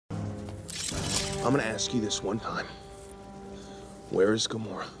I'm gonna ask you this one time. Where is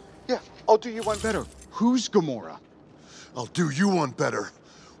Gamora? Yeah, I'll do you one better. Who's Gamora? I'll do you one better.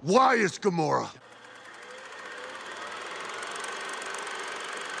 Why is Gamora?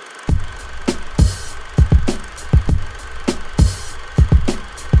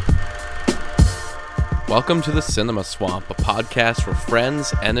 Welcome to the Cinema Swamp, a podcast where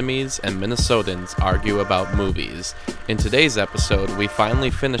friends, enemies, and Minnesotans argue about movies. In today's episode, we finally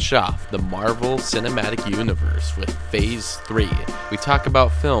finish off the Marvel Cinematic Universe with Phase 3. We talk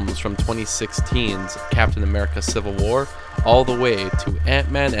about films from 2016's Captain America Civil War all the way to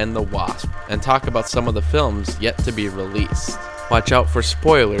Ant-Man and the Wasp, and talk about some of the films yet to be released. Watch out for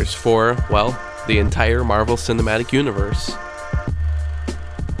spoilers for, well, the entire Marvel Cinematic Universe.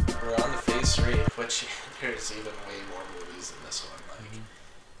 We're on to Phase 3, which there's even way more movies than this one.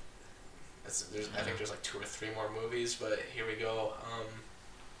 I think there's like 2 or 3 more movies, but here we go.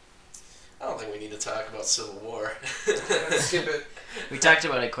 I don't think we need to talk about Civil War. Let's skip it. We talked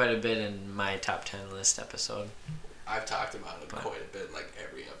about it quite a bit in my top 10 list episode. I've talked about it quite a bit, like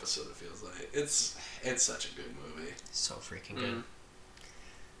every episode it feels like. It's such a good movie. So freaking good.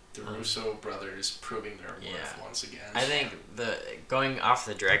 The Russo brothers proving their worth once again. I think going off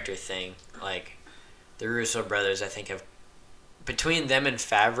the director thing, like the Russo brothers, I think have between them and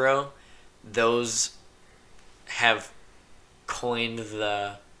Favreau, those have coined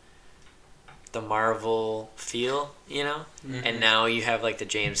the Marvel feel, you know? Mm-hmm. And now you have like the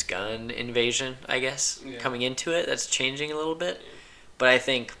James Gunn invasion, I guess, coming into it. That's changing a little bit. Yeah. But I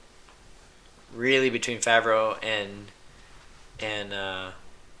think really between Favreau and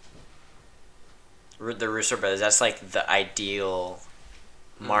the Russo brothers, that's like the ideal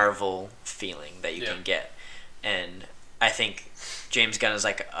Marvel feeling that you can get. And I think James Gunn is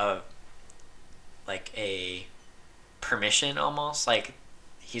like a permission almost. Like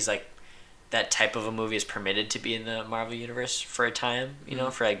he's like that type of a movie is permitted to be in the Marvel universe for a time, you know,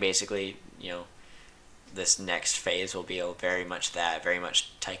 for like basically, you know, this next phase will be very much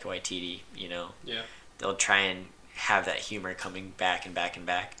Taika Waititi, you know. Yeah. They'll try and have that humor coming back and back and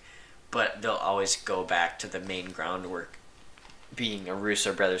back, but they'll always go back to the main groundwork being a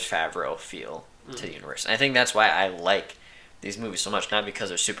Russo brothers Favreau feel to the universe. And I think that's why I like these movies so much, not because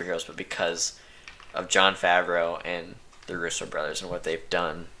they're superheroes, but because of Jon Favreau and the Russo brothers and what they've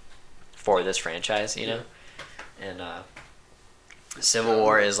done for this franchise, you know? And Civil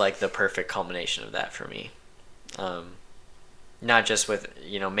War is like the perfect culmination of that for me. Not just with,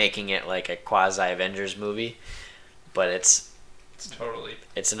 you know, making it like a quasi-Avengers movie, but it's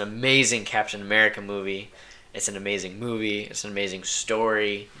an amazing Captain America movie. It's an amazing movie. It's an amazing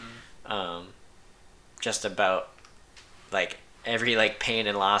story. Just about like every like pain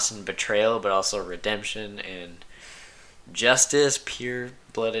and loss and betrayal, but also redemption and justice,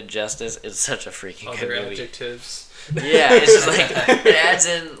 pure-blooded justice. It's such a freaking good movie. Adjectives. Yeah, it's just like it adds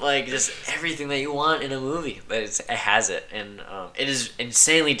in like just everything that you want in a movie, but it has it, and it is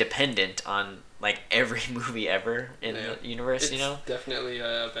insanely dependent on like every movie ever in the universe. It's you know, definitely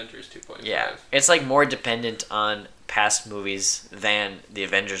Avengers 2.5. Yeah, it's like more dependent on past movies than the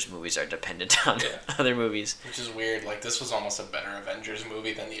Avengers movies are dependent on other movies. Which is weird. Like this was almost a better Avengers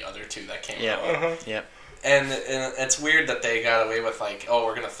movie than the other 2 that came out. Yep. And it's weird that they got away with like, oh,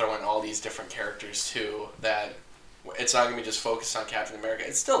 we're gonna throw in all these different characters too. That it's not gonna be just focused on Captain America.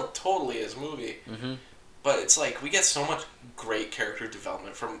 It's still totally his movie, but it's like we get so much great character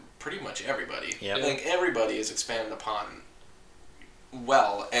development from pretty much everybody. Yep. Like everybody is expanded upon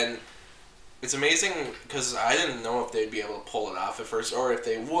well, and it's amazing because I didn't know if they'd be able to pull it off at first, or if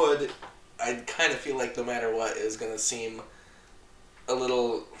they would. I kind of feel like no matter what, it was gonna seem a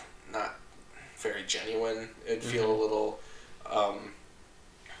little not very genuine. It'd feel a little,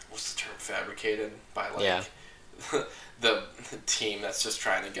 what's the term, fabricated by like the team that's just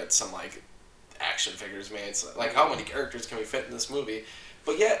trying to get some like action figures made. It's like how many characters can we fit in this movie?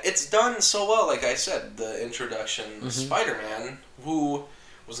 But yeah, it's done so well. Like I said, the introduction of Spider-Man, who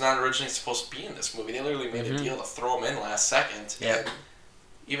was not originally supposed to be in this movie. They literally made a deal to throw him in last second. Yeah. And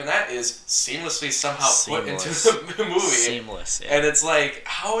even that is seamlessly somehow put into the movie. Seamless, And it's like,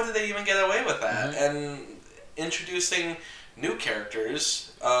 how did they even get away with that? And introducing new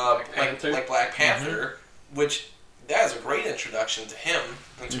characters, like Black Panther, which that is a great introduction to him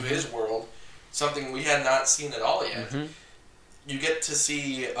into his world, something we had not seen at all yet. You get to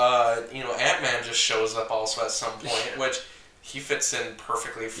see, Ant-Man just shows up also at some point, which he fits in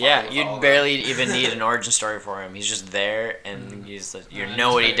perfectly fine. Yeah, you'd barely even need an origin story for him. He's just there, and you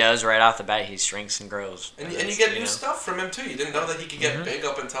know what he does right off the bat. He shrinks and grows. And you get new stuff from him, too. You didn't know that he could get big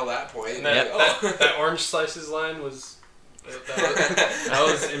up until that point. And that Orange Slices line was That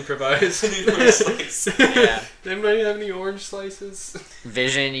was improvised. Yeah. Anybody have any orange slices?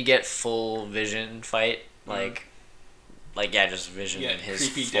 Vision, you get full Vision fight, like yeah, just Vision Yeah, and his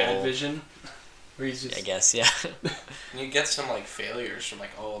creepy full, dad Vision. Where he's just... I guess, yeah. And you get some like failures from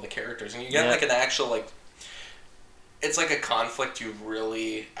like all the characters, and you get Yeah. like an actual like. It's like a conflict you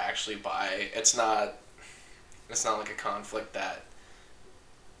really actually buy. It's not like a conflict that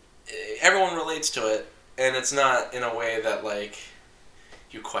everyone relates to it, and it's not in a way that like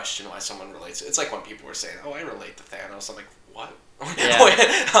you question why someone relates. It's like when people were saying, "Oh, I relate to Thanos." I'm like, "What?" Yeah.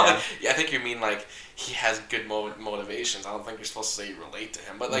 I think you mean like he has good motivations. I don't think you're supposed to say you relate to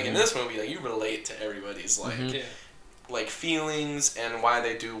him, but like in this movie, like you relate to everybody's like Yeah. like feelings and why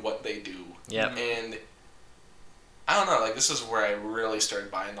they do what they do. Yep. And I don't know, like this is where I really started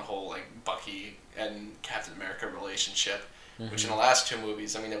buying the whole like Bucky and Captain America relationship, which in the last two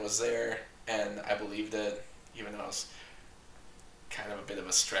movies, I mean, it was there and I believed it, even though it was kind of a bit of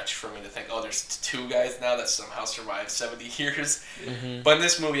a stretch for me to think, oh, there's two guys now that somehow survived 70 years. But in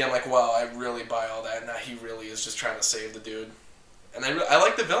this movie, I'm like, wow, I really buy all that. Now he really is just trying to save the dude. And I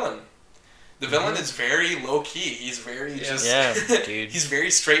like the villain. The villain is very low-key. He's very just... Yeah, dude. He's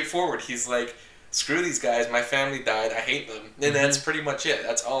very straightforward. He's like, screw these guys, my family died, I hate them. And that's pretty much it.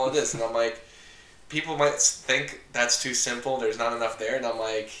 That's all it is. And I'm like, people might think that's too simple, there's not enough there. And I'm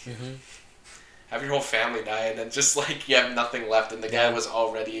like... Have your whole family die, and then just like you have nothing left, and the guy was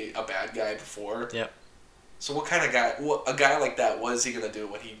already a bad guy before. Yep. So what kind of guy? A guy like that, what is he gonna do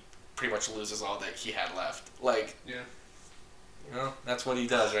when he pretty much loses all that he had left? Like, you know, that's what he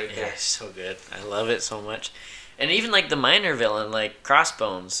does right there. Yeah, so good. I love it so much. And even like the minor villain, like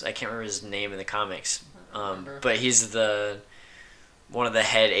Crossbones. I can't remember his name in the comics, but he's one of the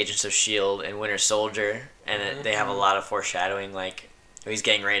head agents of S.H.I.E.L.D. and Winter Soldier, and they have a lot of foreshadowing, like. He's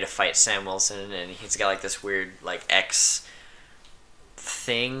getting ready to fight Sam Wilson, and he's got like this weird like X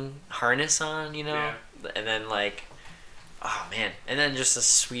thing harness on, you know. Yeah. And then like, oh man, and then just a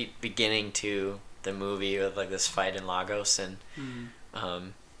sweet beginning to the movie with like this fight in Lagos, and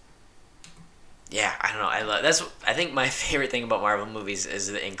yeah, I don't know. I think my favorite thing about Marvel movies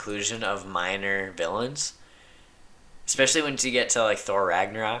is the inclusion of minor villains, especially when you get to like Thor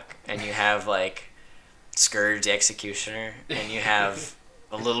Ragnarok, and you have like. Scourge the Executioner, and you have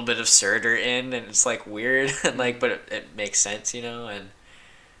a little bit of Surtur in, and it's like weird, and like, but it makes sense, you know, and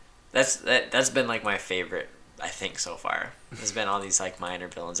that's been like my favorite, I think, so far. There's been all these like minor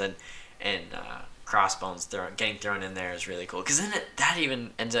villains, and Crossbones getting thrown in there is really cool, because then that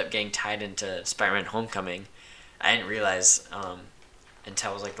even ends up getting tied into Spider-Man Homecoming. I didn't realize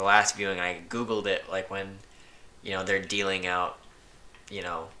until it was like the last viewing, and I googled it, like when, you know, they're dealing out, you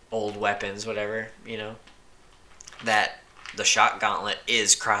know, old weapons, whatever, you know, that the shock gauntlet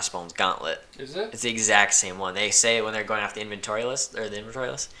is Crossbones' gauntlet. Is it? It's the exact same one. They say when they're going off the inventory list,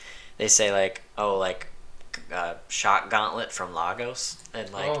 they say like, oh, like, shock gauntlet from Lagos, and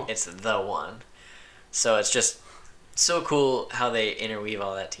like, it's the one. So it's just so cool how they interweave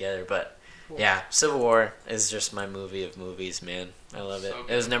all that together. But yeah, Civil War is just my movie of movies, man. I love it.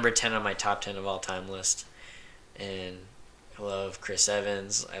 It was number 10 on my top 10 of all time list, and I love Chris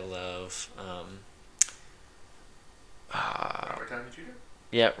Evans. I love Robert Downey Jr.?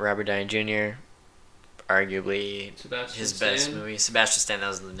 Yep, Robert Downey Jr. Arguably his best Stan? movie. Sebastian Stan, that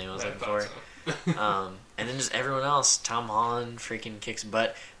was the name I was looking for. And then just everyone else. Tom Holland freaking kicks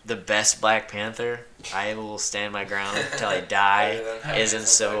butt. The best Black Panther, I will stand my ground until I die, is in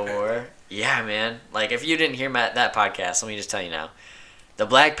Civil War. Yeah, man. Like, if you didn't hear that podcast, let me just tell you now. The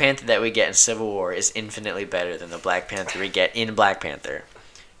Black Panther that we get in Civil War is infinitely better than the Black Panther we get in Black Panther.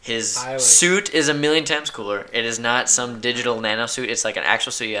 His suit is a million times cooler. It is not some digital nano suit. It's like an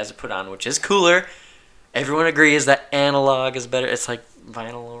actual suit he has to put on, which is cooler. Everyone agrees that analog is better. It's like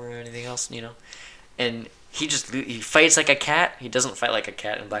vinyl over anything else, you know. And he fights like a cat. He doesn't fight like a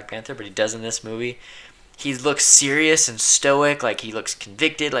cat in Black Panther, but he does in this movie. He looks serious and stoic, like he looks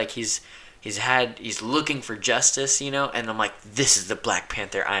convicted, like he's looking for justice, you know, and I'm like, this is the Black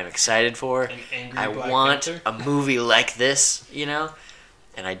Panther I'm excited for. I want a movie like this, you know,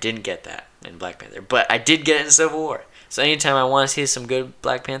 and I didn't get that in Black Panther, but I did get it in Civil War. So anytime I want to see some good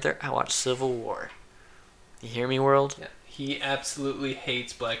Black Panther, I watch Civil War. You hear me, world? Yeah. He absolutely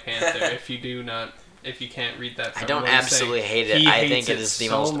hates Black Panther. If you can't read that. I don't absolutely hate it. I think it is the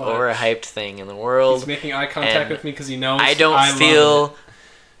most overhyped thing in the world. He's making eye contact with me because he knows I don't feel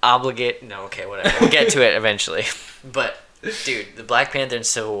obligated. No, okay, whatever. We'll get to it eventually. But, dude, the Black Panther in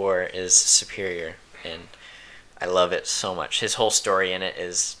Civil War is superior, and I love it so much. His whole story in it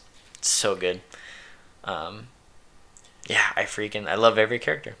is so good. Yeah, I love every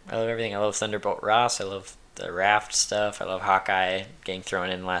character. I love everything. I love Thunderbolt Ross. I love the raft stuff. I love Hawkeye getting thrown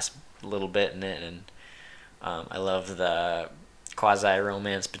in last little bit in it, and I love the quasi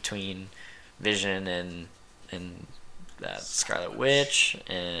romance between Vision and Scarlet Witch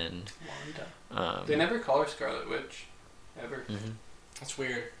and Wanda. They never call her Scarlet Witch, ever. Mm-hmm. That's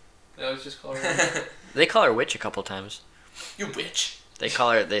weird. They always just call her. They call her Witch a couple times. You witch. They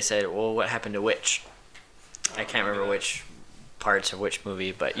call her. They said, "Well, what happened to Witch?" I can't remember which parts of which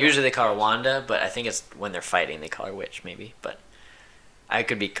movie, but usually they call her Wanda. But I think it's when they're fighting they call her Witch, maybe. But I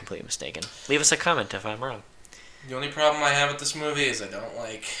could be completely mistaken. Leave us a comment if I'm wrong. The only problem I have with this movie is I don't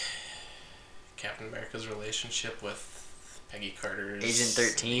like Captain America's relationship with Peggy Carter's Agent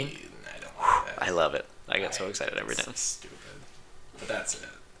 13? I don't like that. I love it. I get so excited every time. It's stupid. But that's it.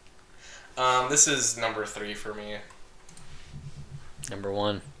 This is number 3 for me. Number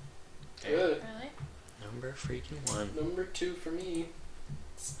 1. Good. Really? Number freaking 1. Number 2 for me.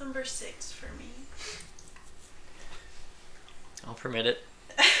 It's number 6 for me. I'll permit it.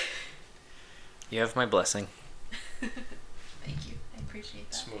 You have my blessing. Thank you. I appreciate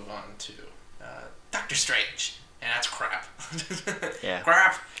that. Let's move on to Doctor Strange. And that's crap. Yeah.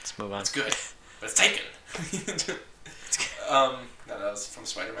 Crap. Let's move on. It's good, but it's taken. No, that was from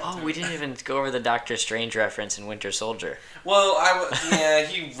Spider-Man. Oh, 2. we didn't even go over the Doctor Strange reference in Winter Soldier. Well, yeah,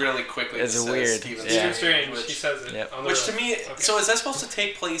 he really quickly It's says weird. Stephen Yeah. Strange. which, He says it. Yep. On the which to road. me, Okay. so is that supposed to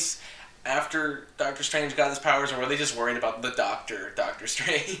take place after Doctor Strange got his powers, or were they just worried about the Doctor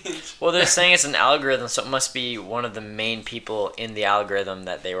Strange? Well, they're saying it's an algorithm, so it must be one of the main people in the algorithm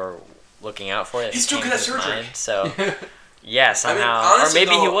that they were looking out for. He's too changed good at his surgery. mind, so yeah, somehow, honestly, or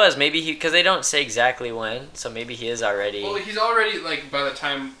maybe he though- was. Maybe he, because they don't say exactly when, so maybe he is already Well, he's already, like, by the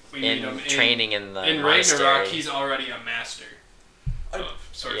time we meet him in training in the in monastery. Ragnarok, he's already a master of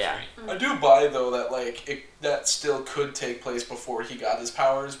sorcery. Yeah. I do buy though that that still could take place before he got his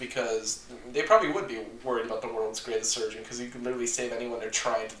powers, because they probably would be worried about the world's greatest surgeon, because he could literally save anyone they're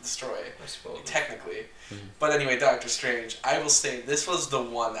trying to destroy. I suppose. Technically. But anyway, Doctor Strange, I will say this was the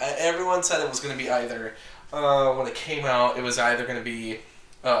one. Everyone said it was going to be either, when it came out, it was either going to be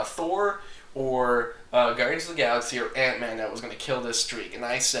Thor or Guardians of the Galaxy or Ant-Man that was going to kill this streak. And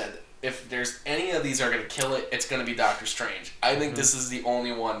I said, if there's any of these are going to kill it, it's going to be Doctor Strange. I think this is the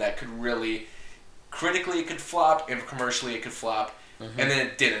only one that could really, critically it could flop, and commercially it could flop. And then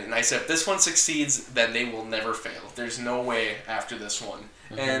it didn't. And I said, if this one succeeds, then they will never fail. There's no way after this one.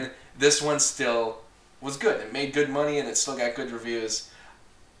 And this one still was good. It made good money, and it still got good reviews.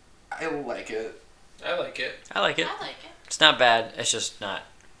 I like it. I like it. I like it. I like it. It's not bad. It's just not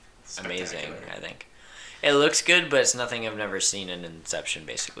amazing, Spectacular. I think. It looks good, but it's nothing I've never seen in Inception,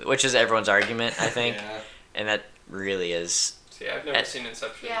 basically. Which is everyone's argument, I think. Yeah. And that really is... See, I've never seen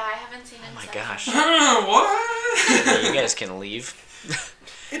Inception. Yeah, I haven't seen Oh my Inception. gosh. What? Yeah, you guys can leave.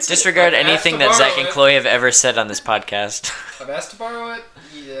 It's Disregard I've asked anything to that Zach borrow and it. Chloe have ever said on this podcast. I've asked to borrow it.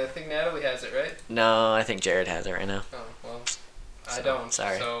 Yeah, I think Natalie has it, right? No, I think Jared has it right now. Oh, well. I So, don't.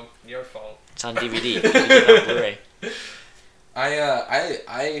 sorry. So, your fault. It's on DVD. You can get it on Blu-ray.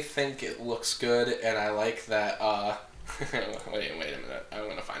 I think it looks good, and I like that. Wait a minute. I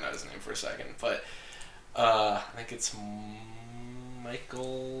want to find out his name for a second, but I think it's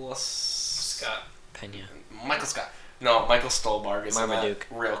Michael Scott. Pena. Michael Scott. No, Michael Stolberg is in that. Marmaduke.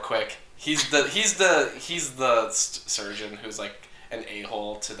 Real quick. He's the surgeon who's like an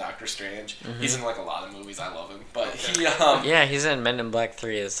a-hole to Doctor Strange. He's in like a lot of movies. I love him, but he Yeah, he's in Men in Black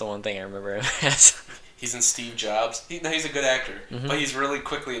 3. That's the one thing I remember him as. He's in Steve Jobs. He's a good actor, but he's really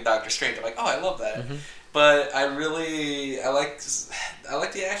quickly in Doctor Strange. I'm like, oh, I love that. But I like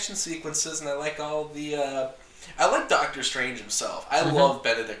the action sequences, and I like all the. I like Doctor Strange himself. I love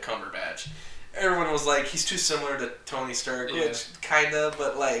Benedict Cumberbatch. Everyone was like, he's too similar to Tony Stark, Yeah. which kinda,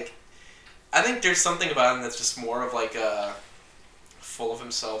 but like, I think there's something about him that's just more of like a full of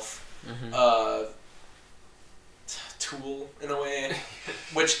himself. Tool in a way,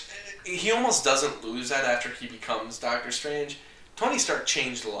 which he almost doesn't lose that after he becomes Doctor Strange. Tony Stark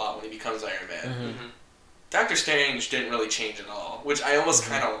changed a lot when he becomes Iron Man. Doctor Strange didn't really change at all, which I almost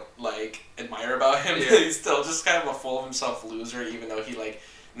kind of like admire about him. Yeah. He's still just kind of a full of himself loser, even though he like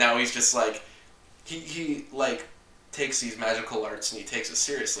now he's just like he like takes these magical arts and he takes it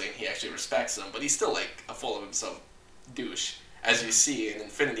seriously and he actually respects them, but he's still like a full of himself douche, as you see in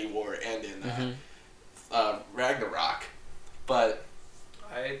Infinity War and in Ragnarok. But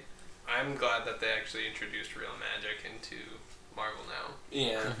I'm glad that they actually introduced real magic into Marvel now.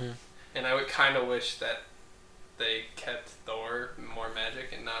 yeah, And I would kind of wish that they kept Thor more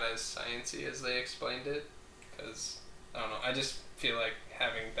magic and not as sciencey as they explained it. Because, I don't know, I just feel like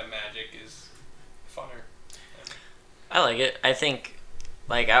having the magic is funner. I like it. I think,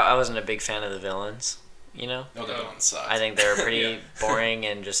 like, I wasn't a big fan of the villains. You know. No, the villains sucked. I think they were pretty boring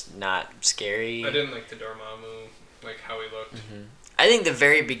and just not scary. I didn't like the Dormammu, like how he looked. Mm-hmm. I think the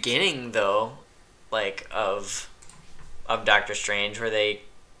very beginning though, like of Doctor Strange, where they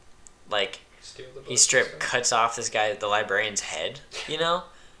like cuts off this guy, the librarian's head. You know,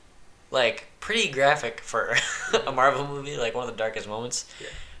 like pretty graphic for a Marvel movie. Like one of the darkest moments.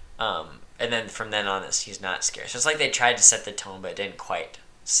 Yeah. And then from then on, he's not scary. So it's like they tried to set the tone, but it didn't quite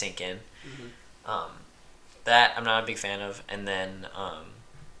sink in. Mm-hmm. That I'm not a big fan of. And then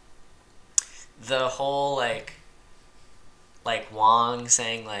the whole like Wong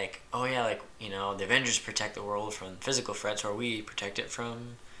saying like, oh yeah, like, you know, the Avengers protect the world from physical threats, or we protect it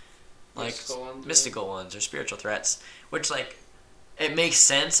from like mystical ones or spiritual threats, which like it makes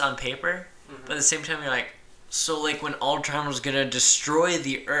sense on paper, but at the same time you're like, so like when Ultron was gonna destroy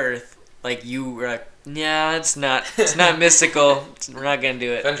the Earth, like you were like, yeah, it's not mystical. We're not gonna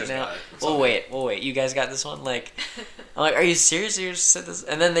do it. Avengers got it. We'll wait. You guys got this one? Like, I'm like, are you serious? You just said this?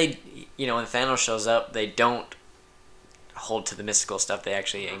 And then they, you know, when Thanos shows up, they don't hold to the mystical stuff. They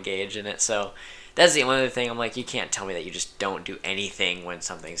actually engage in it. So that's the only other thing. I'm like, you can't tell me that you just don't do anything when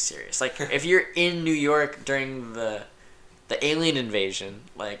something's serious. Like, if you're in New York during the alien invasion,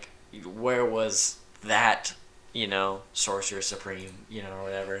 like, where was that? You know, Sorcerer Supreme, you know, or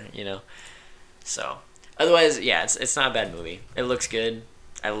whatever, you know. So, otherwise, yeah, it's not a bad movie. It looks good.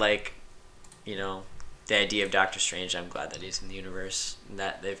 I like, you know, the idea of Doctor Strange. I'm glad that he's in the universe,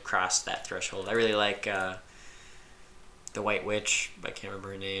 that they've crossed that threshold. I really like the White Witch. I can't remember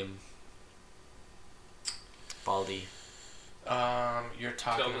her name. Baldy. You're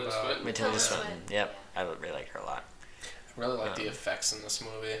talking about Tilda Swinton. Yep, I really like her a lot. I really like the effects in this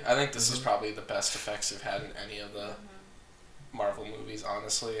movie. I think this is probably the best effects they've had in any of the Marvel movies,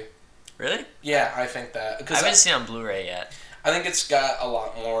 honestly. Really? Yeah, I think that. I haven't seen it on Blu-ray yet. I think it's got a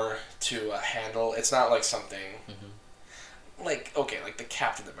lot more to handle. It's not like something... Like, okay, like the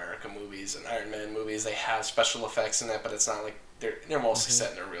Captain America movies and Iron Man movies, they have special effects in it, but it's not like... They're mostly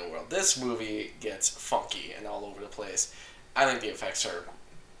set in the real world. This movie gets funky and all over the place. I think the effects are...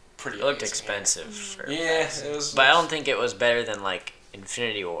 It looked expensive. Yeah, it was. But I don't think it was better than like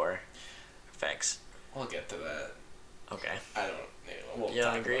Infinity War effects. We'll get to that. Okay. I don't. We'll you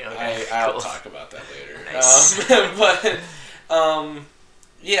don't agree? Okay. I'll talk about that later. Nice.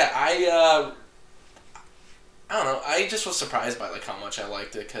 Yeah, I don't know. I just was surprised by like how much I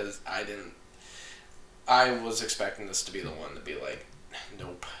liked it because I was expecting this to be the one to be like,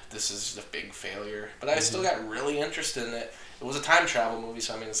 nope, this is a big failure. But I still got really interested in it. It was a time travel movie,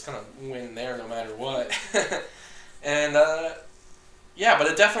 so I mean, it's gonna win there no matter what. And yeah, but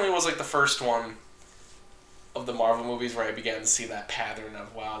it definitely was like the first one of the Marvel movies where I began to see that pattern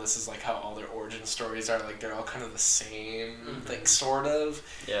of, wow, this is like how all their origin stories are. Like they're all kind of the same thing, sort of.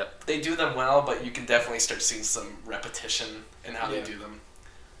 Yep. They do them well, but you can definitely start seeing some repetition in how they do them.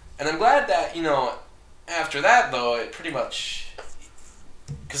 And I'm glad that, you know, after that though, it pretty much,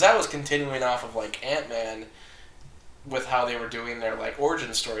 because I was continuing off of like Ant-Man with how they were doing their like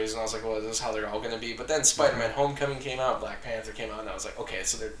origin stories, and I was like, well, is this how they're all going to be? But then Spider-Man Homecoming came out, Black Panther came out, and I was like, okay,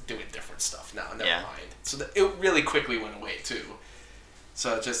 so they're doing different stuff now. Never mind. So it really quickly went away too.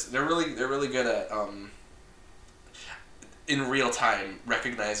 So it just they're really good at in real time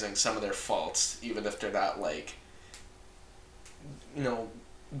recognizing some of their faults, even if they're not like, you know,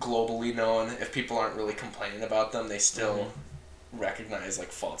 globally known. If people aren't really complaining about them, they still recognize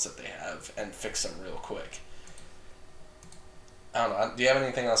like faults that they have and fix them real quick. I don't know. Do you have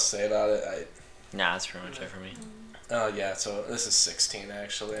anything else to say about it? Nah, that's pretty much it for me. Oh, yeah, so this is 16,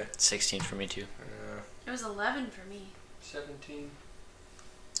 actually. 16 for me, too. Yeah. It was 11 for me. 17.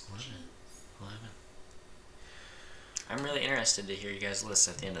 11. I'm really interested to hear you guys' list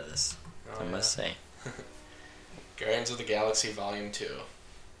at the end of this. I must say. Guardians of the Galaxy Volume 2.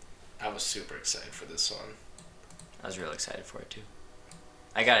 I was super excited for this one. I was real excited for it, too.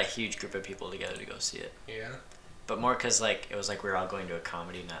 I got a huge group of people together to go see it. Yeah? But more because like it was like we were all going to a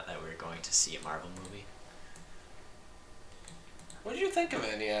comedy, not that we were going to see a Marvel movie. What did you think of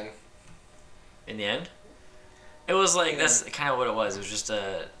it in the end? In the end, it was like that's kind of what it was. It was just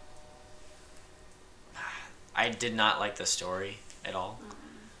a. I did not like the story at all.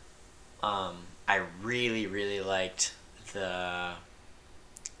 I really liked the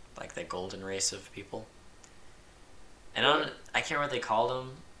golden race of people. And I can't remember what they called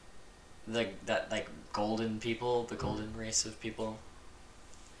them. That golden people, the golden race of people.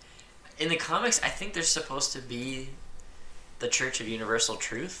 In the comics, I think they're supposed to be the Church of Universal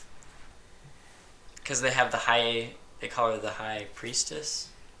Truth. Because they have they call her the High Priestess.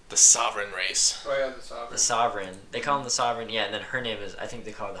 The Sovereign Race. Oh yeah, the Sovereign. The Sovereign. They call him the Sovereign, yeah, and then her name is, I think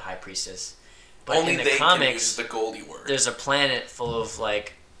they call her the High Priestess. But Only in the they comics, can use the Goldie word. there's a planet full of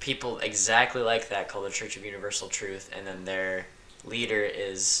like people exactly like that called the Church of Universal Truth, and then their leader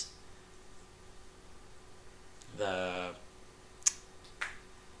is the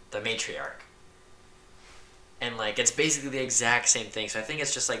matriarch. And like it's basically the exact same thing. So I think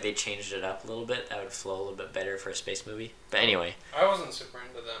it's just like they changed it up a little bit. That would flow a little bit better for a space movie. But anyway, I wasn't super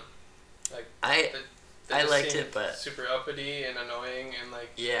into them. Like I just liked seemed it, but super uppity and annoying, and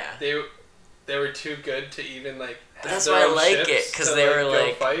like yeah. they were too good to even like. But have that's their why I own like ships it, 'cause to, they were, go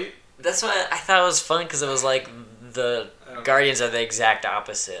like- fight. That's why I thought it was fun because it was like the I don't Guardians are the exact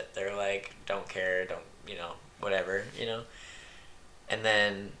opposite. They're like don't care, don't whatever, And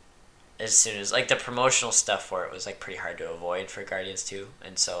then as soon as like the promotional stuff for it was like pretty hard to avoid for Guardians 2,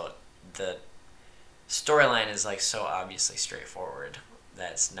 and so the storyline is like so obviously straightforward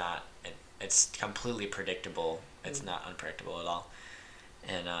that it's completely predictable. It's not unpredictable at all.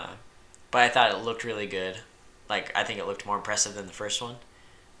 And but I thought it looked really good. Like I think it looked more impressive than the first one,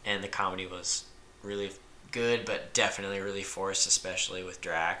 and the comedy was really good, but definitely really forced, especially with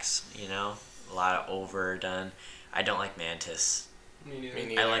Drax. A lot of overdone. I don't like Mantis. Me neither. Me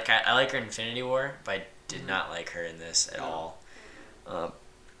neither. I like her in Infinity War, but I did not like her in this at all.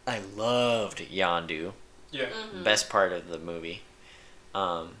 I loved Yondu. Yeah. Best part of the movie.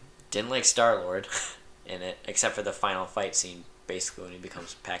 Didn't like Star-Lord in it, except for the final fight scene, basically when he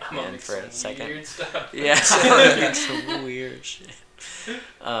becomes Pac-Man for a second. Weird stuff. Yeah, some weird shit.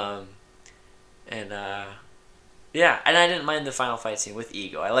 Yeah, and I didn't mind the final fight scene with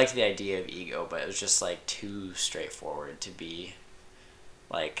Ego. I liked the idea of Ego, but it was just like too straightforward to be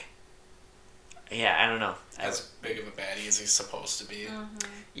like, yeah, I don't know. As big of a baddie as he's supposed to be.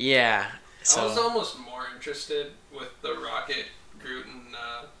 Yeah. So I was almost more interested with the Rocket, Groot, and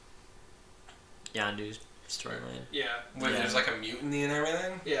Yondu's storyline. yeah, Where there's like a mutiny and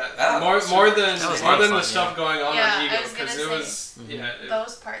everything. yeah, That more was more super- than that was a more lot of than the fun, stuff going on Yeah, Ego, I was because it gonna was say.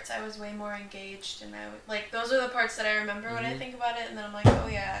 Those parts I was way more engaged, and those are the parts that I remember when I think about it, and then I'm like, oh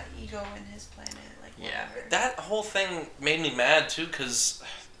yeah, Ego and his planet, like Yeah. whatever. That whole thing made me mad too, because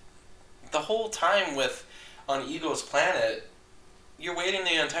the whole time on Ego's planet, you're waiting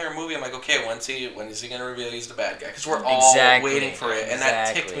the entire movie. I'm like, okay, when is he gonna reveal he's the bad guy? Because we're all Exactly. waiting for it, and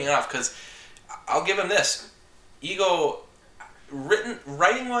that ticked me off. Because I'll give him this: Ego,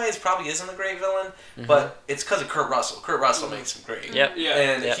 writing wise, probably isn't a great villain, but it's because of Kurt Russell. Kurt Russell makes him great. Yep. Yeah.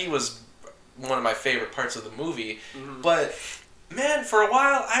 And Yep. he was one of my favorite parts of the movie. Mhm. But man, for a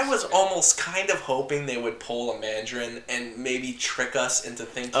while, I was almost kind of hoping they would pull a Mandarin and maybe trick us into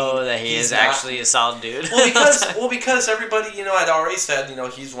thinking. Oh, that he he's is not- actually a solid dude. because everybody, I'd already said,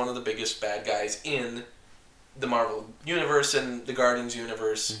 he's one of the biggest bad guys in the Marvel universe and the Guardians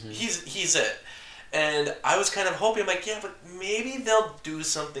universe. He's it. And I was kind of hoping, I'm like, yeah, but maybe they'll do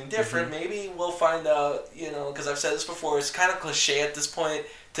something different. Maybe we'll find out, because I've said this before, it's kind of cliche at this point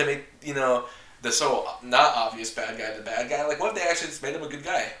to make, the so not obvious bad guy the bad guy. Like, what if they actually just made him a good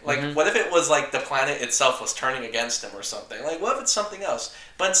guy? Like, what if it was like the planet itself was turning against him or something? Like, what if it's something else?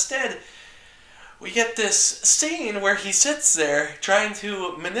 But instead, we get this scene where he sits there trying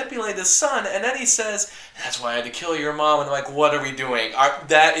to manipulate his son, and then he says, "That's why I had to kill your mom." And I'm like, what are we doing?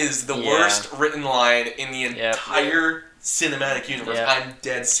 That is the worst written line in the entire cinematic universe. Yep. I'm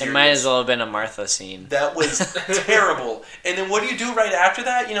dead serious. It might as well have been a Martha scene. That was terrible. And then what do you do right after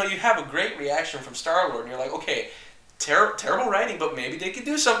that? You have a great reaction from Star-Lord, and you're like, okay, terrible writing, but maybe they could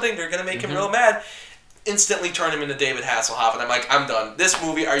do something. They're going to make him real mad. Instantly turn him into David Hasselhoff, and I'm like, I'm done. This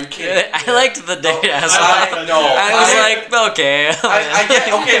movie, are you kidding? I liked the David Hasselhoff. I was like, okay. I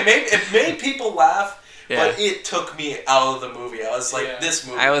get, okay, it made people laugh, Yeah. but it took me out of the movie. I was like, this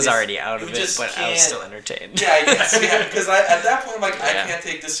movie. I was is- already out of you it, just but I was can't- still entertained. Yeah, I guess, because at that point, I'm like, I Yeah. can't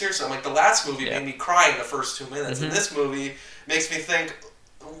take this seriously. I'm like, the last movie Yeah. made me cry in the first 2 minutes, and this movie makes me think,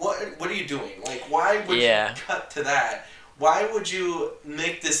 what are you doing? Like, why would you cut to that? Why would you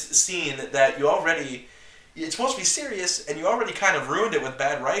make this scene that you already... It's supposed to be serious, and you already kind of ruined it with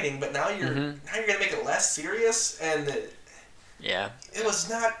bad writing, but now you're going to make it less serious, and it was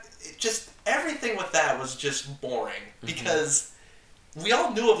not... Just everything with that was just boring, because we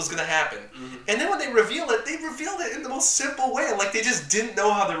all knew it was going to happen. And then when they revealed it in the most simple way, like they just didn't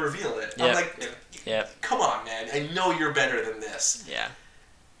know how to reveal it. I'm like, come on, man, I know you're better than this. Yeah.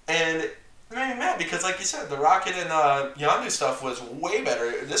 And I made me mad because, like you said, the Rocket and Yondu stuff was way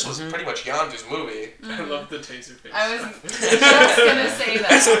better. This was pretty much Yondu's movie. I love the taser face. I was just gonna say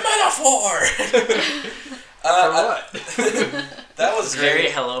that. It's a metaphor! For what? That was It's great. very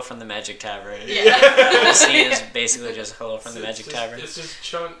Hello from the Magic Tavern. Yeah. The scene is basically just Hello from the Magic Tavern. It's just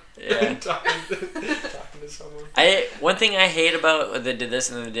Chunt Yeah. talking to someone. One thing I hate about when they did this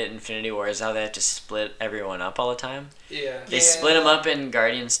and then they did Infinity War is how they have to split everyone up all the time. Yeah. They split them up in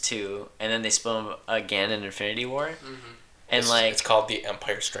Guardians 2, and then they split them again in Infinity War. Mm-hmm. And It's called The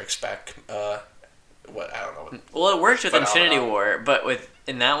Empire Strikes Back. What I don't know. Well, it worked with Phenomenon. Infinity War, but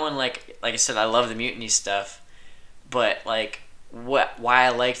in that one, like I said, I love the mutiny stuff, but like why I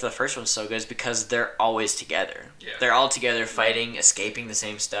liked the first one so good is because they're always together. Yeah. They're all together fighting, escaping the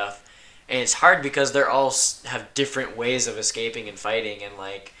same stuff, and it's hard because they're all have different ways of escaping and fighting, and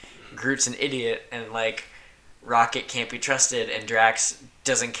like Groot's an idiot, and like Rocket can't be trusted, and Drax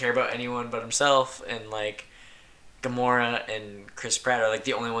doesn't care about anyone but himself, and like Gamora and Chris Pratt are like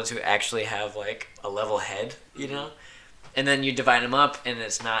the only ones who actually have like a level head, you know? And then you divide them up and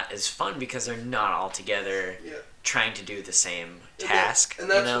it's not as fun because they're not all together trying to do the same task. And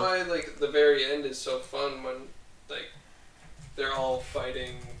that's you know? why like the very end is so fun when like they're all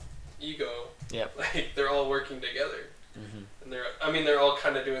fighting ego. Yep. Like they're all working together. Mhm. And they're all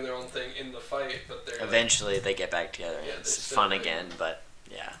kind of doing their own thing in the fight, but they're Eventually they get back together and Yeah, it's they're still fun like- again, but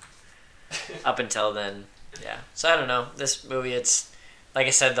yeah. Up until then, yeah. So I don't know. This movie, it's like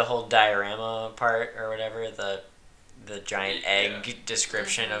I said, the whole diorama part or whatever, the giant egg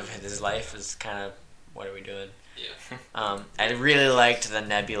description of his life is kind of, what are we doing? Yeah. I really liked the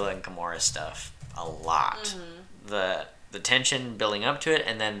Nebula and Gamora stuff a lot. The tension building up to it,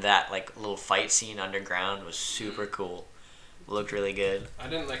 and then that like little fight scene underground was super cool. Looked really good. I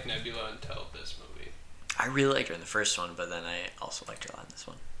didn't like Nebula until this movie. I really liked her in the first one, but then I also liked her a lot in this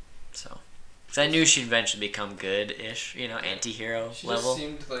one. So, because I knew she'd eventually become good-ish, you know, anti-hero She level. just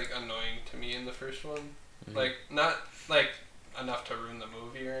seemed like annoying to me in the first one. Mhm. Like not like enough to ruin the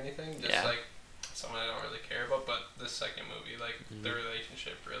movie or anything. Just Yeah. like someone I don't really care about. But the second movie, like the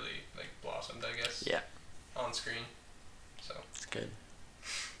relationship really like blossomed, I guess. Yeah. On screen. So It's good.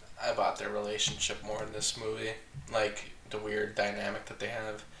 I bought their relationship more in this movie, like the weird dynamic that they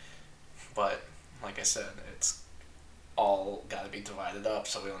have. But like I said, it's all got to be divided up,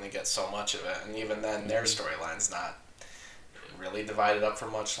 so we only get so much of it. And even then, their storyline's not really divided up for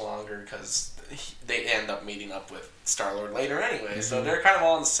much longer because they end up meeting up with Star-Lord later anyway. So they're kind of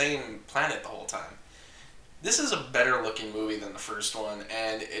all on the same planet the whole time. This is a better looking movie than the first one,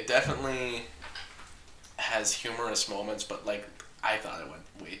 and it definitely has humorous moments, but like I thought it went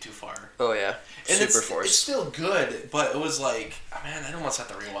way too far. Oh yeah, And super it's forced. still good, but it was like, oh, man, I almost have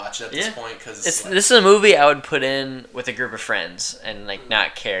to rewatch it at this point because It's like, this is a movie I would put in with a group of friends and like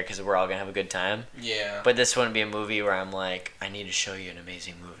not care because we're all gonna have a good time. yeah. But this wouldn't be a movie where I'm like, I need to show you an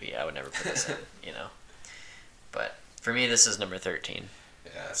amazing movie. I would never put this in, you know. But for me, this is number 13.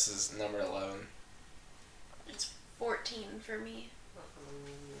 Yeah, this is number 11. It's 14 for me.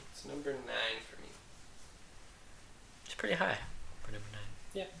 it's number 9 for me. It's pretty high for number 9.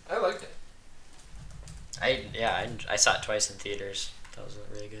 Yeah, I liked it. I saw it twice in theaters. That was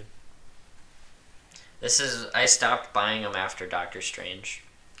really good. I stopped buying them after Doctor Strange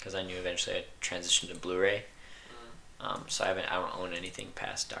because I knew eventually I'd transition to Blu-ray. So I don't own anything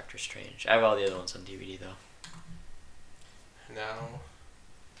past Doctor Strange. I have all the other ones on DVD though. Now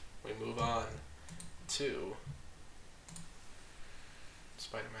we move on to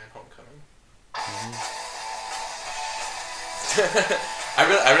Spider-Man: Homecoming.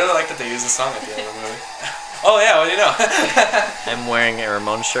 I really like that they use the song at the end of the movie. Oh yeah, what do you know? I'm wearing a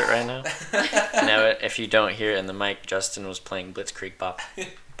Ramones shirt right now. Now, if you don't hear it in the mic, Justin was playing Blitzkrieg Bop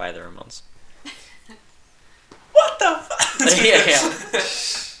by the Ramones. What the fuck? Yeah.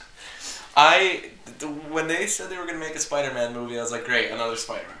 When they said they were gonna make a Spider-Man movie, I was like, great, another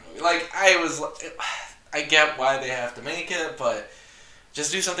Spider-Man movie. Like I get why they have to make it, but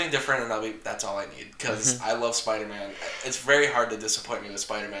just do something different, and that's all I need. Because I love Spider-Man. It's very hard to disappoint me with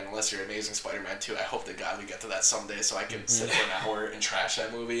Spider-Man unless you're Amazing Spider-Man 2. I hope to God we get to that someday so I can sit for an hour and trash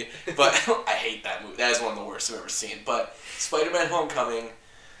that movie. But I hate that movie. That is one of the worst I've ever seen. But Spider-Man: Homecoming,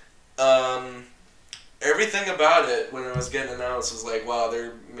 everything about it when it was getting announced was like, wow,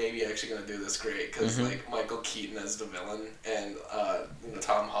 they're maybe actually gonna do this great because like Michael Keaton as the villain and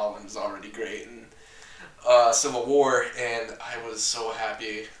Tom Holland is already great and Civil War, and I was so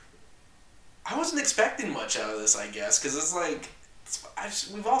happy. I wasn't expecting much out of this, I guess, because it's like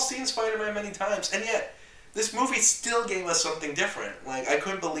we've all seen Spider-Man many times, and yet this movie still gave us something different. Like I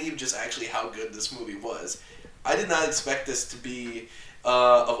couldn't believe just actually how good this movie was. I did not expect this to be.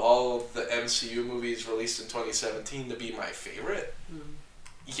 Of all the MCU movies released in 2017 to be my favorite.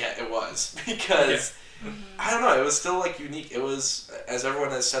 Yeah, it was. Because, I don't know, it was still, like, unique. It was, as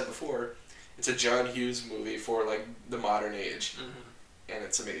everyone has said before, It's a John Hughes movie for like the modern age, and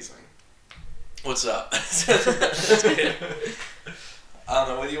it's amazing. What's up? I don't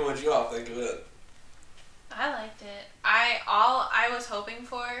know. What did you all think of it? I liked it. All I was hoping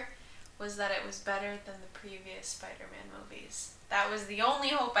for was that it was better than the previous Spider-Man movies. That was the only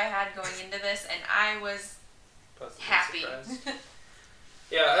hope I had going into this, and I was happy.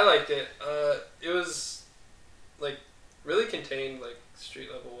 Yeah, I liked it. It was like really contained, like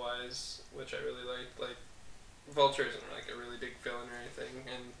street level wise, which I really liked. Like Vulture isn't like a really big villain or anything,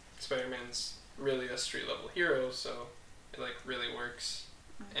 and Spider-Man's really a street level hero, so it like really works.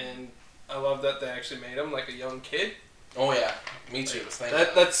 And I love that they actually made him like a young kid. Oh yeah, me too. Like,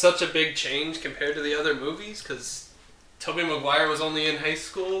 that's such a big change compared to the other movies, because Tobey Maguire was only in high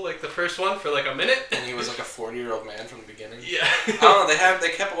school, like the first one, for like a minute. And he was like a 40-year-old man from the beginning. Yeah. I don't know, they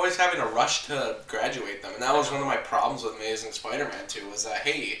kept always having to rush to graduate them. And that was one of my problems with Amazing Spider-Man 2, was that,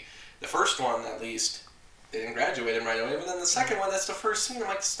 hey, the first one, at least, they didn't graduate him right away. But then the second one, that's the first scene. I'm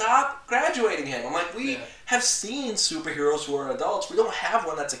like, stop graduating him. I'm like, we have seen superheroes who are adults. We don't have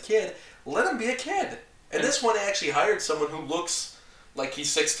one that's a kid. Let him be a kid. And this one, they actually hired someone who looks like he's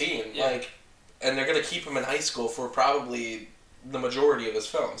 16. Yeah. Like... And they're going to keep him in high school for probably the majority of his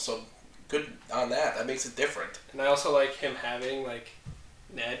film. So, good on that. That makes it different. And I also like him having, like,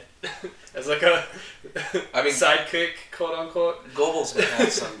 Ned as, like, a sidekick, quote-unquote. Goebbels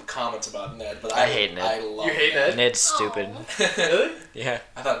had some comments about Ned, but I hate Ned. I love You hate Ned? Ned's stupid. Really? Yeah.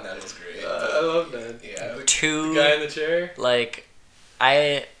 I thought Ned was great. I love Ned. Yeah. The guy in the chair. Like,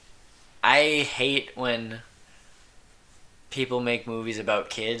 I hate when people make movies about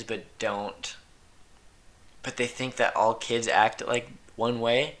kids but they think that all kids act like one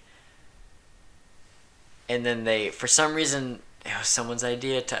way, and then they, for some reason, it was someone's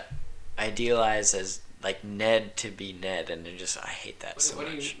idea to idealize as like Ned to be Ned, and I hate that so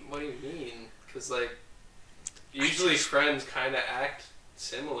much. What do you mean? Because like usually friends kind of act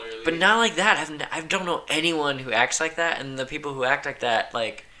similarly, but not like that. I don't know anyone who acts like that, and the people who act like that,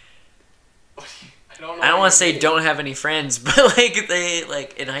 like, I don't want to say don't have any friends, but like they,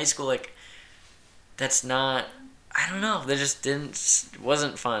 like in high school, like, that's not, I don't know, they just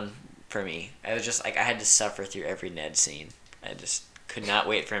wasn't fun for me. I was just like, I had to suffer through every Ned scene. I just could not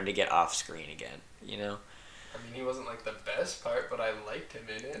wait for him to get off screen again, you know? I mean, he wasn't like the best part, but I liked him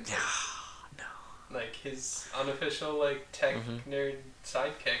in it. No. Like his unofficial, like, tech nerd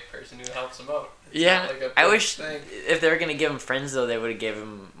sidekick person who helps him out. It's yeah, not, like, I wish if they were gonna give him friends though, they would have given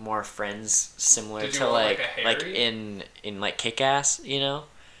him more friends similar to like in like Kick-Ass, you know?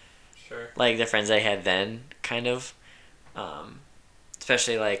 Sure. Like the friends I had then, kind of,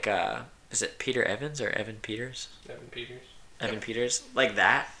 especially like is it Peter Evans or Evan Peters? Evan Peters, like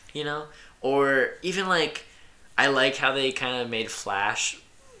that, you know, or even like I like how they kind of made Flash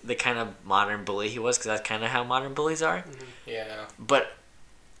the kind of modern bully he was, because that's kind of how modern bullies are. Yeah. But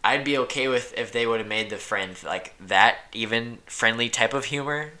I'd be okay with if they would have made the friend like that, even friendly type of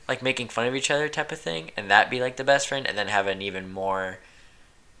humor, like making fun of each other type of thing, and that be like the best friend, and then have an even more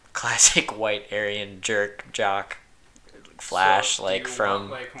classic white Aryan jock Flash, so like from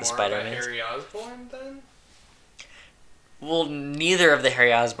like the Spider-Man. Harry Osborn then? Well, neither of the Harry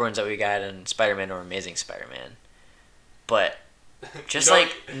Osborns that we got in Spider-Man or Amazing Spider-Man, but just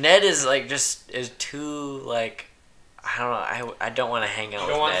like Ned is like is too like, I don't know. I don't want to hang out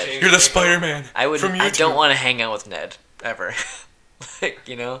with Ned. You're the Spider-Man. I don't want to hang out with Ned ever. Like,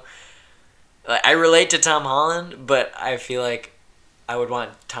 you know, like, I relate to Tom Holland, but I feel like I would want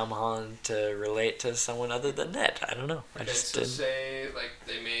Tom Holland to relate to someone other than Ned. I don't know. I just didn't. Say like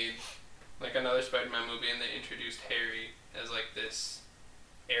they made like another Spider-Man movie and they introduced Harry as like this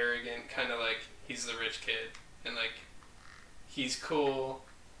arrogant kind of like he's the rich kid and like he's cool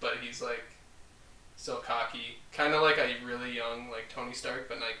but he's like still cocky, kind of like a really young like Tony Stark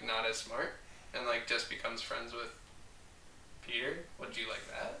but like not as smart, and like just becomes friends with Peter. Would you like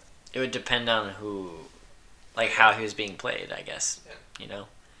that? It would depend on who, like how he was being played, I guess. Yeah. You know,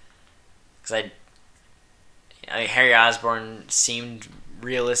 because I mean, Harry Osborn seemed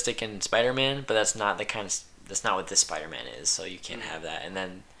realistic in Spider-Man, but that's not that's not what this Spider-Man is. So you can't have that. And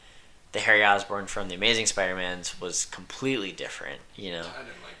then the Harry Osborn from the Amazing Spider-Mans was completely different. You know, I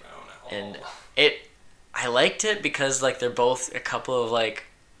didn't like that one at all. And I liked it because like they're both a couple of like,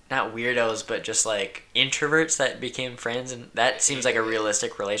 not weirdos, but just like introverts that became friends, and that seems like a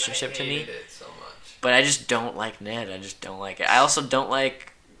realistic relationship to me. I hated it so much. But I just don't like Ned. I just don't like it. I also don't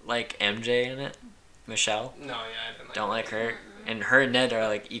like MJ in it, Michelle. No, yeah, I didn't like. Don't like her, and her and Ned are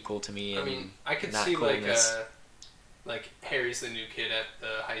like equal to me. I mean, I could not see coolness. like Harry's the new kid at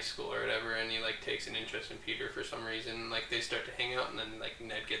the high school or whatever, and he like takes an interest in Peter for some reason. Like they start to hang out, and then like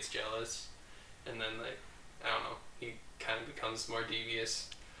Ned gets jealous. and then like I don't know, he kind of becomes more devious.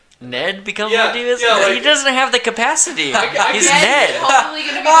 Ned becomes Yeah, more devious? yeah, like- He doesn't have the capacity. He's Ned's Ned. Totally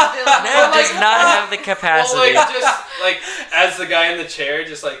gonna be the villain. Ned does not have the capacity. Well, like just like as the guy in the chair,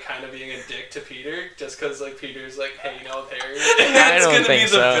 just like kind of being a dick to Peter, just because like Peter's like hanging out with Harry. I It's don't gonna think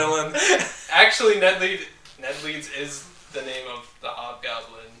be the so. villain. Actually, Ned Leeds is the name of the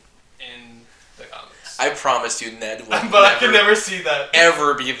Hobgoblin in the comics. I promised you, Ned will but I can never see that.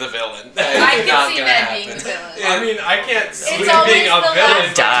 ever be the villain. I Not can see gonna Ned happen. being the villain. I mean, I can't see It's him being a always the villain, last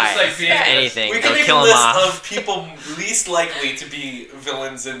but die, just like being if anything. We They'll can make a kill him list off. of people least likely to be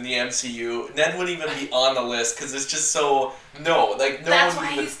villains in the MCU. Ned wouldn't even be on the list because it's just so no That's one why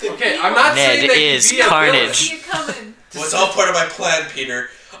would even he's think. Okay, I'm not Ned saying that he'd is be a Carnage. villain. You coming? Well, it's all part of my plan, Peter.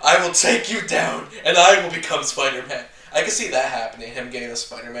 I will take you down, and I will become Spider-Man. I can see that happening. Him getting a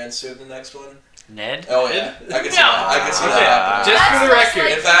Spider-Man suit in the next one. Ned? Oh yeah, I can see No. that. I can see Okay, that happening. just That's for the less record.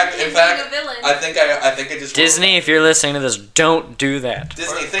 likely In than fact, being a villain. I think I just Disney, if you're listening to this, don't do that.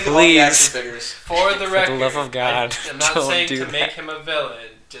 Disney, think of all the Please. action figures. For the record, love of God, I'm not don't saying do to that. make him a villain.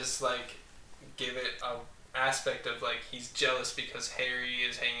 Just like give it a aspect of like he's jealous because Harry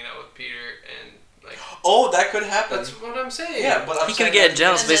is hanging out with Peter and like Oh, that could happen. that's what I'm saying. Yeah, but I'm He saying could get that-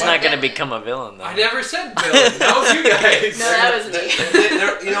 jealous, but he's not going to Villain. become a villain, though. I never said villain. That was you guys. No, that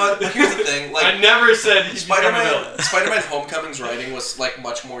was me. You know what? Here's the thing. Like I never said he'd become a Spider-Man, villain. Spider-Man: Homecoming's writing was like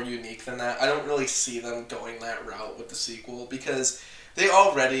much more unique than that. I don't really see them going that route with the sequel because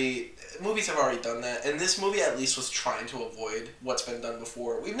movies have already done that, and this movie at least was trying to avoid what's been done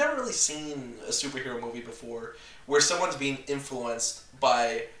before. We've never really seen a superhero movie before where someone's being influenced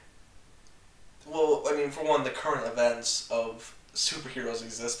by, well, I mean, for one, the current events of superheroes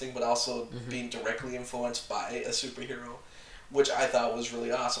existing, but also being directly influenced by a superhero, which I thought was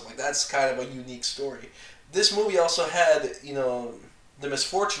really awesome. Like, that's kind of a unique story. This movie also had, the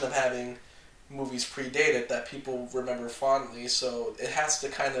misfortune of having movies predated that people remember fondly, so it has to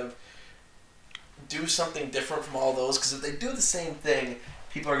kind of do something different from all those, because if they do the same thing,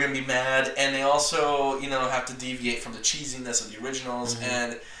 people are going to be mad, and they also, have to deviate from the cheesiness of the originals,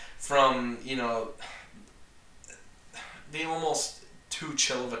 and from, being almost too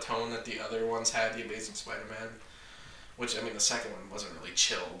chill of a tone that the other ones had, The Amazing Spider-Man, which, I mean, the second one wasn't really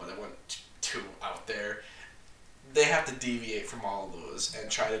chill, but it went too out there. They have to deviate from all of those and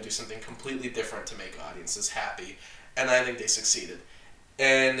try to do something completely different to make audiences happy, and I think they succeeded.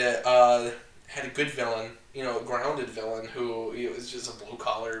 And had a good villain, grounded villain who was just a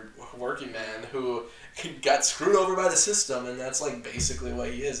blue-collar working man who got screwed over by the system, and that's like basically what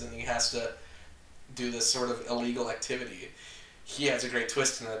he is, and he has to do this sort of illegal activity. He has a great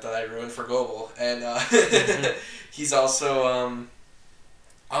twist in it that I ruined for Goebel, and he's also,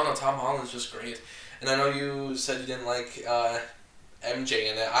 I don't know, Tom Holland's just great. And I know you said you didn't like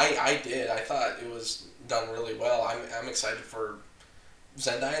MJ in it. I did. I thought it was done really well. I'm excited for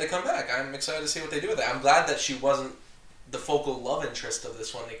Zendaya to come back. I'm excited to see what they do with it. I'm glad that she wasn't the focal love interest of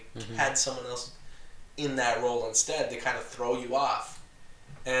this one. They had someone else in that role instead to kind of throw you off.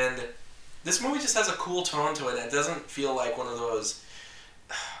 And this movie just has a cool tone to it. It doesn't feel like one of those...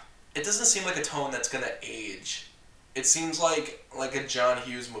 It doesn't seem like a tone that's going to age. It seems like a John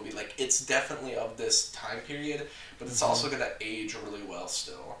Hughes movie. Like, it's definitely of this time period, but it's also going to age really well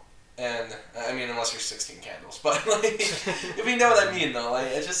still. And, I mean, unless you're 16 Candles. But, like, if you know what I mean, though, like,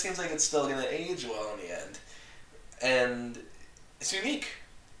 it just seems like it's still going to age well in the end. And it's unique.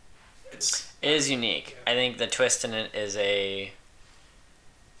 It is unique. I think the twist in it is a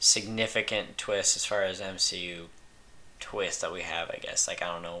significant twist as far as MCU twist that we have, I guess. Like, I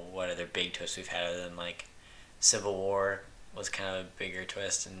don't know what other big twists we've had other than, like, Civil War was kind of a bigger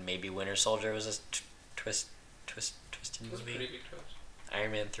twist, and maybe Winter Soldier was a twisted That's a movie. pretty big twist.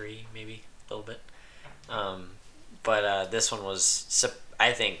 Iron Man 3, maybe, a little bit. But this one was,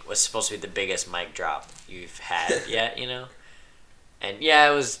 I think, was supposed to be the biggest mic drop you've had yet, And yeah,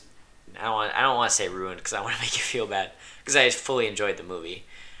 it was, I don't want to say ruined because I want to make you feel bad, because I fully enjoyed the movie.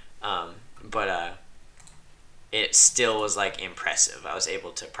 But it still was, like, impressive. I was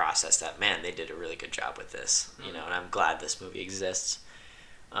able to process that, man, they did a really good job with this, and I'm glad this movie exists.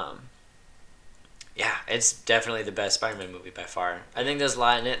 Yeah, it's definitely the best Spider-Man movie by far. I think there's a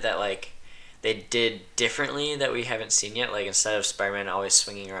lot in it that, like, they did differently that we haven't seen yet. Like, instead of Spider-Man always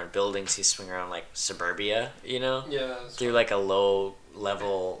swinging around buildings, he's swinging around, like, suburbia, Yeah. That's through, like, a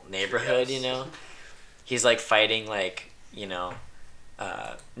low-level neighborhood, He's, like, fighting, like,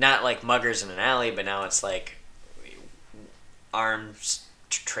 not like muggers in an alley, but now it's, like, arms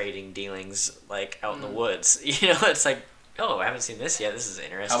trading dealings, like, out in the woods. It's like, oh, I haven't seen this yet. This is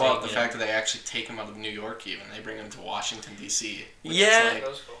interesting. How about the fact that they actually take him out of New York even? They bring him to Washington, D.C. Yeah. That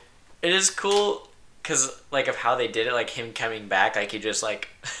was cool. It is cool because, like, of how they did it, like, him coming back, like, he just, like,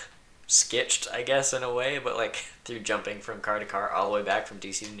 sketched, I guess, in a way, but, like, through jumping from car to car all the way back from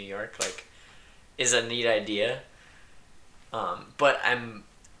DC to New York, like, is a neat idea. But I'm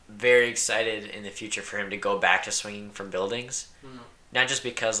very excited in the future for him to go back to swinging from buildings. Mm. Not just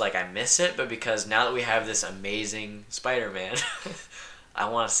because, like, I miss it, but because now that we have this amazing Spider-Man, I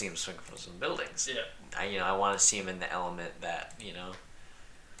want to see him swing from some buildings. Yeah. I want to see him in the element that,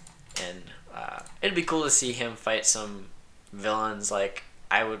 and it'd be cool to see him fight some villains. Like,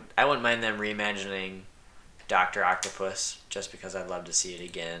 I wouldn't mind them reimagining Dr. Octopus, just because I'd love to see it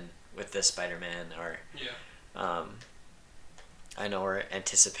again with this Spider-Man. Or I know we're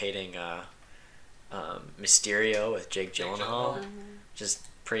anticipating Mysterio with Jake Gyllenhaal. Mm-hmm. Just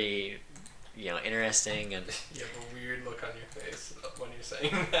pretty, interesting. And you have a weird look on your face when you're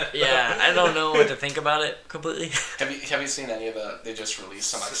saying that. Yeah, I don't know what to think about it completely. Have you seen any of the? They just released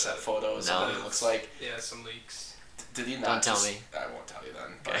some like set photos of what it looks like. Yeah, some leaks. Did he not? Don't tell me. I won't tell you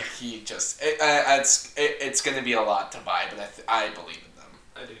then. But he just it's going to be a lot to buy, but I believe in them.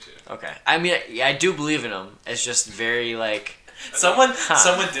 I do too. Okay, I mean, I do believe in them. It's just very like someone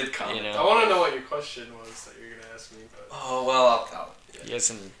did comment. I want to know what your question was that you're going to ask me. But oh well, I'll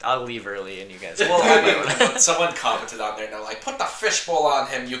yes, and I'll leave early, and you guys. Well, I mean, someone commented on there, and they're like, "Put the fishbowl on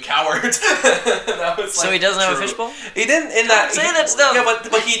him, you coward!" So he doesn't have a fishbowl. He didn't in that. Say that stuff. Yeah,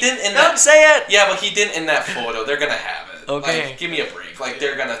 but he didn't in that. Don't say it. Yeah, but he didn't in that photo. They're gonna have it. Okay. Like, give me a break. Like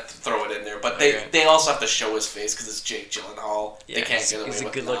they're gonna throw it in there, but they also have to show his face because it's Jake Gyllenhaal. Yeah, they can't get away with. He's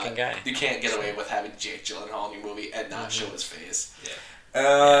a good-looking guy. You can't get away with having Jake Gyllenhaal in your movie and not show his face.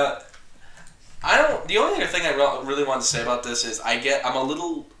 Yeah. The only other thing I really wanted to say about this is I'm a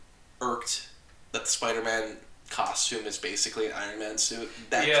little irked that the Spider-Man costume is basically an Iron Man suit.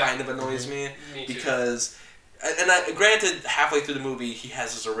 That kind of annoys me because, granted, halfway through the movie he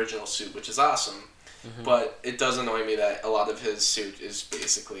has his original suit, which is awesome, but it does annoy me that a lot of his suit is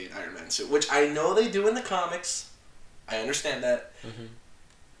basically an Iron Man suit, which I know they do in the comics. I understand that,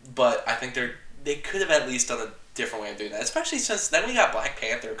 but I think they could have at least done a different way of doing that, especially since then we got Black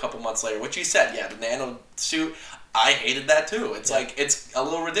Panther a couple months later, which you said, the nano suit. I hated that too. It's like it's a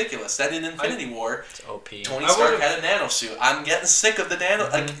little ridiculous. That in Infinity War, it's OP. Tony Stark had a nano suit. I'm getting sick of the nano.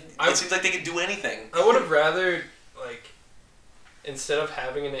 Like it seems like they could do anything. I would have rather instead of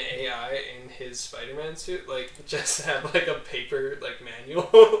having an AI in his Spider-Man suit, just have a paper manual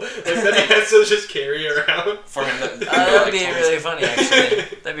that he has to just carry around for him. That would be really funny.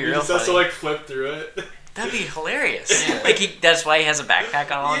 Actually, that'd be real funny. He has to flip through it. That'd be hilarious. Yeah. That's why he has a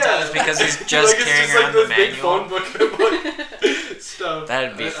backpack on all the time, is because he's just carrying around the manual. Big phone book of stuff.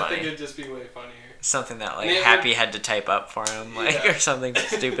 That'd be funny. I think it'd just be way funnier. Something that Happy had to type up for him, or something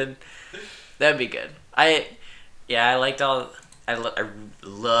stupid. That'd be good. I liked all. I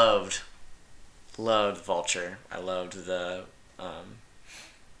loved Vulture. I loved the. Why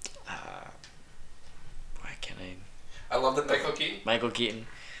can't I? I love the Michael Keaton.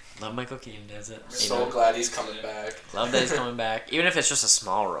 Love Michael Keaton does it. So glad he's coming back. Love that he's coming back, even if it's just a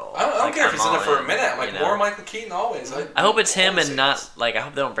small role. I don't care if he's in it for a minute. I'm more Michael Keaton always. I hope it's him and not I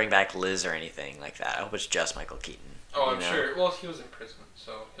hope they don't bring back Liz or anything like that. I hope it's just Michael Keaton. Oh, I'm sure. Well, he was in prison,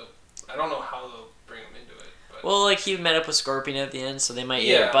 so I don't know how they'll bring him into it. But. Well, he met up with Scorpion at the end, so they might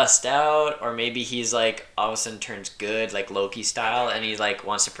either bust out, or maybe he's all of a sudden turns good, Loki style, and he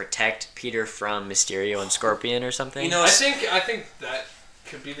wants to protect Peter from Mysterio and Scorpion or something. I think that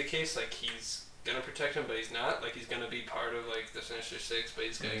could be the case. He's gonna protect him, but he's not. He's gonna be part of the Sinister Six, but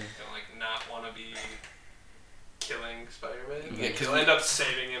he's gonna not want to be killing Spider-Man. He'll end up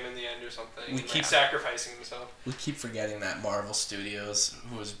saving him in the end or something. We keep sacrificing himself. We keep forgetting that Marvel Studios,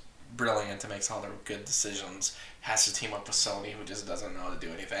 who is brilliant and makes all their good decisions, has to team up with Sony, who just doesn't know how to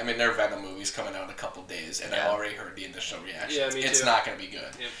do anything. I mean, their Venom movie's coming out in a couple days, and I've already heard the initial reactions. Yeah, me too. It's not gonna be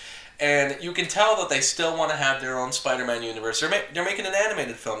good. Yep. And you can tell that they still want to have their own Spider-Man universe. They're making an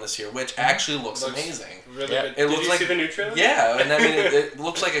animated film this year, which actually looks amazing. Really good. It looks Did you see the new trailer? Yeah, and I mean, it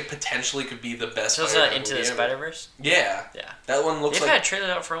looks like it potentially could be the best. So it's Into the Spider-Verse? Yeah. That one looks They've had a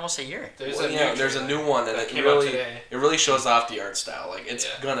trailer out for almost a year. There's a new one, and it really shows off the art style. It's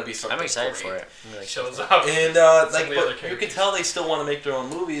gonna be something. I'm excited great. for it. Really shows off. And you can tell they still want to make their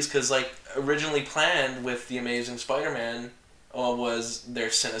own movies because originally planned with the Amazing Spider-Man. Was their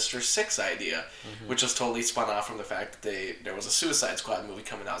Sinister Six idea, which was totally spun off from the fact that there was a Suicide Squad movie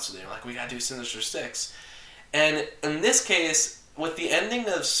coming out, so they were like, we gotta do Sinister Six. And in this case, with the ending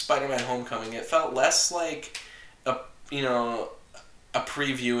of Spider-Man Homecoming, it felt less like a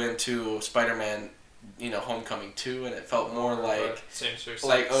preview into Spider-Man, Homecoming 2, and it felt more Sinister Six.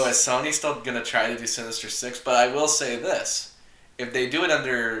 is Sony still gonna try to do Sinister Six? But I will say this. if they do it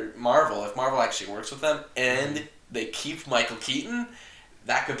under Marvel, if Marvel actually works with them and they keep Michael Keaton,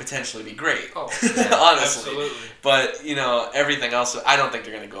 that could potentially be great. Oh, honestly. absolutely. But, you know, everything else, I don't think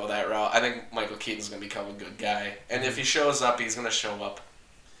they're going to go that route. I think Michael Keaton's going to become a good guy. And if he shows up, he's going to show up.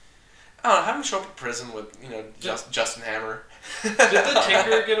 I don't know, have him show up in prison with, you know, Justin Hammer. Did the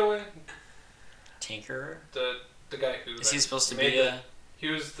Tinkerer get away? Tinkerer? The guy who... Is he supposed to be a... He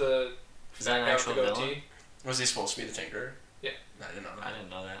was the... Is that an actual villain? Was he supposed to be the Tinkerer? Yeah. I didn't know that. I didn't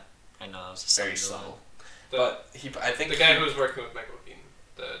know that. I know that was a Very villain. subtle. But I think the guy who was working with Michael Keaton.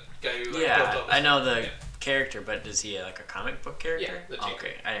 The guy who built up I know the character, but is he like a comic book character? Yeah, the Tinkerer.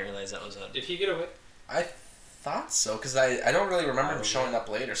 Okay, I didn't realize that was a... Did he get away? I thought so, because I don't really remember him showing up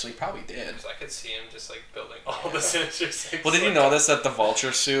later, so he probably did. Because I could see him just like building all the Sinister Six. Well, did you notice that the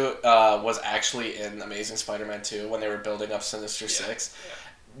Vulture suit was actually in Amazing Spider-Man 2 when they were building up Sinister Six? Yeah.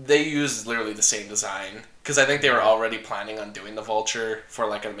 They used literally the same design, because I think they were already planning on doing the Vulture for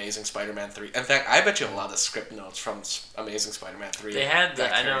like Amazing Spider-Man 3. In fact, I bet you a lot of script notes from Amazing Spider-Man 3. They had the...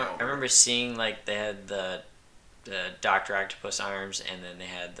 I over. remember seeing like they had the Dr. Octopus arms, and then they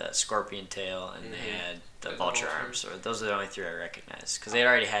had the Scorpion tail, and they had the Vulture arms. Or those are the only three I recognized, because they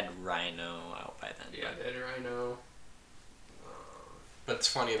already had Rhino out by then. Yeah, they had Rhino. But it's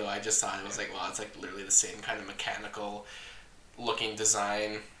funny though. I just thought it was like, wow, it's like literally the same kind of mechanical looking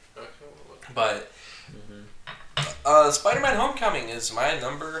design. Okay, but Spider-Man: Homecoming is my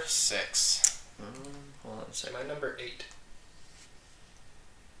number 6. Hold on a second. My number 8.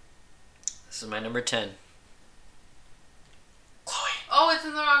 This is my number 10. Oh, it's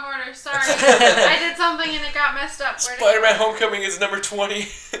in the wrong order. Sorry. I did something and it got messed up. Spider-Man: Homecoming is number 20.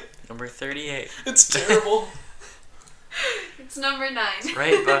 Number 38. It's terrible. It's number 9. It's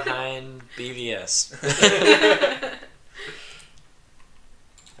right behind BVS.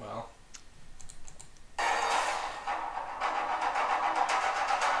 Well.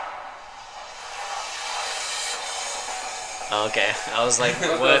 Okay, I was like,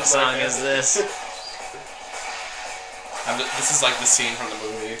 what song is this? This is like the scene from the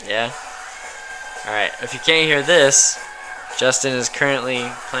movie. Yeah? Alright, if you can't hear this, Justin is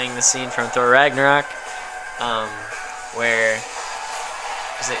currently playing the scene from Thor Ragnarok, where...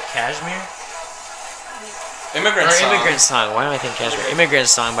 Is it Kashmir? Immigrant Song. Why do I think Kashmir? Immigrant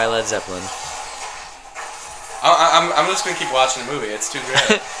Song by Led Zeppelin. I'm just gonna keep watching the movie. It's too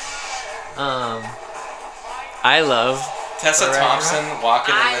great. I love Tessa Thor Thompson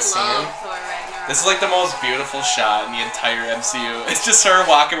walking in this I scene. love Thor Ragnarok. This is like the most beautiful shot in the entire MCU. It's just her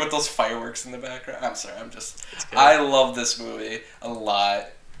walking with those fireworks in the background. I'm sorry, I love this movie a lot.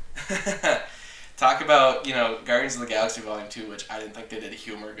 Talk about, you know, Guardians of the Galaxy Volume 2, which I didn't think they did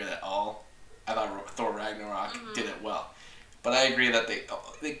humor good at all. I thought Thor Ragnarok did it well. But I agree that they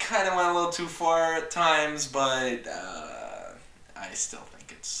kind of went a little too far at times, but I still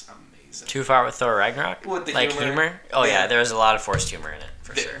think it's amazing. Too far with Thor Ragnarok? With the like humor? Oh yeah, there was a lot of forced humor in it,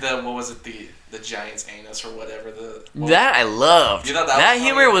 for sure. What was it, the giant's anus or whatever? That I loved. You thought that was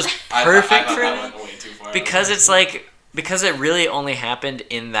humor was perfect I thought for that it. went way too far. Because it's like... Because it really only happened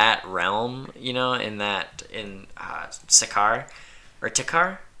in that realm, you know, in Sakaar. Or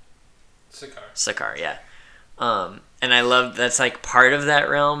Tikar? Sakaar, yeah. And I love that's like part of that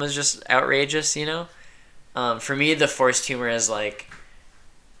realm is just outrageous, you know. For me, the forced humor is like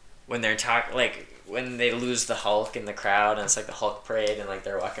when they're when they lose the Hulk in the crowd, and it's like the Hulk parade, and like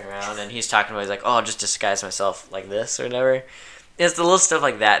they're walking around, and he's talking about he's like, oh, I'll just disguise myself like this or whatever. It's the little stuff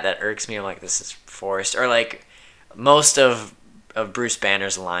like that irks me. I'm like, this is forced, or like most of Bruce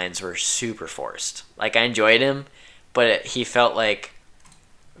Banner's lines were super forced. Like I enjoyed him, but he felt like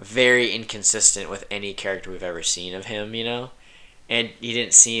very inconsistent with any character we've ever seen of him, you know? And he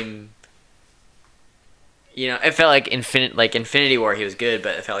didn't seem... You know, it felt like Infinity War he was good,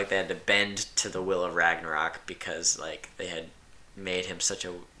 but it felt like they had to bend to the will of Ragnarok because, like, they had made him such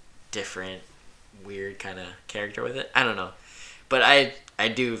a different, weird kind of character with it. I don't know. But I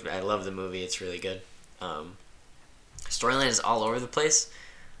love the movie. It's really good. Storyline is all over the place.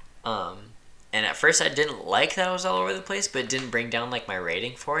 And at first I didn't like that it was all over the place, but it didn't bring down like my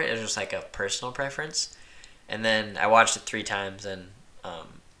rating for it. It was just like a personal preference. And then I watched it 3 times, and now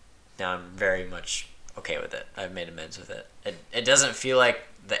I'm very much okay with it. I've made amends with it. It doesn't feel like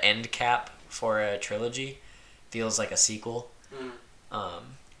the end cap for a trilogy. It feels like a sequel.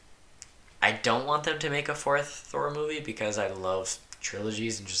 I don't want them to make a 4th Thor movie because I love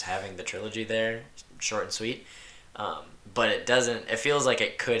trilogies and just having the trilogy there, short and sweet. But it doesn't. It feels like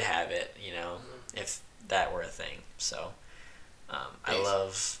it could have it, you know, if that were a thing. So, I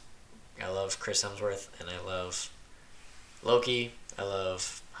love Chris Hemsworth, and I love Loki. I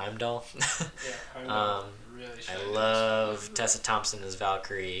love Heimdall. Yeah, really I love Tessa Thompson as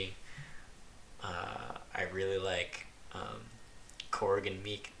Valkyrie. I really like Korg and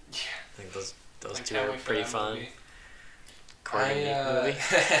Meek. Yeah. I think those I two can't are wait for pretty that fun. movie. Korg and Meek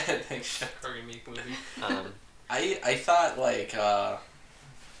movie. Thanks. Korg and Meek movie. I thought like I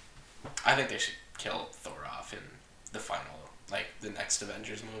think they should kill Thor off in the final, like the next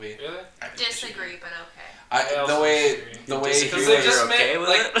Avengers movie. Really? I think they should. Disagree, but okay. I also The way disagree. he Because they was, just okay made with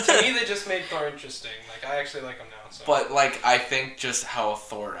like it? to me they just made Thor interesting. Like I actually like him now. So. but like I think just how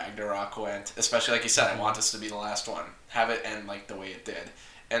Thor Ragnarok went, especially like you said, I want this to be the last one. Have it end like the way it did,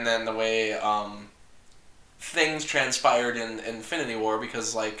 and then the way things transpired in Infinity War,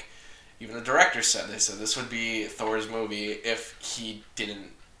 because like even the director said, they said this would be Thor's movie if he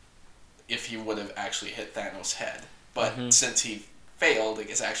would have actually hit Thanos' head. But since he failed,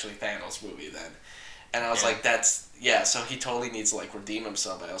 it's actually Thanos' movie then. And I was like, so he totally needs to like redeem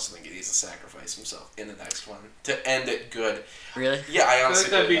himself. I also think he needs to sacrifice himself in the next one to end it good. Really? Yeah, I I feel like honestly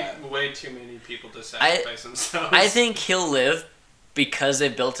that'd believe be that. way too many people to sacrifice themselves. I think he'll live because they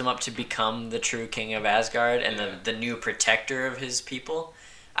built him up to become the true king of Asgard and the new protector of his people.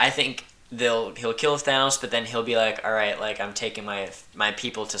 I think he'll kill Thanos, but then he'll be like, all right, like I'm taking my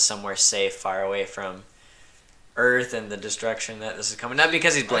people to somewhere safe, far away from Earth and the destruction that this is coming. Not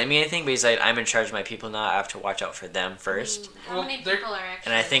because he's blaming anything, but he's like, I'm in charge of my people now. I have to watch out for them first. How many people are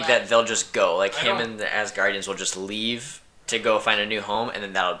actually And I think left? that they'll just go. Like I him don't- and the Asgardians will just leave to go find a new home, and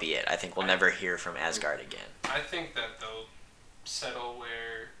then that'll be it. I think we'll never hear from Asgard again. I think that they'll settle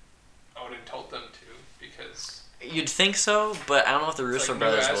where Odin told them to, because You'd think so, but I don't know if the It's Russo like New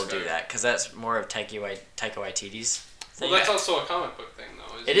brothers will Asgard. do that, because that's more of Taika Waititi's thing. well, that's also a comic book thing,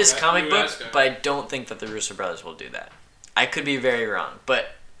 though. It is New comic book, Asgard. but I don't think that the Russo brothers will do that. I could be very wrong,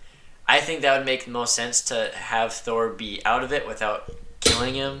 but I think that would make the most sense to have Thor be out of it without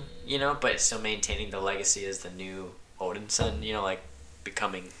killing him, but still maintaining the legacy as the new Odin son, like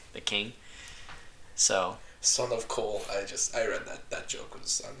becoming the king. So Son of Cole. I read that joke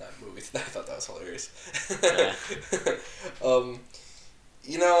was on that movie. I thought that was hilarious.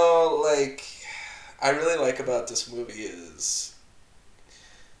 Like I really like about this movie is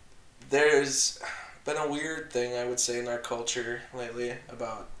there's been a weird thing, I would say, in our culture lately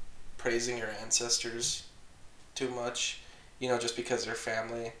about praising your ancestors too much. Just because they're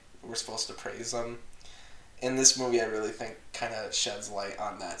family, we're supposed to praise them. In this movie, I really think kind of sheds light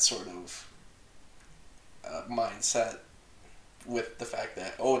on that sort of mindset with the fact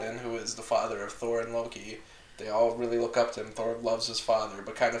that Odin, who is the father of Thor and Loki, they all really look up to him. Thor loves his father,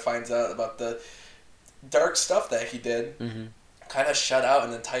 but kind of finds out about the dark stuff that he did. Mm-hmm. Kind of shut out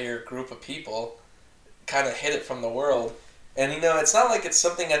an entire group of people, kind of hid it from the world. And it's not like it's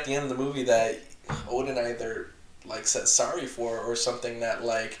something at the end of the movie that Odin either like says sorry for or something that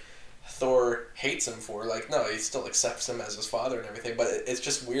like Thor hates him for. Like, no, he still accepts him as his father and everything, but it's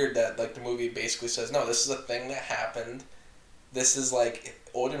just weird that like the movie basically says, no, this is a thing that happened. This is like,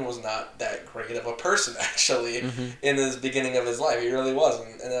 Odin was not that great of a person actually in his beginning of his life. He really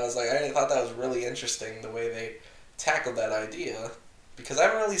wasn't. And I was like, I thought that was really interesting the way they tackled that idea, because I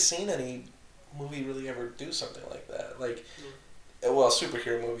haven't really seen any movie really ever do something like that. Like, well, a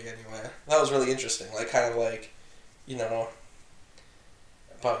superhero movie anyway. That was really interesting. Like, kind of like,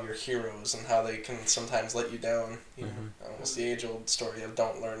 about your heroes and how they can sometimes let you down. Almost the age-old story of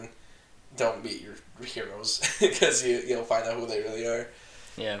don't meet your heroes because you'll find out who they really are.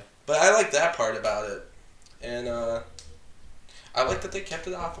 Yeah. But I like that part about it, and I like that they kept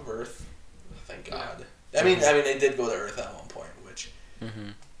it off of Earth. Thank God. I mean, they did go to Earth at one point, which.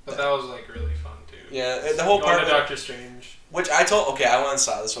 But that was like really fun too. Yeah, the whole Going part. to Doctor Strange. Which I went and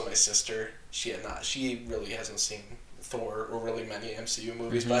saw this with my sister. She really hasn't seen Thor or really many MCU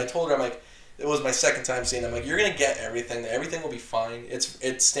movies, but I told her, I'm like, it was my second time seeing it. I'm like, you're gonna get everything. Everything will be fine.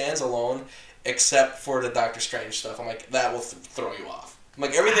 It stands alone, except for the Doctor Strange stuff. I'm like, that will throw you off. I'm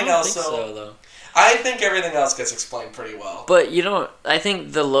like, everything I don't else. think so, though. I think everything else gets explained pretty well. But I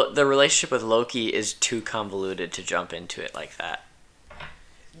think the relationship with Loki is too convoluted to jump into it like that.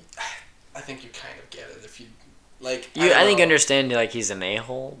 I think you kind of get it if you like. I think understand like he's an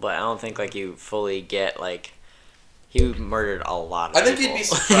a-hole, but I don't think like you fully get like he murdered a lot of I think people. you'd be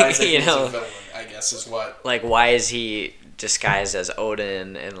surprised if you he's know, a villain, I guess is what. like why is he disguised as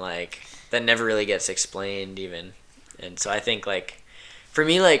Odin, and like that never really gets explained even. And so I think like for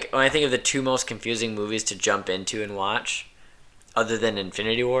me, like when I think of the two most confusing movies to jump into and watch, other than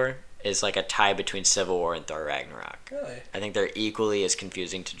Infinity War, is like a tie between Civil War and Thor Ragnarok. Really? I think they're equally as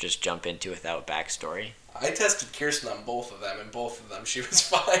confusing to just jump into without backstory. I tested Kirsten on both of them, and both of them she was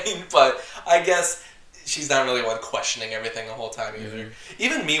fine, but I guess she's not really one questioning everything the whole time either.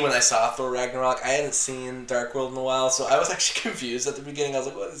 Even me, when I saw Thor Ragnarok, I hadn't seen Dark World in a while, so I was actually confused at the beginning. I was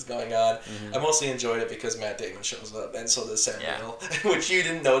like, what is going on? I mostly enjoyed it because Matt Damon shows up, and so does Sam Neill, which you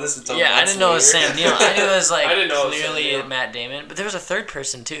didn't notice until I didn't know it was Sam Neill. I knew it was like I didn't know clearly Matt Damon, but there was a third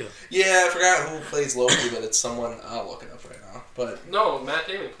person too. Yeah, I forgot who plays Loki, but it's someone, I'll look it up right now. But No, Matt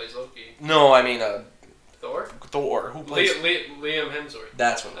Damon plays Loki. no, I mean, Thor? Thor. Who plays... Liam Hemsworth.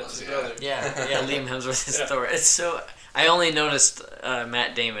 That's what it That's was, his yeah. brother. Yeah, Liam Hemsworth is Thor. It's so... I only noticed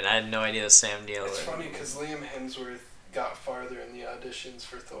Matt Damon. I had no idea it was Sam Neill. It's funny because Liam Hemsworth got farther in the auditions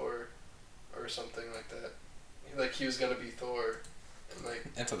for Thor or something like that. Like, he was going to be Thor. And like,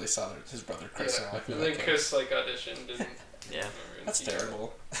 Until they saw his brother Chris. yeah. And And then Chris, like, auditioned and... Yeah. That's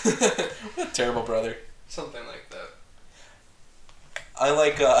terrible. What a terrible brother. Something like that. I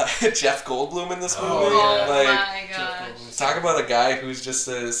like Jeff Goldblum in this movie. Oh Like, my gosh. talk about a guy who's just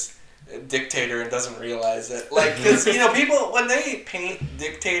this dictator and doesn't realize it. Like, because, you know, people, when they paint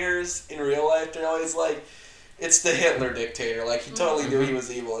dictators in real life, they're always like, it's the Hitler dictator. Like, he totally knew he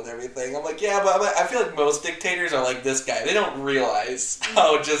was evil and everything. I'm like, yeah, but I feel like most dictators are like this guy. They don't realize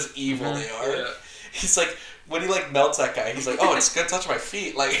how just evil they are. Yeah. He's like, when he, like, melts that guy, he's like, oh, it's gonna touch my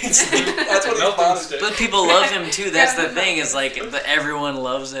feet. Like, it's, that's what he's Melting about. stick. But people love him too. That's the thing. Is like everyone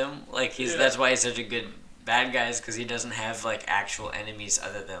loves him. Like that's why he's such a good bad guy. Is because he doesn't have like actual enemies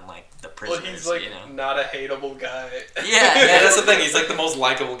other than like the prisoners. Well, he's like you know? not a hateable guy. Yeah, that's the thing. He's like the most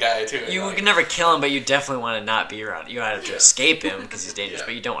likable guy too. You like, can never kill him, but you definitely want to not be around. You have to escape him because he's dangerous,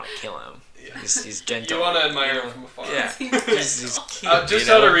 but you don't want to kill him. Yeah. He's gentle. You want to admire him from afar. Yeah, he's cute. Just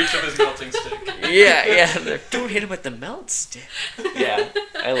you out know? of reach of his melting stick. Yeah. Don't hit him with the melt stick. Yeah,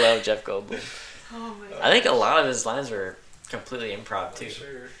 I love Jeff Goldblum. Oh my I think a lot of his lines were completely improv too.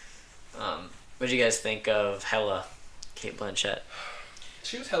 Sure. What do you guys think of Hella, Kate Blanchett?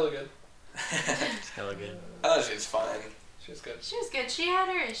 She was hella good. Hella good. I thought she was fine. She was good. She was good. She had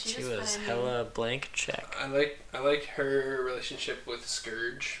her issues. She was but hella blank check. I like her relationship with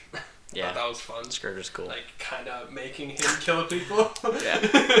Scourge. Yeah, that was fun. Scourge was cool. Like, kind of making him kill people. Yeah.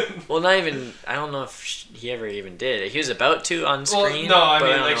 Well, not even. I don't know if he ever even did. He was about to on screen. Well, no, I but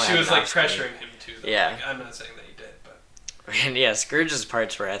mean, don't like, know she what was, like, happened off pressuring him to. Though. Yeah. Like, I'm not saying that he did, but... screen. And yeah, Scourge's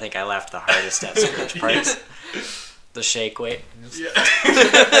parts were, I think I laughed the hardest at Scourge parts. The shake weight. Yeah.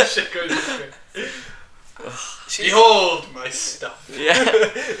 Shit goes this She's, Behold my stuff. Yeah.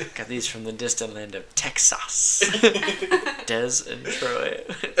 Got these from the distant land of Texas. Des and Troy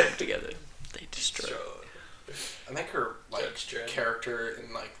come together. They destroy. I think her like Judge Dredd. character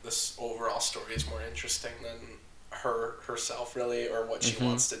in like this overall story is more interesting than herself really, or what she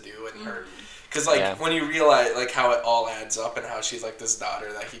wants to do and her. Because like when you realize like how it all adds up and how she's like this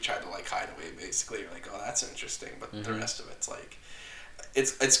daughter that he tried to like hide away, basically you're like, oh, that's interesting. But the rest of it's like,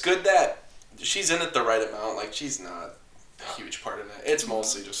 it's good that she's in it the right amount. Like she's not a huge part of it. It's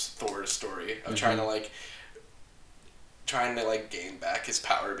mostly just Thor's story of trying to like gain back his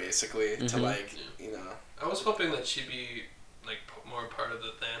power basically to like you know. I was hoping that she'd be like more part of the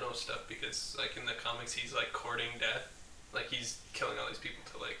Thanos stuff because like in the comics he's like courting death, like he's killing all these people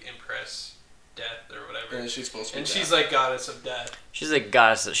to like impress death or whatever. And she's supposed to be and death. she's like goddess of death. She's a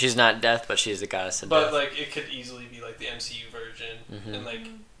goddess. She's not death, but she's the goddess of But death. like it could easily be like the MCU version, and like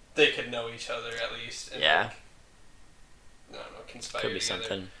they could know each other at least. And, Yeah. Like, I don't know, conspire Could be together.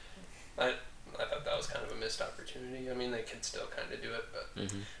 something. I thought that was kind of a missed opportunity. I mean, they could still kind of do it,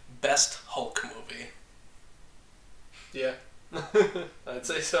 but Best Hulk movie. yeah, I'd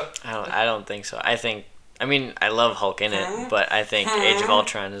say so. I don't think so. I mean, I love Hulk in it, but I think Age of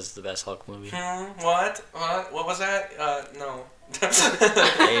Ultron is the best Hulk movie. What? What was that? No.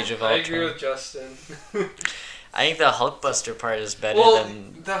 Age of I agree Ultron. with Justin. I think the Hulkbuster part is better Well,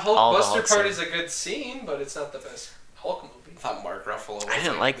 than the all the Hulkbuster Hulk part scenes. is a good scene, but it's not the best Hulk movie. I thought Mark Ruffalo was I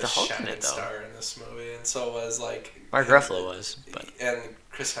didn't like the Hulk in shining it, though. star in this movie, and so was like Mark Ruffalo was, but and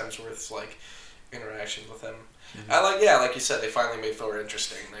Chris Hemsworth's like interaction with him. I like you said, they finally made Thor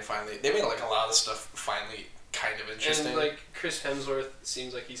interesting. They made like a lot of stuff finally kind of interesting. And like Chris Hemsworth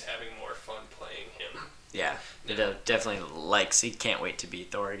seems like he's having more fun playing him. yeah, it definitely he can't wait to be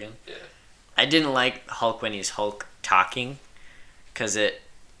Thor again. Yeah. I didn't like Hulk when he's Hulk talking, because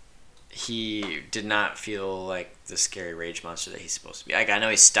he did not feel like the scary rage monster that he's supposed to be. Like I know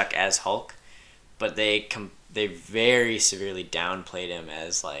he's stuck as Hulk, but they very severely downplayed him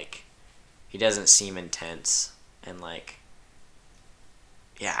as like he doesn't seem intense and like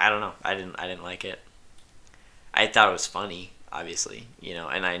yeah, I don't know. I didn't like it. I thought it was funny, obviously,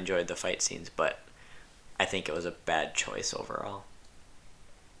 and I enjoyed the fight scenes, but I think it was a bad choice overall.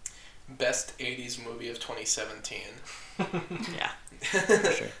 Best 80s movie of 2017. Yeah.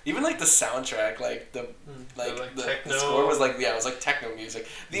 For sure. Even like the soundtrack, like the the techno. score was like, yeah, it was like techno music.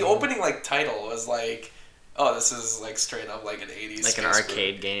 The opening like title was like, oh, this is like straight up like an 80s Like an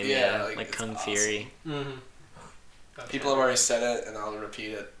arcade game, yeah. Like it's Kung awesome. Fury. Mm-hmm. People have already said it, and I'll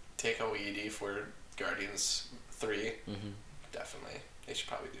repeat it. Take a weedy for Guardians 3. Mm-hmm. Definitely. They should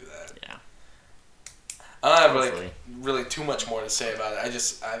probably do that. Yeah. I don't have Hopefully. really too much more to say about it. I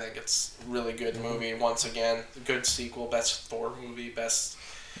think it's a really good movie. Once again, good sequel, best Thor movie, best.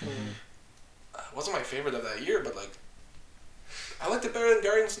 Wasn't my favorite of that year, but like, I liked it better than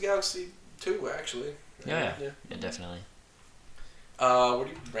Guardians of the Galaxy 2, actually. Yeah, definitely. Where do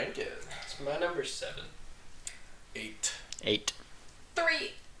you rank it? It's my number 7. 8. 8. 3.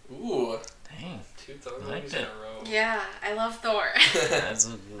 Ooh. Dang. 2 Thor I liked movies in it. a row. Yeah, I love Thor. That's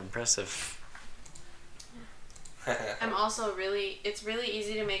impressive. I'm also it's really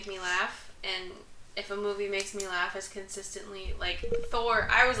easy to make me laugh, and if a movie makes me laugh as consistently, like Thor,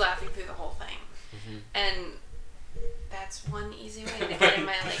 I was laughing through the whole thing. And that's one easy way to get in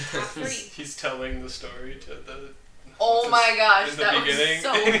my like top 3. He's telling the story to the. Oh my gosh, in the that beginning, was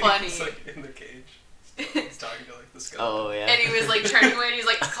so funny. He's like in the cage. He's talking to like the skeleton. Oh, yeah. And he was like turning away and he's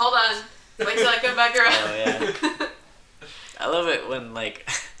like, hold on, wait till I come back around. Oh, yeah. I love it when like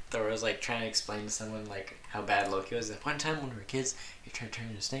Thor was like trying to explain to someone like how bad Loki was. Like, one time when we were kids, he tried to turn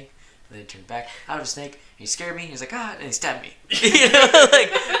into a snake, and then he turned back out of a snake, and he scared me, and he's like, ah, and he stabbed me. You know,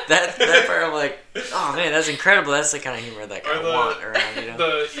 like that part I'm like, oh man, that's incredible. That's the kind of humor that I want around, you know.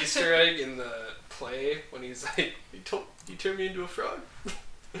 The Easter egg in the play when he's like, you turned me into a frog.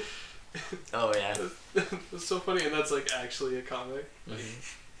 Oh yeah. That's so funny, and that's like actually a comic. Like,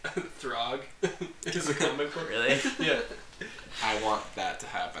 Throg is a comic book. Really? Yeah. I want that to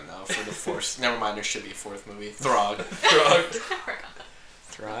happen though for the fourth. Never mind, there should be a 4th movie. Throg. Throg.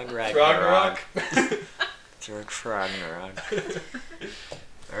 Throg Ragnarok. Throg Ragnarok.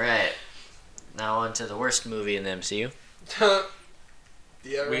 Alright. Now on to the worst movie in the MCU.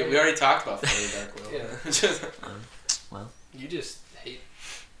 Yeah, We already talked about Thor: Dark World. Yeah. Well. You just hate.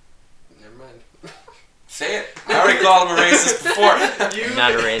 Never mind. Say it. I already called him a racist before. I'm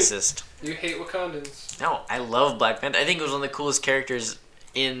not a racist. You hate Wakandans. No, I love Black Panther. I think it was one of the coolest characters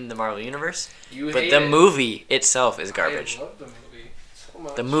in the Marvel Universe. You But hate the it. movie itself is garbage. I love the movie so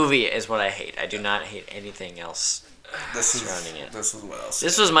much. The movie is what I hate. I do not hate anything else surrounding it. This is what else.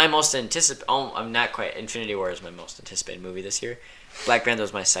 This was my most anticipated. Oh, I'm not quite. Infinity War is my most anticipated movie this year. Black Panther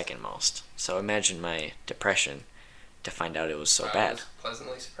was my second most. So imagine my depression to find out it was so I bad. was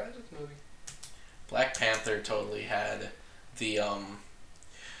pleasantly surprised with the movie. Black Panther totally had the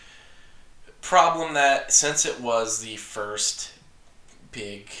problem that since it was the first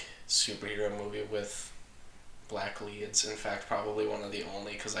big superhero movie with black leads, in fact probably one of the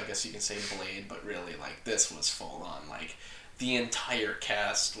only, because I guess you can say Blade, but really like this was full on, like the entire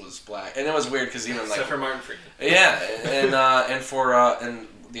cast was black, and it was weird because even Except like for Martin Freeman. yeah, and for and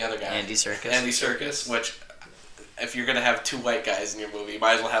the other guy Andy Serkis. Andy Serkis, which if you're gonna have 2 white guys in your movie, you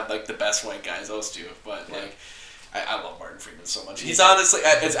might as well have like the best white guys, those 2. But like, I love Martin Freeman so much. He's honestly,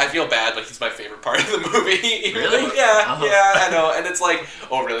 I feel bad, but he's my favorite part of the movie. Really? Yeah, Oh. yeah, I know. And it's like,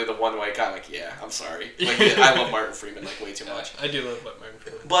 oh really, the one white guy? I'm like, yeah, I'm sorry. Like, I love Martin Freeman like way too much. I do love Martin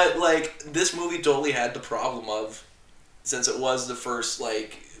Freeman. But like, this movie totally had the problem of, since it was the first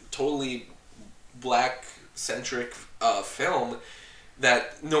like totally black centric film,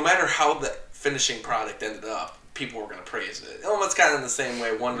 that no matter how the finishing product ended up, people were going to praise it. Almost kind of in the same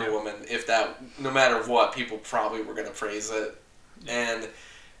way Wonder Woman, if that, no matter what, people probably were going to praise it. And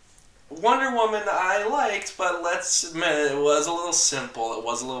Wonder Woman I liked, but let's admit it was a little simple. It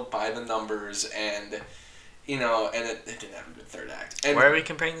was a little by the numbers, and you know, and it didn't have a good third act. And Why are we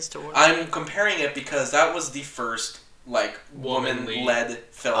comparing this to Wonder I'm comparing it because that was the first like Woman-led woman-led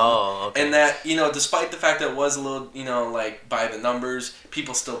film. Oh, okay. And that, you know, despite the fact that it was a little, you know, like by the numbers,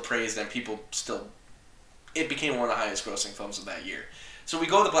 people still praised it, and people still, it became one of the highest grossing films of that year. So we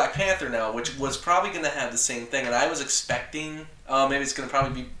go to Black Panther now, which was probably going to have the same thing, and I was expecting, maybe it's going to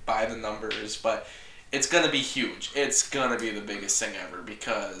probably be by the numbers, but it's going to be huge. It's going to be the biggest thing ever,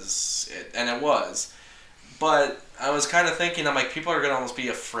 because it was. But I was kind of thinking, I'm like, people are going to almost be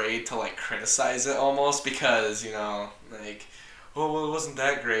afraid to, like, criticize it almost, because, you know, like, oh, well, it wasn't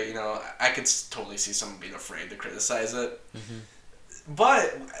that great, you know. I could totally see someone being afraid to criticize it. Mm-hmm.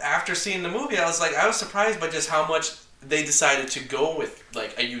 But after seeing the movie, I was surprised by just how much they decided to go with,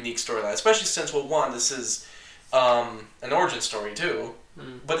 like, a unique storyline, especially since, well, one, this is an origin story, too.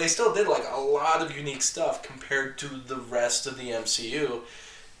 Mm. But they still did, like, a lot of unique stuff compared to the rest of the MCU.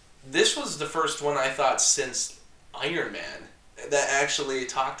 This was the first one, I thought, since Iron Man that actually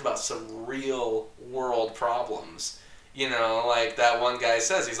talked about some real world problems You know, like that one guy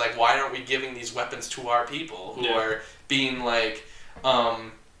says, he's like, why aren't we giving these weapons to our people who are being like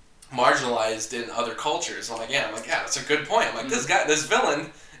marginalized in other cultures? I'm like, yeah, that's a good point. I'm like, this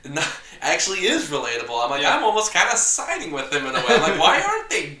villain actually is relatable. I'm like, I'm almost kind of siding with him in a way. I'm like, why aren't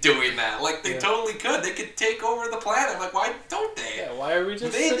they doing that? Like, they totally could. They could take over the planet. I'm like, why don't they? Yeah, why are we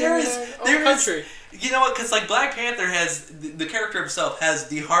just sitting in our own country? You know what? Because like Black Panther has the character himself has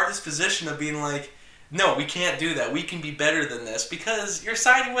the hardest position of being like, no, we can't do that. We can be better than this, because you're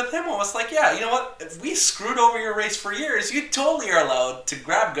siding with him almost like, yeah, you know what? If we screwed over your race for years, you totally are allowed to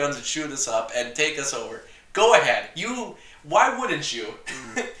grab guns and shoot us up and take us over. Go ahead. Why wouldn't you?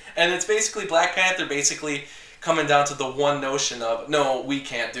 And it's basically Black Panther basically coming down to the one notion of, no, we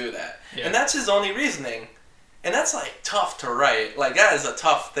can't do that. Yeah. And that's his only reasoning. And that's like tough to write. Like, that is a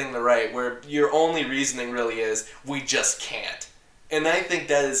tough thing to write, where your only reasoning really is, we just can't. And I think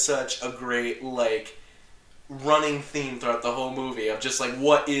that is such a great, like, running theme throughout the whole movie of just like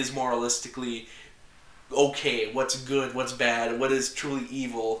what is moralistically okay, what's good, what's bad, what is truly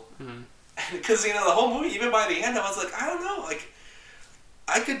evil. Because you know, the whole movie, even by the end, I was like, I don't know, like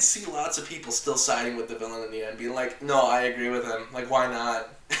I could see lots of people still siding with the villain in the end, being like, no, I agree with him, like, why not?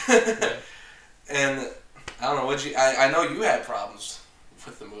 And I don't know, I know you had problems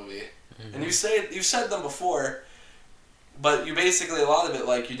with the movie, and you said them before, but you basically, a lot of it,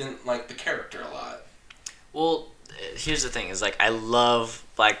 like, you didn't like the character a lot. Well, here's the thing, is like, I love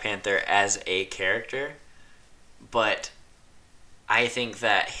Black Panther as a character, but I think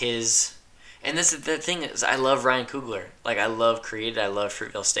that and this is the thing, is I love Ryan Coogler. Like, I love Creed, I love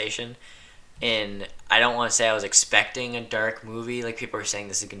Fruitvale Station, and I don't want to say I was expecting a dark movie. Like, people are saying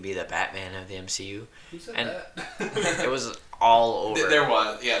this is going to be the Batman of the MCU. Who said and that? It was all over. There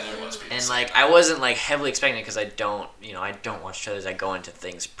was people. And like, I wasn't like heavily expecting it, because I don't watch trailers. I go into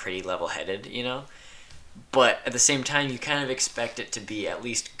things pretty level-headed, you know. But at the same time, you kind of expect it to be at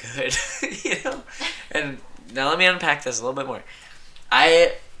least good, you know. And now let me unpack this a little bit more.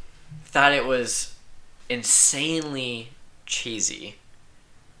 I thought it was insanely cheesy.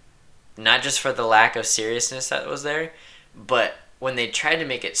 Not just for the lack of seriousness that was there, but when they tried to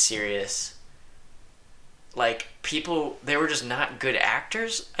make it serious, like, people, they were just not good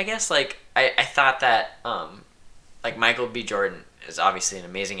actors, I guess. Like, I thought that, like, Michael B. Jordan is obviously an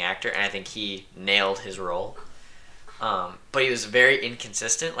amazing actor, and I think he nailed his role. But he was very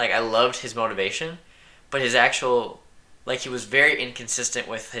inconsistent. Like, I loved his motivation, but his actual, like, he was very inconsistent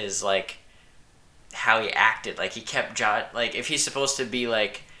with his, like, how he acted. Like, he kept, like, if he's supposed to be,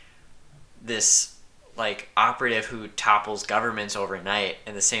 like, this, like, operative who topples governments overnight,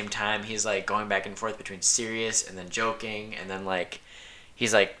 at the same time he's, like, going back and forth between serious and then joking, and then, like,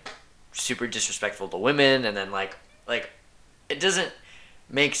 he's, like, super disrespectful to women, and then, like, it doesn't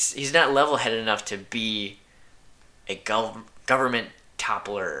make, he's not level-headed enough to be a government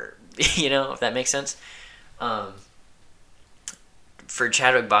toppler, you know, if that makes sense. For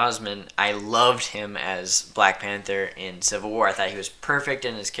Chadwick Boseman, I loved him as Black Panther in Civil War. I thought he was perfect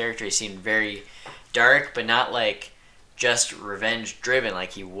in his character. He seemed very dark, but not like just revenge driven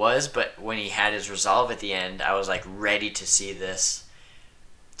like he was. But when he had his resolve at the end, I was like ready to see this.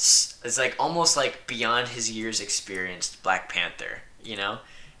 It's like almost like beyond his years experienced Black Panther, you know?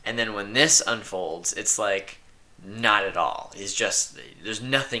 And then when this unfolds, it's like not at all. He's just, there's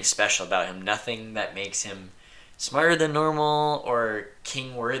nothing special about him, nothing that makes him smarter than normal or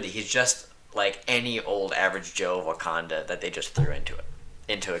king worthy. He's just like any old average Joe of Wakanda that they just threw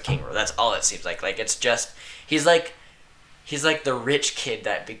into a king role. That's all it seems like. Like, it's just, he's like the rich kid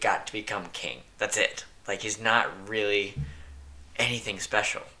that got to become king. That's it. Like, he's not really anything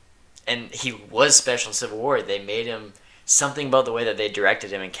special. And he was special in Civil War. They made him, something about the way that they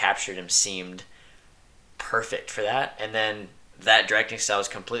directed him and captured him seemed perfect for that. And then that directing style was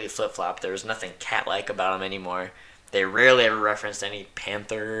completely flip-flopped. There was nothing cat-like about him anymore. They rarely ever referenced any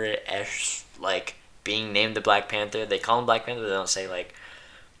Panther-esque, like, being named the Black Panther. They call him Black Panther, but they don't say, like,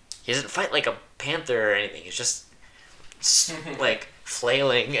 he doesn't fight like a panther or anything. He's just, like,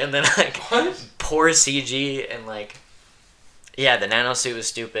 flailing, and then, like, what? Poor CG, and, like, yeah, the nanosuit was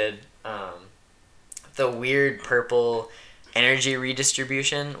stupid. The weird purple energy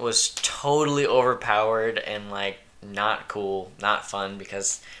redistribution was totally overpowered and, like, not cool, not fun,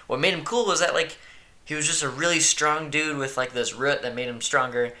 because what made him cool was that, like, he was just a really strong dude with, like, this root that made him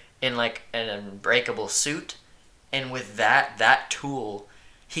stronger in, like, an unbreakable suit, and with that tool,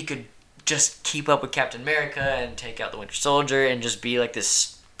 he could just keep up with Captain America and take out the Winter Soldier and just be, like,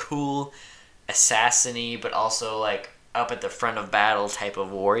 this cool assassin-y, but also, like, up at the front of battle type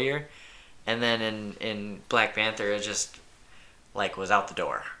of warrior. And then in Black Panther, it just, like, was out the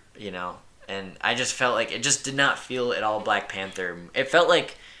door, you know? and I just felt like it just did not feel at all Black Panther. It felt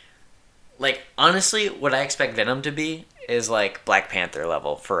like honestly, what I expect Venom to be is like Black Panther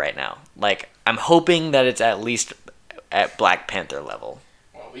level for right now. Like, I'm hoping that it's at least at Black Panther level.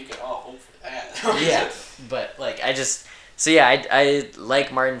 Well, we could all hope for that. Yeah, but like I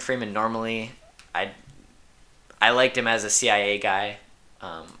like Martin Freeman normally. I liked him as a CIA guy.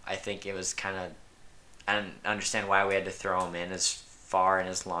 I think it was kind of, I don't understand why we had to throw him in as far and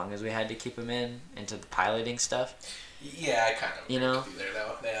as long as we had to keep him into the piloting stuff. Yeah, I kind of agree with you there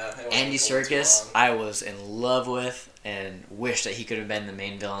though. Yeah, Andy Serkis, I was in love with and wish that he could have been the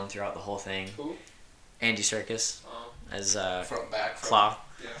main villain throughout the whole thing. Who? Andy Serkis as Claw.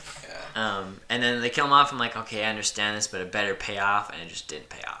 Yeah. And then they kill him off. I'm like, okay, I understand this, but it better pay off, and it just didn't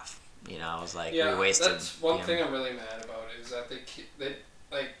pay off. You know, I was like, we wasted. That's one thing I'm really mad about is that they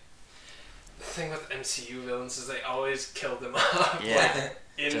like the thing with MCU villains is they always kill them off. Yeah.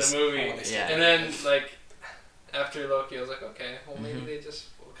 In the movie. Yeah. And then like after Loki, I was like, okay, well maybe they just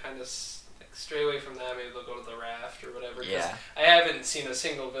will kind of stray away from that. Maybe they'll go to the raft or whatever. Yeah. I haven't seen a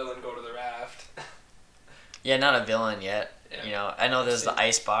single villain go to the raft. Yeah, not a villain yet. Yeah. You know, I know there's the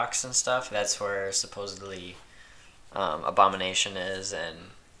ice box and stuff. That's where supposedly Abomination is, and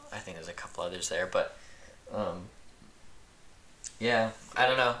I think there's a couple others there. But yeah, I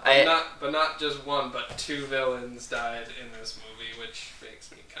don't know. But not just one, but 2 villains died in this movie, which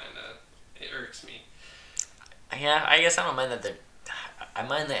makes me it irks me. Yeah, I guess I don't mind that I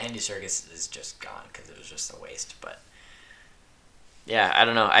mind that Andy Serkis is just gone because it was just a waste. But yeah, I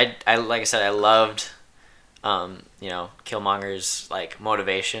don't know. I like I said, I loved, you know, Killmonger's like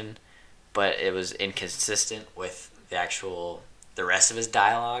motivation, but it was inconsistent with the rest of his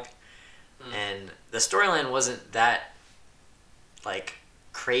dialogue, and the storyline wasn't that like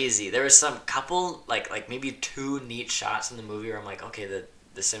crazy. There was some couple like maybe 2 neat shots in the movie where I'm like, okay, the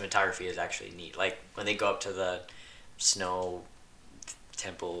cinematography is actually neat. Like when they go up to the snow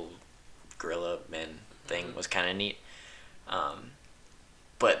temple gorilla men thing was kind of neat.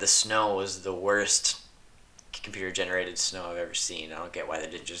 But the snow was the worst computer generated snow I've ever seen. I don't get why they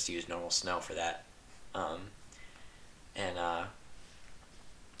didn't just use normal snow for that.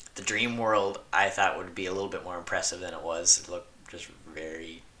 The dream world I thought would be a little bit more impressive than it was. It looked just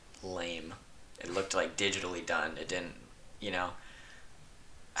very lame. It looked like digitally done. It didn't, you know.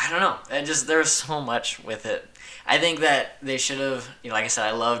 I don't know. There was so much with it. I think that they should have, you know, like I said,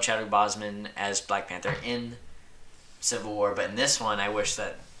 I love Chadwick Boseman as Black Panther in Civil War, but in this one, I wish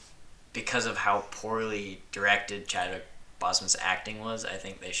that because of how poorly directed Chadwick Boseman's acting was, I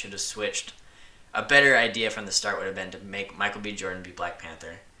think they should have switched. A better idea from the start would have been to make Michael B. Jordan be Black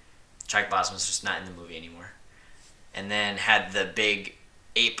Panther. Chadwick Boseman's just not in the movie anymore. And then had the big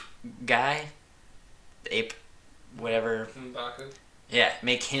ape guy, the ape, whatever. M'Baku. Yeah,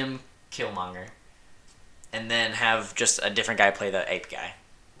 make him Killmonger. And then have just a different guy play the ape guy.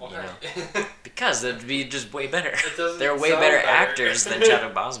 Why? You know? Because that'd be just way better. doesn't They're way sound better better. actors than